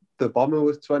 the bomber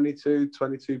was 22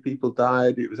 people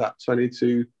died. It was at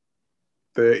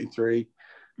 22:33.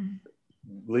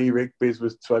 Lee Rigby's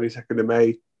was 22nd of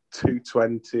May,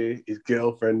 2:20. His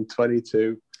girlfriend,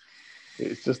 22.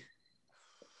 It's just,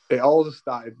 it all just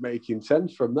started making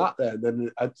sense from that there. And then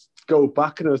I'd go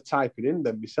back and I was typing in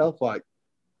them myself, like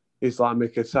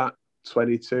Islamic attack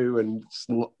 22, and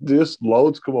just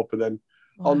loads come up. And then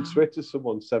on Twitter,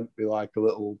 someone sent me like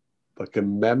a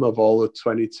meme of all the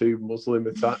 22 Muslim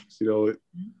attacks, you know,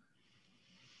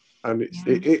 and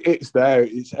it's there.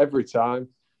 It's every time.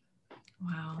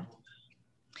 Wow.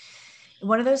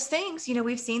 One of those things, you know,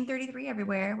 we've seen 33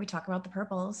 everywhere. We talk about the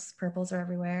purples. Purples are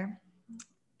everywhere.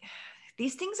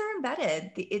 These things are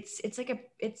embedded. It's like a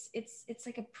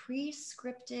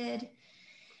pre-scripted.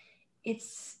 It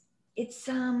seems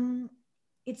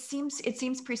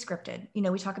pre-scripted. You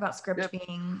know, we talk about script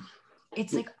being,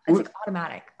 it's like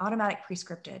automatic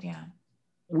pre-scripted. Yeah.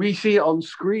 We see it on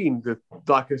screen.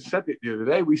 Like I said it the other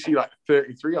day, we see like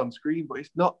 33 on screen, but it's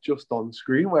not just on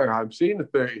screen where I'm seeing a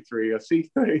 33. I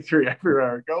see 33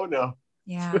 everywhere I go now.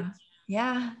 Yeah.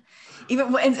 Yeah.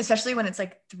 Even when, especially when it's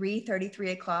like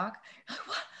 3:33 o'clock. No.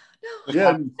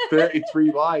 Yeah, and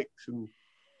 33 likes. And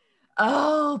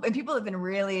and people have been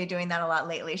really doing that a lot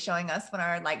lately, showing us when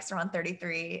our likes are on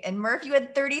 33. And Murph, you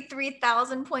had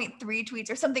 33,000.3 tweets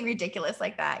or something ridiculous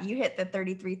like that. You hit the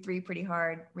 33.3 pretty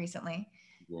hard recently.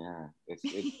 Yeah, it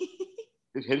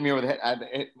hit me over the head.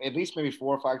 At least maybe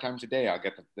 4 or 5 times a day, I'll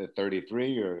get the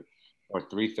 33 or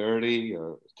 330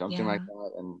 or something like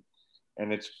that,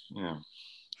 and it's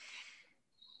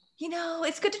You know,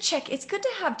 it's good to check. It's good to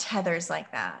have tethers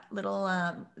like that. Little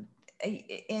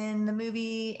in the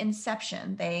movie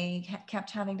Inception, they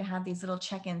kept having to have these little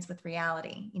check-ins with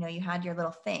reality. You know, you had your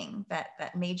little thing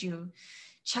that made you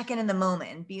check in the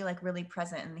moment and be like really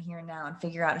present in the here and now and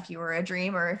figure out if you were a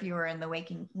dream or if you were in the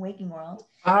waking world.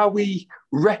 Are we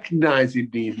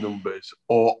recognizing these numbers,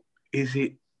 or is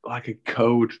it like a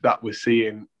code that we're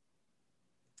seeing?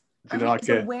 Like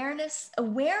awareness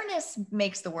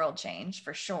makes the world change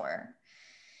for sure.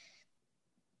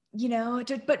 You know,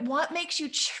 but what makes you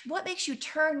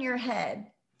turn your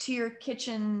head to your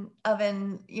kitchen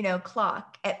oven, you know,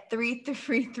 clock at 3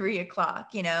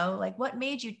 o'clock, you know, like what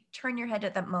made you turn your head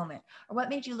at that moment, or what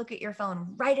made you look at your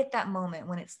phone right at that moment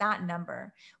when it's that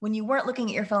number, when you weren't looking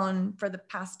at your phone for the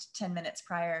past 10 minutes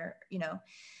prior, you know?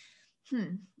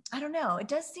 I don't know. It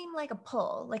does seem like a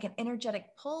pull, like an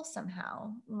energetic pull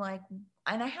somehow. Like,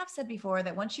 and I have said before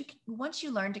that once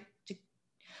you learn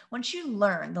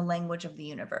the language of the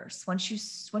universe, once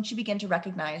you begin to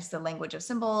recognize the language of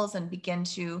symbols and begin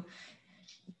to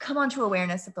come onto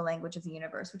awareness of the language of the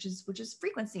universe, which is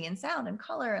frequency and sound and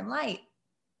color and light,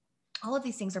 all of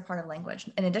these things are part of language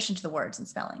in addition to the words and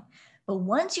spelling. But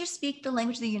once you speak the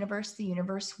language of the universe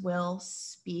will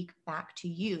speak back to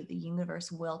you. The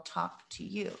universe will talk to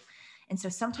you. And so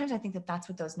sometimes I think that that's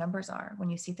what those numbers are. When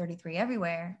you see 33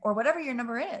 everywhere, or whatever your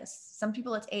number is, some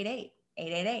people it's 88.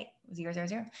 888,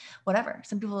 000, whatever.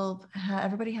 Some people,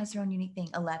 everybody has their own unique thing.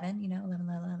 11, you know,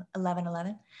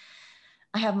 11.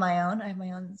 I have my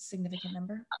own significant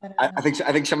number. But, I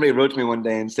think somebody wrote to me one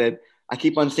day and said, I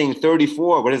keep on seeing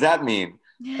 34. What does that mean?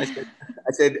 I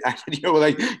said,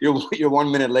 you're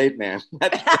 1 minute late, man.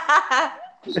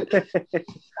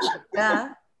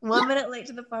 Yeah, 1 minute late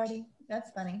to the party.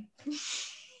 That's funny.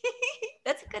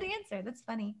 That's a good answer. That's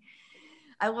funny.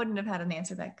 I wouldn't have had an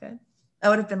answer that good. I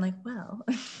would have been like, well,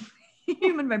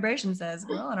 human vibration says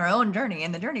we're on our own journey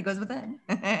and the journey goes within.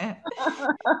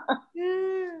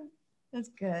 That's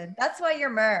good. That's why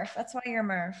you're Murph. That's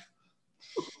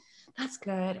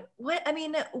good. What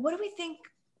do we think?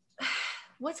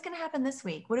 What's going to happen this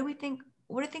week? What do we think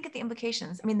of the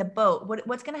implications? I mean, the boat,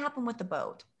 what's going to happen with the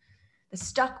boat? The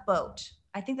stuck boat.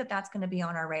 I think that's going to be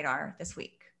on our radar this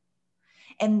week.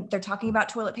 And they're talking about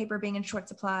toilet paper being in short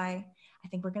supply. I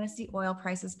think we're going to see oil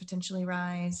prices potentially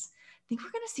rise. I think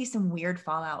we're going to see some weird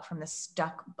fallout from the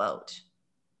stuck boat,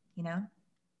 you know?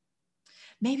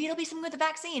 Maybe it'll be something with the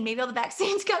vaccine. Maybe all the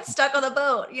vaccines got stuck on the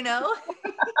boat, you know?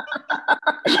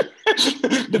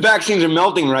 The vaccines are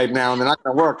melting right now and they're not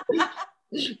going to work.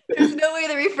 There's no way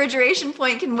the refrigeration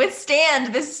point can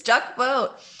withstand this stuck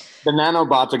boat. The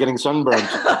nanobots are getting sunburned.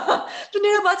 The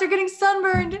nanobots are getting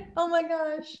sunburned. Oh my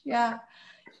gosh. Yeah.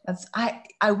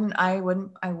 I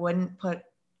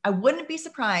wouldn't be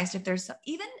surprised if there's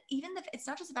even it's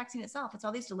not just the vaccine itself, it's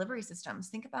all these delivery systems.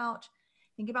 Think about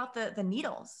the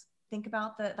needles, think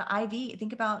about the IV,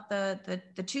 think about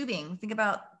the tubing, think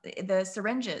about the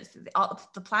syringes, all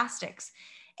the plastics.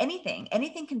 Anything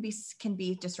can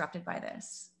be disrupted by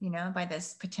this, by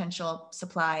this potential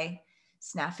supply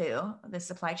snafu, this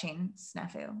supply chain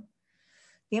snafu.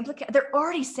 They're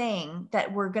already saying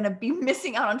that we're going to be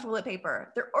missing out on toilet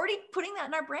paper. They're already putting that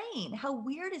in our brain. How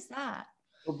weird is that?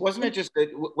 Wasn't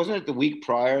it the week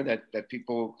prior that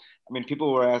people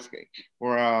were asking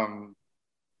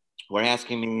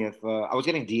me if I was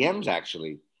getting DMs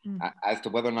actually as to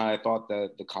whether or not I thought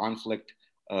the conflict,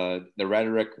 the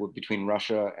rhetoric between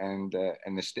Russia and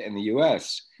the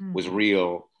U.S. was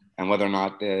real, and whether or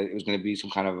not it was going to be some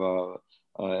kind of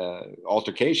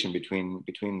altercation between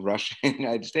Russia and the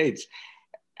United States.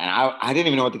 And I didn't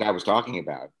even know what the guy was talking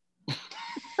about.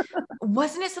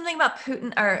 Wasn't it something about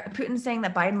Putin saying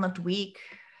that Biden looked weak?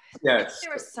 Yes.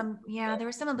 There was some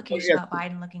implication about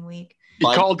Biden looking weak. He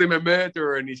called him a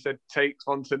murderer and he said, takes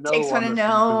one to know takes one. One to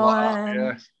know one.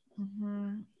 Yes.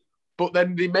 Mm-hmm. But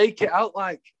then they make it out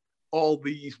like all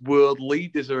these world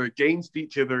leaders are against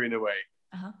each other in a way.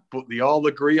 But they all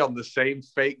agree on the same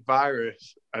fake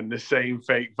virus and the same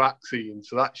fake vaccine.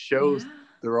 So that shows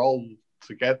they're all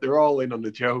together. They're all in on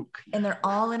the joke. And they're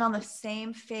all in on the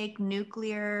same fake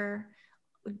nuclear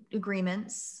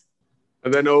agreements.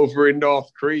 And then over in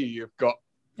North Korea, you've got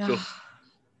just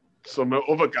some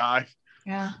other guy.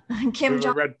 Yeah. Kim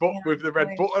Jong with the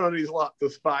red button on his lap,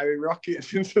 just firing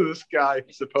rockets into the sky,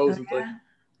 supposedly. Oh, yeah.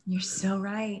 You're so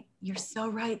right. You're so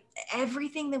right.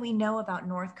 Everything that we know about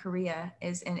North Korea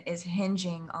is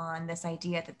hinging on this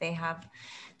idea that they have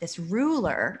this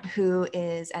ruler who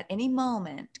is at any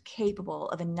moment capable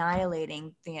of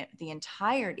annihilating the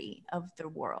entirety of the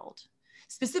world,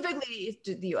 specifically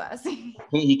the U.S.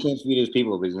 He can't feed his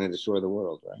people, but he's going to destroy the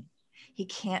world, right? He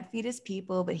can't feed his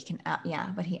people, but he can.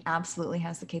 But he absolutely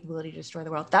has the capability to destroy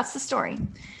the world. That's the story.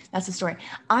 That's the story.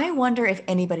 I wonder if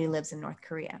anybody lives in North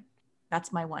Korea.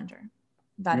 That's my wonder.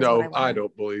 No, I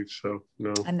don't believe so.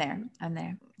 No. I'm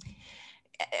there.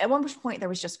 At one point, there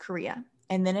was just Korea,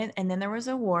 and then there was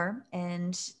a war,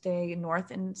 and the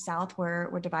North and South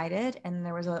were divided, and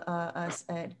there was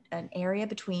an area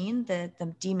between the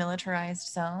demilitarized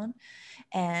zone,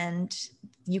 and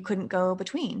you couldn't go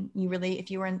between.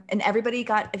 If you were in, and everybody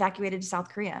got evacuated to South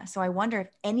Korea. So I wonder if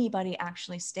anybody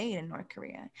actually stayed in North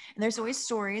Korea. And there's always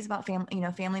stories about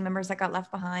family members that got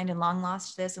left behind and long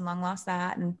lost this and long lost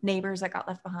that, and neighbors that got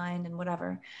left behind and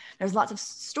whatever. There's lots of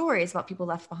stories about people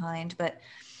left behind, but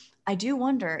I do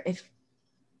wonder if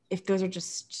those are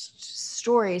just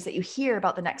stories that you hear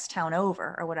about the next town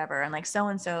over or whatever, and like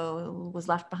so-and-so was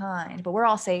left behind, but we're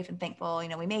all safe and thankful,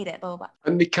 we made it, blah, blah, blah.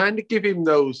 And they kind of give him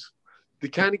those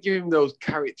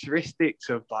characteristics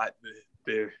of like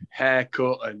the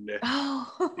haircut and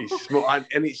his small,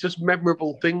 and it's just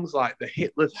memorable things like the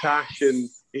Hitler tash, and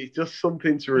it's just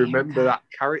something to remember that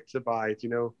character by,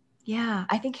 Yeah,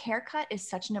 I think haircut is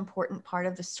such an important part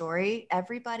of the story.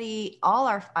 All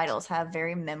our idols have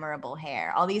very memorable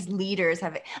hair. All these leaders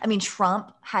have it. I mean,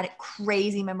 Trump had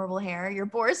crazy memorable hair. Your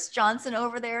Boris Johnson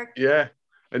over there. Yeah.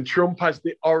 And Trump has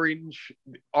the orange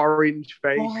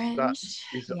face. That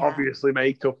is obviously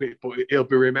makeup, but he'll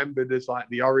be remembered as like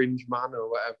the orange man or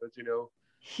whatever,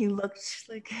 He looked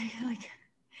like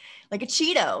a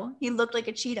Cheeto. He looked like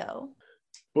a Cheeto.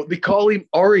 But they call him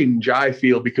orange, I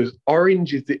feel, because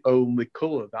orange is the only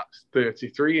colour that's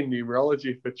 33 in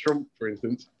numerology for Trump, for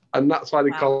instance. And that's why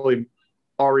they call him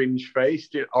orange face,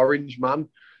 orange man.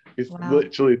 It's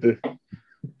literally the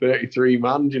 33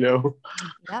 man,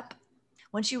 Yep.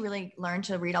 Once you really learn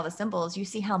to read all the symbols, you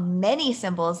see how many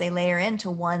symbols they layer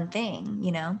into one thing,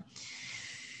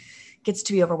 Gets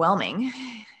to be overwhelming.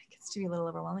 Gets to be a little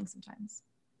overwhelming sometimes.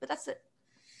 But that's it.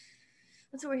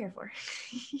 That's what we're here for.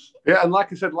 Yeah, and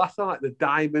like I said last time, like the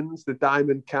diamonds, the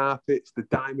diamond carpets, the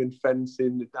diamond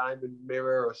fencing, the diamond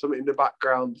mirror or something in the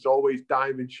background, it's always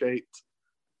diamond shaped,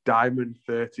 diamond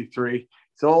 33.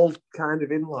 It's all kind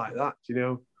of in like that,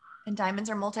 And diamonds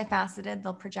are multifaceted.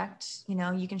 They'll project,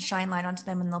 you can shine light onto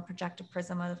them and they'll project a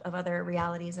prism of other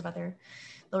realities, they'll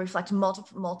reflect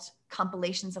multiple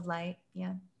compilations of light.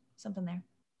 Yeah, something there.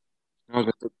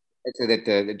 I'd say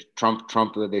that Trump,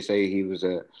 they say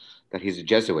that he's a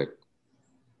Jesuit.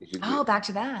 Oh, back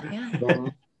to that. Yeah.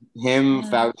 Him,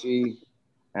 Fauci,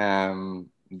 and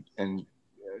you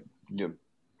know,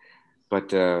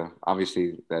 but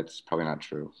obviously that's probably not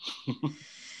true.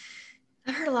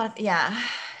 I've heard a lot of, yeah.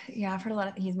 I've heard a lot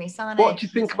of, he's Masonic. What do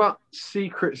you think about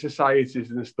secret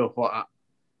societies and stuff like that?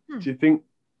 Do you think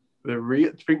they're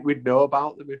real? Do you think we'd know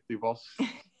about them if they was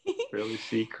really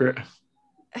secret?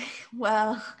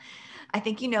 Well, I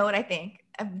think you know what I think,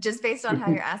 just based on how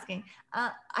you're asking.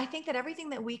 I think that everything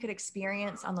that we could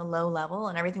experience on the low level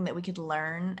and everything that we could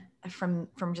learn from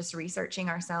just researching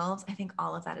ourselves, I think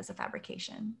all of that is a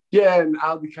fabrication. Yeah, and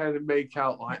how they kind of make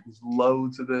out like there's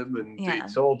loads of them, and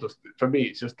it's all just, for me,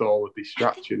 it's just all a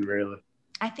distraction, really.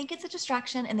 I think it's a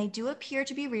distraction, and they do appear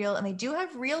to be real, and they do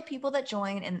have real people that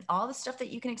join, and all the stuff that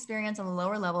you can experience on the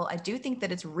lower level. I do think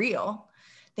that it's real.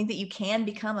 I think that you can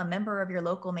become a member of your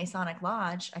local Masonic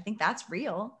lodge. I think that's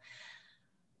real.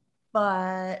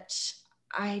 But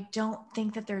I don't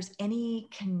think that there's any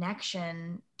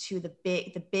connection to the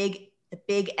big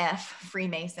F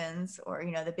Freemasons, or,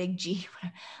 the big G,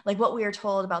 like what we are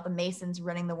told about the Masons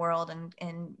running the world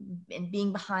and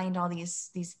being behind all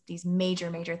these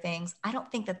major things. I don't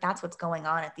think that that's what's going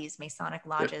on at these Masonic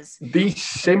lodges. These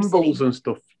symbols and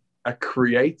stuff are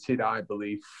created, I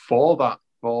believe, for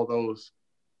those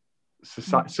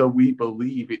societies. So we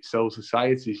believe it's those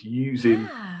societies using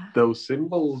those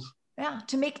symbols. Yeah,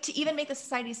 to even make the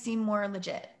societies seem more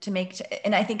legit,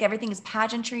 and I think everything is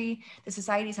pageantry. The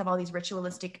societies have all these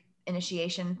ritualistic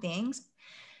initiation things.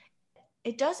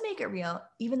 It does make it real,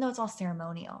 even though it's all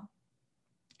ceremonial,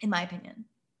 in my opinion,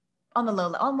 on the low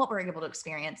level, on what we're able to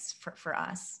experience for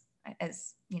us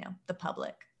as, the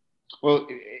public. Well,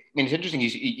 I mean, it's interesting.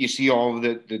 You see all of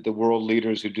the world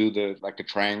leaders who do the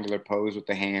triangular pose with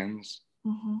the hands,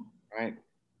 right?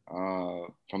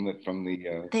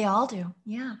 They all do.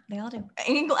 Yeah, they all do.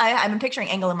 I'm picturing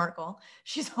Angela Merkel.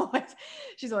 She's always,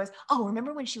 oh,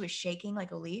 remember when she was shaking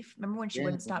like a leaf? Remember when she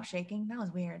wouldn't stop shaking? That was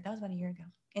weird. That was about a year ago.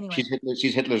 Anyway.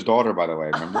 She's Hitler's daughter, by the way,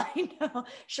 remember? I know.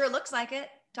 Sure looks like it.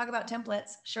 Talk about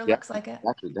templates. Sure looks like it. It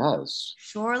actually does.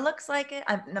 Sure looks like it.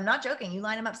 I'm not joking. You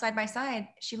line them up side by side.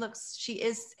 She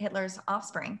is Hitler's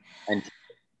offspring. And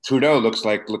Trudeau looks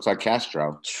like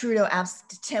Castro. Trudeau,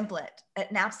 template,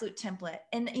 an absolute template.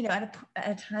 And at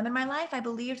a time in my life, I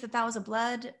believed that was a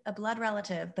blood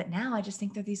relative. But now I just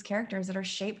think they're these characters that are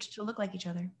shaped to look like each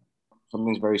other.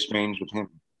 Something's very strange with him.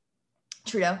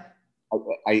 Trudeau.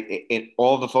 In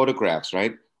all the photographs,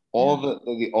 right? All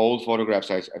the old photographs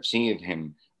I've seen of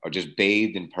him are just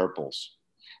bathed in purples,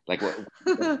 like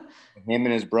him and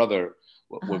his brother.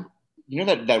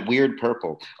 That weird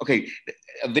purple. Okay,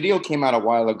 a video came out a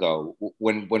while ago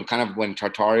when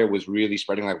Tartaria was really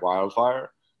spreading like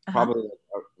wildfire, probably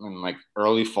in like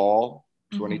early fall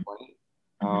 2020,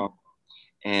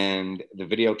 and the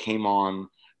video came on.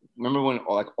 Remember when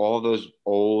all of those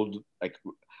old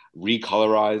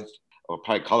recolorized, or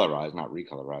probably colorized, not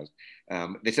recolorized.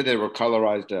 They said they were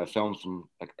colorized films from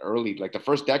early, the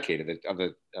first decade of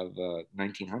the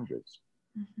 1900s,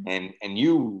 and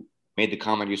you made the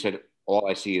comment. You said, all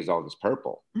I see is all this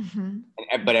purple.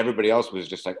 But everybody else was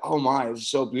just like, oh my, it's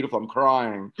so beautiful, I'm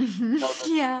crying.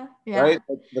 Yeah. Right?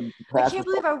 I can't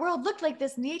believe our world looked like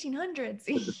this in the 1800s.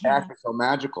 The past is so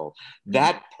magical.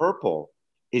 That purple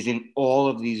is in all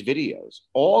of these videos,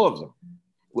 all of them.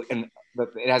 And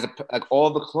it has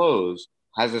all the clothes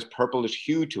has this purplish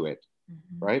hue to it,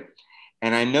 right?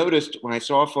 And I noticed when I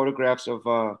saw photographs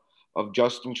of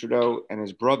Justin Trudeau and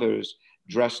his brothers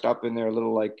dressed up in their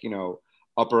little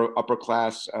upper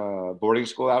class boarding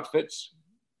school outfits,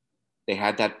 they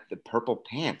had the purple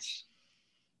pants,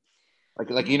 those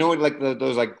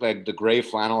the gray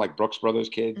flannel Brooks Brothers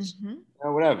kids,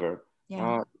 whatever,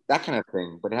 that kind of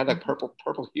thing. But it had purple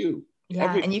hue. Yeah,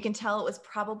 everything. And you can tell it was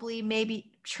probably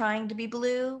maybe trying to be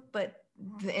blue,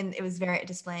 and it was very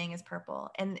displaying as purple.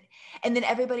 And then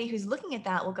everybody who's looking at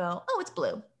that will go, oh, it's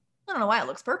blue. I don't know why it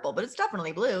looks purple, but it's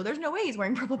definitely blue. There's no way he's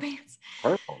wearing purple pants.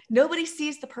 Purple. Nobody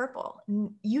sees the purple.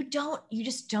 You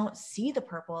just don't see the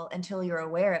purple until you're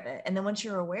aware of it. And then once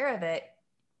you're aware of it,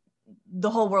 the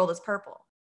whole world is purple.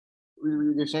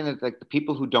 You're saying that the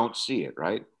people who don't see it,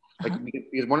 right?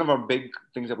 Because one of our big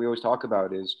things that we always talk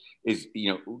about is is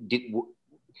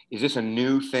this a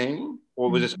new thing, or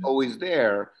was this always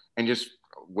there and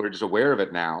we're just aware of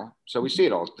it now? So we see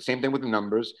it all. It's the same thing with the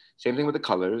numbers, same thing with the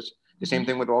colors, the same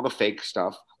thing with all the fake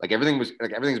stuff. Everything's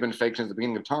been fake since the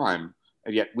beginning of time,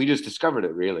 and yet we just discovered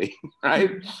it, really,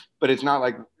 right? But it's not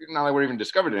like we're even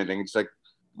discovered anything. It's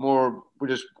we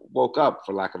just woke up,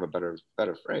 for lack of a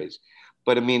better phrase.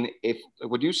 But I mean, if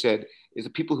what you said is the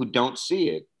people who don't see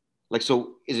it,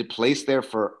 so is it placed there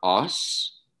for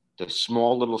us the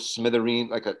small little smithereen,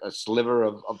 like a sliver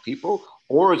of people,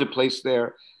 or is a place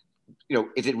there,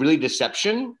 is it really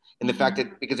deception in the fact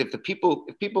that, because if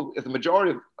the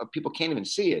majority of people can't even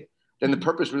see it, then the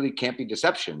purpose really can't be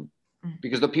deception,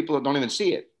 because the people don't even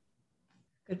see it.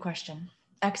 Good question.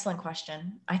 Excellent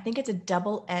question. I think it's a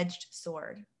double-edged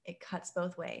sword. It cuts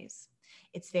both ways.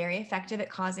 It's very effective at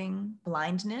causing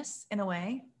blindness in a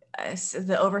way. So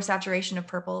the oversaturation of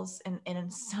purples and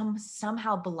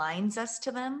somehow blinds us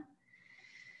to them.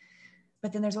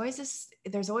 But then there's always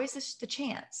the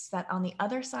chance that on the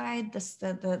other side,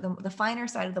 the finer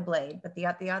side of the blade, but the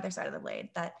other side of the blade,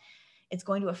 that it's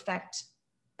going to affect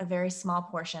a very small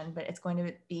portion, but it's going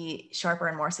to be sharper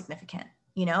and more significant,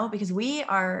 because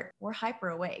we're hyper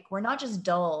awake. We're not just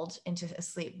dulled into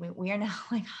sleep. We are now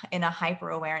like in a hyper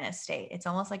awareness state. It's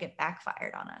almost like it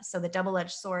backfired on us. So the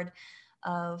double-edged sword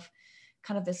of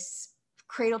kind of this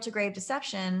cradle to grave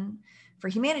deception for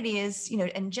humanity is,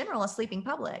 in general, a sleeping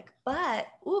public. But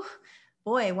once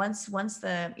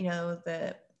the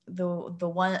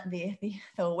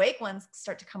awake ones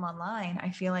start to come online, I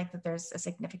feel like that there's a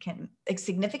significant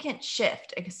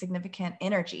shift, a significant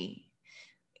energy.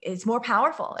 It's more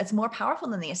powerful. It's more powerful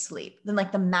than the asleep, than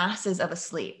like the masses of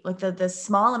asleep. Like the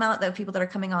small amount of people that are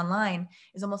coming online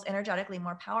is almost energetically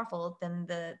more powerful than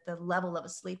the level of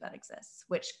asleep that exists,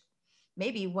 which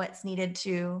may be what's needed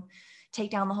to take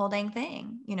down the whole dang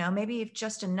thing. Maybe if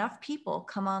just enough people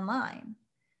come online,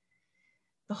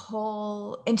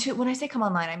 when I say come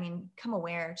online, I mean, come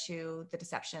aware to the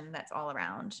deception that's all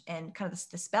around, and kind of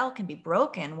the spell can be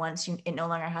broken once it no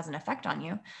longer has an effect on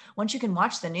you. Once you can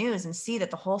watch the news and see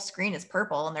that the whole screen is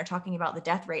purple and they're talking about the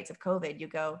death rates of COVID, you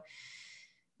go,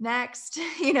 next,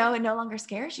 it no longer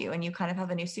scares you. And you kind of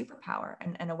have a new superpower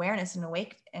and awareness and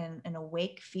an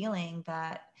awake feeling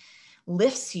that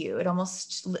lifts you. It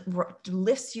almost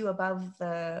lifts you above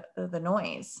the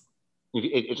noise.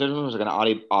 It's almost like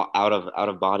an out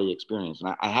of body experience.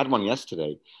 And I had one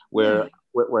yesterday where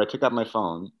I took out my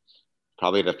phone,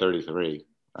 probably at a 33,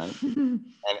 right,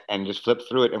 and just flipped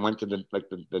through it and went to the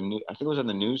new. I think it was in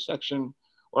the news section,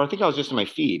 or I think I was just in my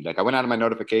feed. Like I went out of my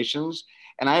notifications,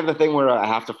 and I have a thing where I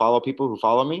have to follow people who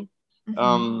follow me.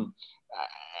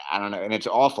 I don't know, and it's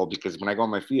awful because when I go on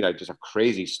my feed, I just have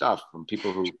crazy stuff from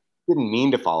people who didn't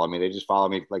mean to follow me. They just follow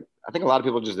me. Like I think a lot of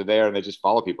people just are there and they just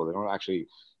follow people. They don't actually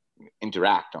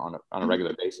interact on a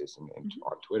regular basis and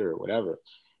on Twitter or whatever.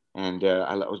 And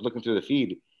I was looking through the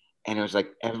feed, and it was like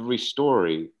every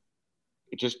story,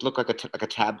 it just looked like it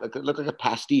looked like a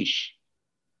pastiche,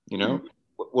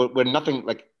 where nothing,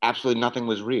 like absolutely nothing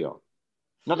was real.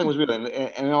 Nothing was real,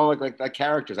 and all like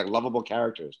characters, like lovable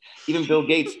characters. Even Bill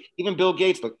Gates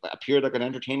appeared like an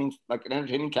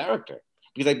entertaining character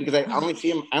because I only see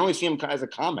him as a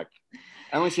comic.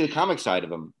 I only see the comic side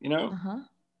of him,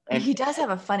 And he does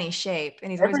have a funny shape,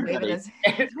 and he's always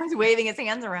waving his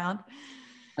hands around.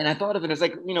 And I thought of it as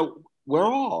like, we're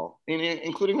all,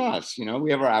 including us,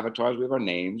 we have our avatars, we have our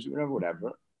names, we have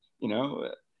whatever,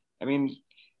 I mean,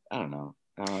 I don't know.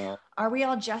 Are we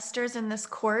all jesters in this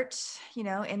court,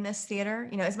 in this theater?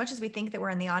 As much as we think that we're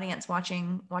in the audience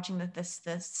watching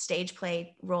the stage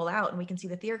play roll out, and we can see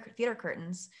the theater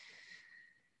curtains,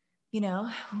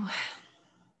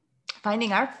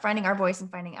 finding our voice and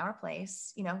finding our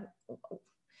place,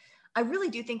 I really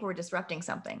do think we're disrupting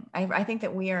something. I think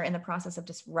that we are in the process of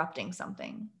disrupting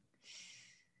something.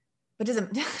 But does it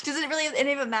really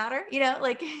any of it matter?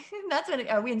 Like that's when,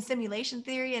 are we in simulation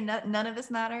theory and none of this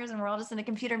matters and we're all just in a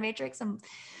computer matrix and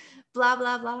blah,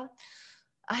 blah, blah.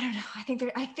 I don't know.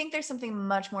 I think there's something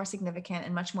much more significant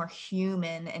and much more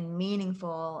human and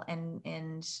meaningful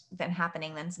and than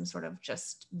happening than some sort of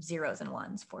just zeros and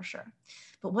ones for sure.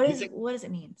 But what does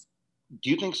it mean? Do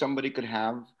you think somebody could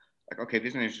have like, okay, this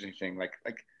is an interesting thing. Like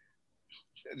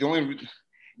the only,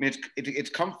 it's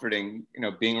comforting,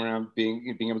 being around,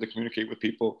 being able to communicate with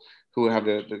people who have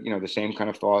the same kind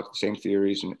of thoughts, the same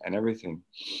theories and everything.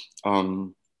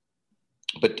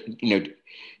 But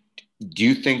do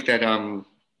you think that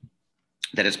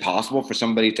that it's possible for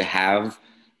somebody to have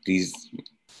these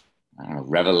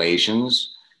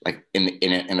revelations like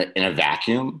in a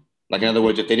vacuum? Like in other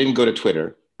words, if they didn't go to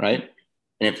Twitter, right?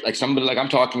 And if like somebody, like I'm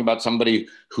talking about somebody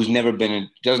who's never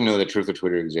doesn't know that Truth or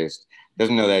Twitter exists,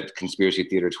 doesn't know that conspiracy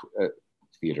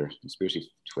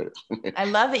conspiracy Twitter. I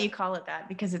love that you call it that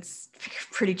because it's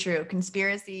pretty true.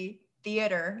 Conspiracy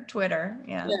theater, Twitter.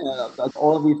 Yeah.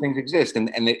 All of these things exist. And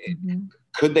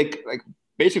could they, like,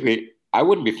 basically, I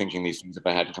wouldn't be thinking these things if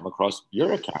I hadn't come across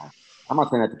your account. I'm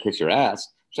not saying that to kiss your ass.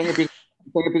 I'm saying it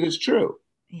because it's true.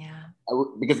 Yeah.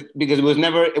 Because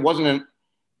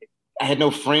I had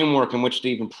no framework in which to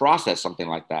even process something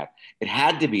like that. It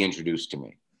had to be introduced to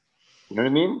me. You know what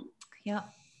I mean? Yeah.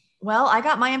 Well, I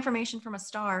got my information from a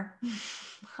star.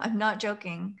 I'm not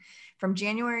joking. From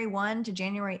January 1 to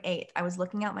January 8th, I was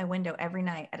looking out my window every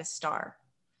night at a star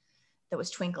that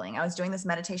was twinkling. I was doing this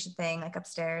meditation thing like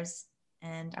upstairs,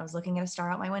 and I was looking at a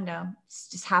star out my window. It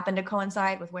just happened to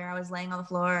coincide with where I was laying on the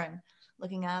floor and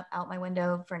looking up out my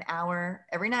window for an hour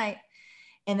every night.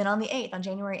 And then on the 8th, on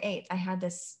January 8th, I had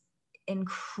this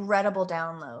incredible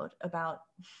download about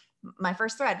my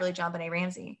first thread, really, JonBenét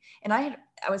Ramsey. And I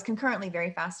was concurrently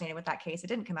very fascinated with that case. It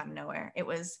didn't come out of nowhere. It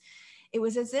was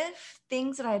as if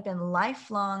things that I had been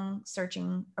lifelong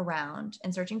searching around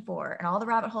and searching for, and all the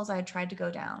rabbit holes I had tried to go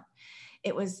down,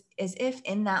 it was as if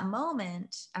in that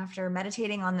moment, after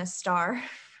meditating on this star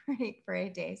for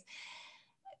 8 days,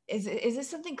 is this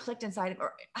something clicked inside of,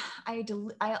 or I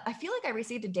feel like I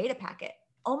received a data packet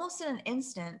almost in an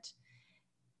instant.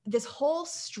 This whole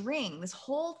string, this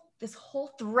whole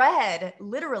thread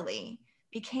literally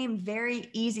became very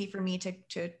easy for me to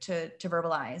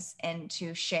verbalize and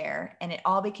to share. And it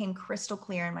all became crystal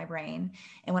clear in my brain.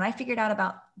 And when I figured out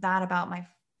about my,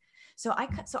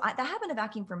 that happened a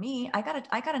vacuum for me. I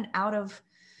got an out of,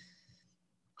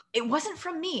 it wasn't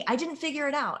from me. I didn't figure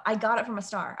it out. I got it from a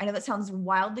star. I know that sounds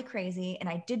wildly crazy. And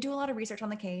I did do a lot of research on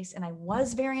the case, and I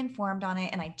was very informed on it.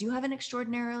 And I do have an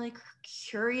extraordinarily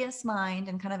curious mind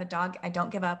and kind of a dog. I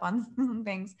don't give up on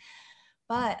things,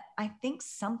 but I think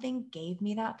something gave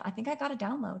me that. I think I got a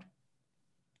download,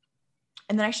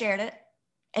 and then I shared it.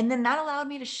 And then that allowed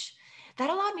me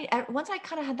once I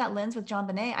kind of had that lens with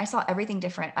JonBenét, I saw everything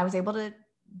different. I was able to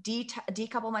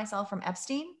decouple myself from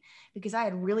Epstein, because I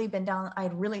had really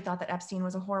thought that Epstein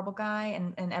was a horrible guy,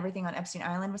 and everything on Epstein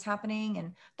Island was happening,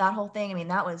 and that whole thing. I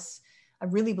mean, I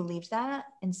really believed that.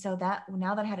 And so that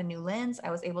now that I had a new lens,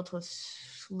 I was able to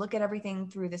look at everything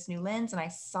through this new lens. And I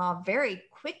saw very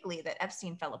quickly that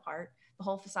Epstein fell apart, the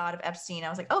whole facade of Epstein. I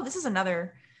was like, oh, this is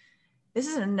another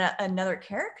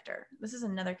character. This is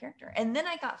another character. And then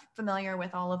I got familiar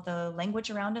with all of the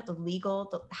language around it, the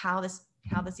legal, how this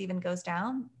even goes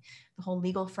down, the whole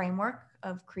legal framework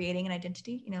of creating an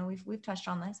identity. You know, we've touched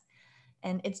on this,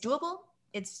 and it's doable.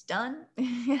 It's done.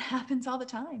 It happens all the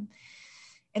time.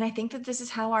 And I think that this is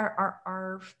how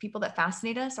our people that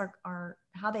fascinate us are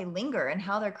how they linger, and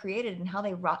how they're created, and how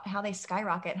they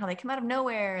skyrocket, and how they come out of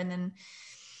nowhere, and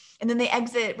then they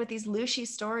exit with these lushy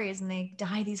stories, and they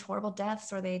die these horrible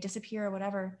deaths, or they disappear, or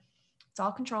whatever. It's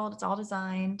all controlled. It's all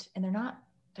designed, and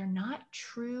they're not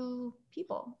true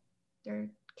people. They're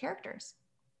characters,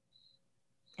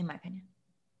 in my opinion.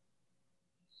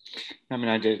 I mean,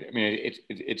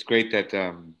 it's great that,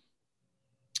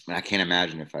 I can't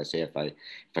imagine if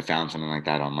I found something like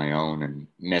that on my own and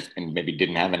maybe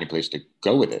didn't have any place to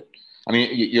go with it. I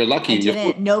mean, you're lucky. I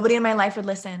didn't. Nobody in my life would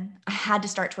listen. I had to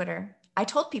start Twitter. I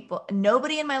told people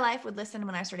nobody in my life would listen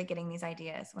when I started getting these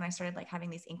ideas, when I started like having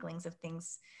these inklings of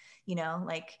things, you know,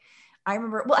 like I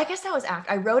remember, well, I guess that was after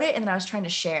I wrote it, and then I was trying to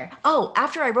share. Oh,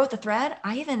 after I wrote the thread,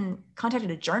 I even contacted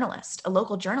a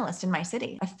local journalist in my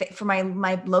city for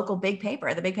my local big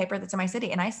paper, the big paper that's in my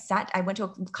city. And I went to a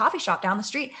coffee shop down the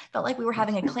street, felt like we were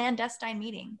having a clandestine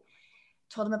meeting,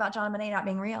 told him about JonBenét not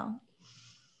being real.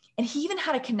 And he even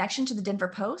had a connection to the Denver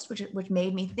Post, which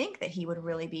made me think that he would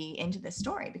really be into this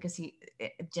story, because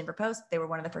Denver Post, they were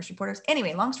one of the first reporters.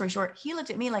 Anyway, long story short, he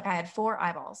looked at me like I had 4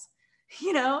 eyeballs.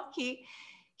 You know, he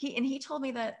told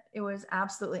me that it was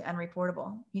absolutely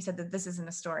unreportable. He said that this isn't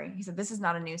a story. He said, this is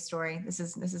not a news story. This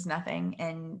is nothing.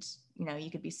 And, you know,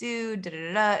 you could be sued,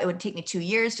 It would take me 2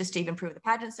 years just to even prove the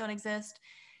pageants don't exist.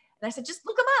 And I said, just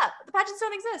look them up. The pageants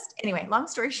don't exist. Anyway, long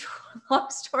story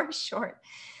short,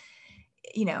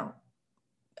 you know,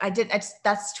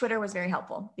 Twitter was very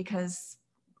helpful, because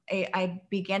I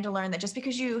began to learn that just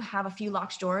because you have a few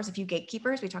locked doors, a few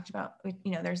gatekeepers, we talked about,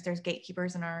 you know, there's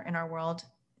gatekeepers in our world.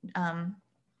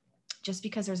 Just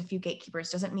because there's a few gatekeepers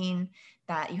doesn't mean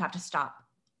that you have to stop.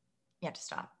 You have to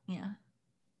stop. Yeah.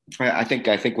 I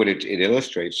think what it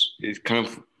illustrates is kind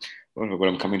of what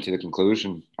I'm coming to the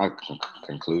conclusion.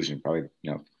 Probably,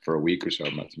 you know, for a week or so,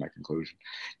 that's my conclusion.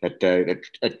 That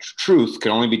truth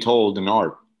can only be told in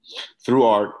art, through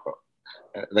art.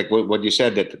 Like what you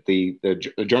said, that the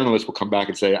journalist will come back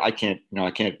and say, I can't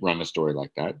run a story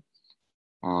like that.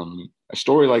 A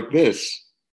story like this,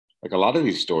 like a lot of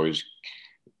these stories,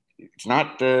 it's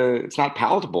not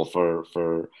palatable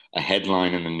for a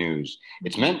headline in the news.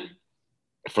 It's meant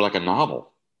for like a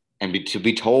novel, and to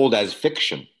be told as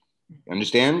fiction.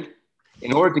 Understand?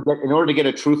 In order to get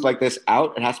a truth like this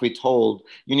out, it has to be told.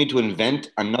 You need to invent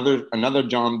another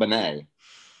JonBenét,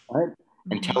 right?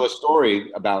 And tell a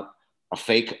story about a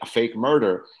fake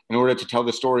murder in order to tell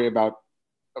the story about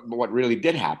what really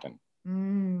did happen.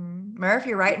 Murph,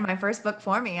 you're writing my first book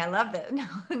for me. I love that.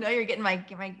 No, you're getting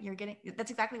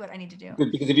that's exactly what I need to do.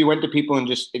 Because if you went to people and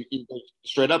just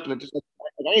straight up, just like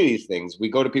any of these things, we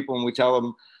go to people and we tell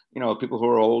them, people who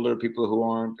are older, people who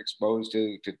aren't exposed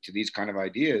to these kind of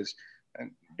ideas, and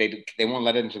they won't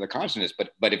let it into the consciousness.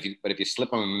 But if you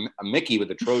slip them a Mickey with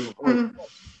a Trojan horse.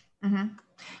 Mm-hmm.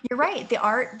 You're right. The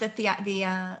art,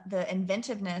 the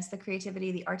inventiveness, the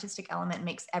creativity, the artistic element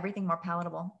makes everything more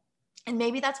palatable. And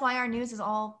maybe that's why our news is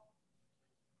all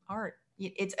art.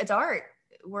 It's art.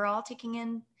 We're all taking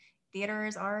in theater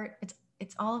is art.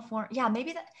 It's all a form. Yeah,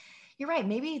 maybe that. You're right.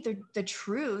 Maybe the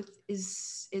truth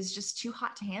is just too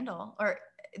hot to handle, or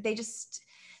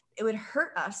it would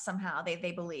hurt us somehow.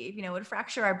 They believe, it would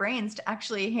fracture our brains to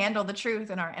actually handle the truth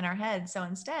in our heads. So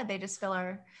instead, they just fill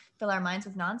our minds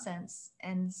with nonsense,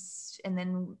 and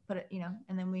then put it,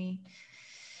 and then we're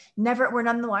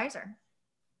none the wiser.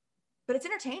 But it's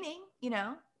entertaining,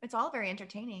 it's all very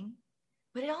entertaining,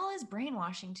 but it all is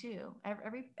brainwashing too.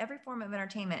 Every form of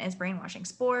entertainment is brainwashing.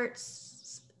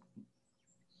 Sports,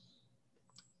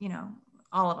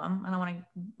 all of them. I don't want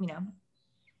to,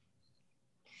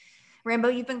 Rambo,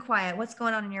 you've been quiet. What's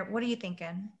going on what are you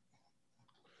thinking?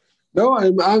 No,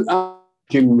 I'm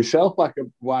thinking myself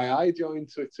why I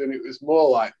joined Twitter, and it was more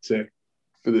like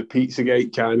for the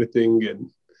Pizzagate kind of thing and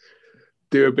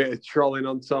do a bit of trolling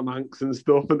on Tom Hanks and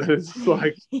stuff, and then it's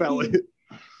like fell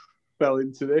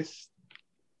into this.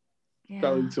 Yeah.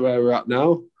 Fell into where we're at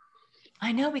now.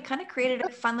 I know, we kind of created a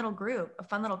fun little group, a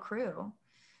fun little crew.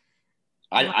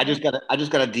 I just got a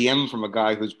DM from a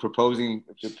guy who's proposing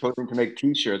to make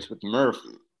T-shirts with Murph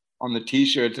on the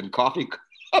T-shirts and coffee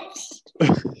cups.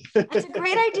 That's a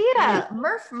great idea,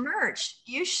 Murph merch.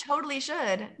 You totally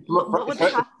should. What would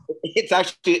it's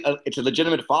actually it's a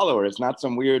legitimate follower. It's not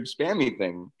some weird spammy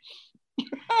thing.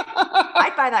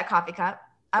 I'd buy that coffee cup.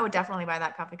 I would definitely buy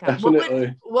that coffee cup.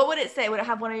 Definitely. What would it say? Would it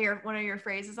have one of your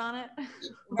phrases on it?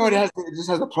 No, it just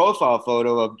has a profile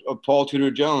photo of Paul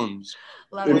Tudor Jones.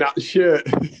 Love in it. that shirt.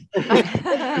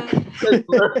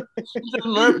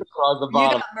 Murph across the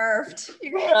bottom. You got Murphed.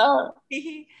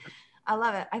 Yeah. I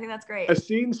love it. I think that's great. I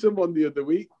seen someone the other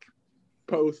week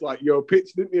post your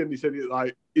picture, didn't he? And he said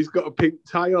he's got a pink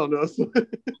tie on us.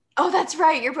 Oh, that's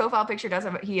right. Your profile picture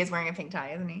he is wearing a pink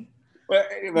tie, isn't he? Well,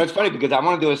 that's funny because I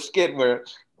want to do a skit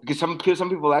because some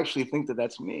people actually think that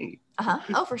that's me.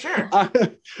 Oh, for sure. I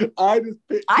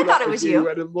thought it was you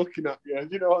when I'm looking at you.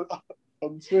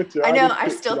 On Twitter. I know. I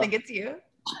still think it's you.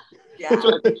 Yeah.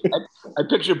 I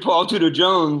picture Paul Tudor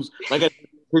Jones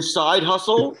his side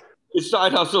hustle. His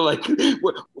side hustle,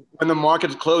 when the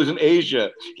markets close in Asia,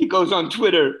 he goes on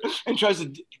Twitter and tries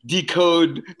to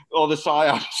decode all the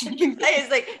psyops.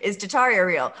 It's like, is Tataria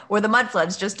real? Or the mud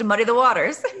floods just to muddy the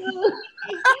waters?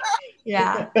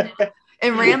 Yeah.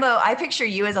 And Rambo, I picture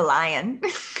you as a lion.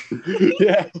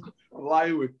 Yeah.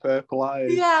 Lion with purple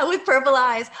eyes. Yeah, with purple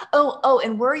eyes. Oh,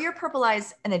 and were your purple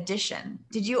eyes an addition?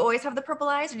 Did you always have the purple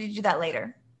eyes, or did you do that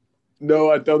later?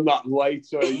 No, I'd done that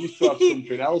later. I used to have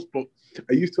something else, but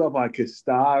I used to have a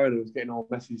star, and I was getting all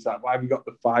messy. It's why have you got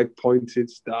the 5-pointed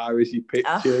star as your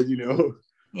picture,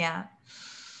 Yeah,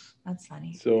 that's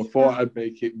funny. So I thought I'd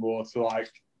make it more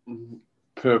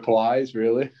purple eyes,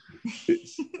 really.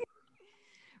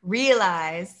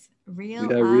 Realize.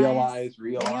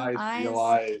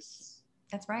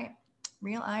 That's right.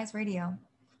 Real Eyes Radio.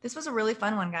 This was a really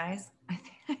fun one, guys. I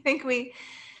think this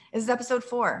is episode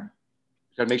 4.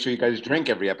 Gotta make sure you guys drink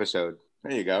every episode.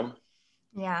 There you go.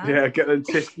 Yeah. Yeah, get them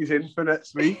Tiskies in for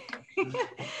next week.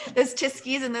 Those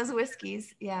Tiskies and those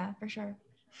whiskeys. Yeah, for sure.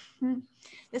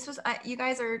 This was, you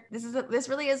guys are, this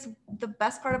really is the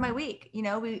best part of my week.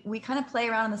 We kind of play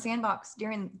around in the sandbox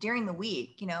during the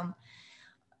week,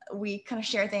 we kind of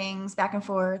share things back and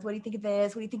forth. What do you think of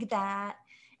this? What do you think of that?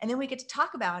 And then we get to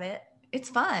talk about it. It's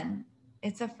fun.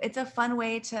 It's a fun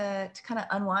way to kind of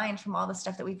unwind from all the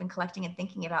stuff that we've been collecting and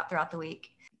thinking about throughout the week.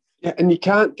 Yeah, and you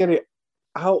can't get it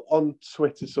out on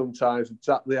Twitter sometimes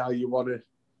exactly how you want to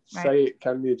say it,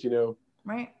 can you?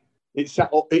 Right.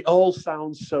 It all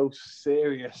sounds so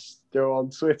serious on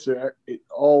Twitter. It's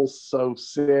all so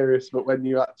serious, but when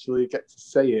you actually get to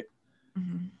say it,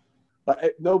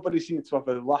 nobody seems to have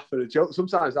a laugh at a joke.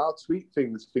 Sometimes I'll tweet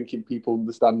things thinking people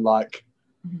understand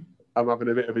I'm having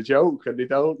a bit of a joke, and they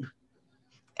don't.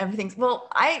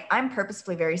 I'm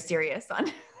purposefully very serious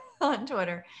on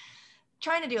Twitter,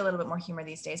 trying to do a little bit more humor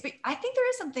these days. But I think there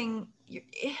is something. If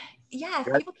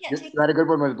people can't take. You had a good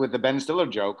one with the Ben Stiller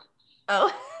joke.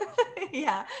 Oh,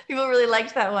 yeah. People really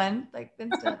liked that one. Like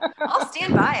Ben Stiller. I'll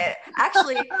stand by it.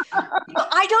 Actually,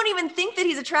 I don't even think that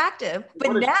he's attractive.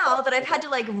 But now that I've had to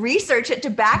research it to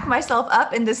back myself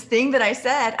up in this thing that I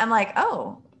said, I'm like,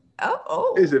 oh,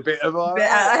 Is a bit of all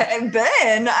right.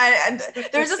 Ben.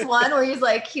 There's this one where he's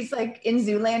like in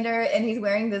Zoolander and he's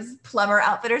wearing this plumber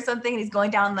outfit or something, and he's going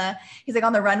down he's like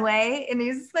on the runway and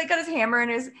he's like got his hammer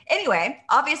and anyway,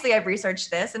 obviously I've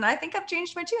researched this and I think I've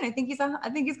changed my tune. I think he's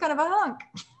kind of a hunk.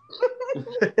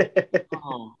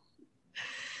 Oh.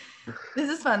 This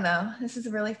is fun though. This is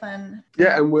really fun.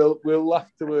 Yeah, and we'll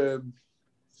have to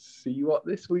see what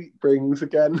this week brings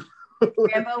again.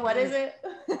 Rambo, what is it?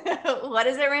 What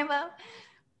is it, Rambo?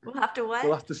 We'll have to what?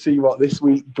 We'll have to see what this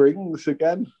week brings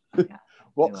again. Yeah,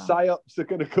 what psyops are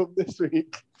going to come this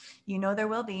week? You know there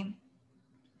will be.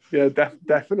 Yeah,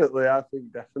 definitely. I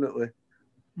think definitely.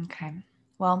 Okay.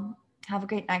 Well, have a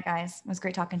great night, guys. It was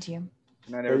great talking to you.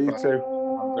 Good night, You everybody. too.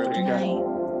 Good night.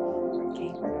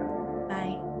 Okay.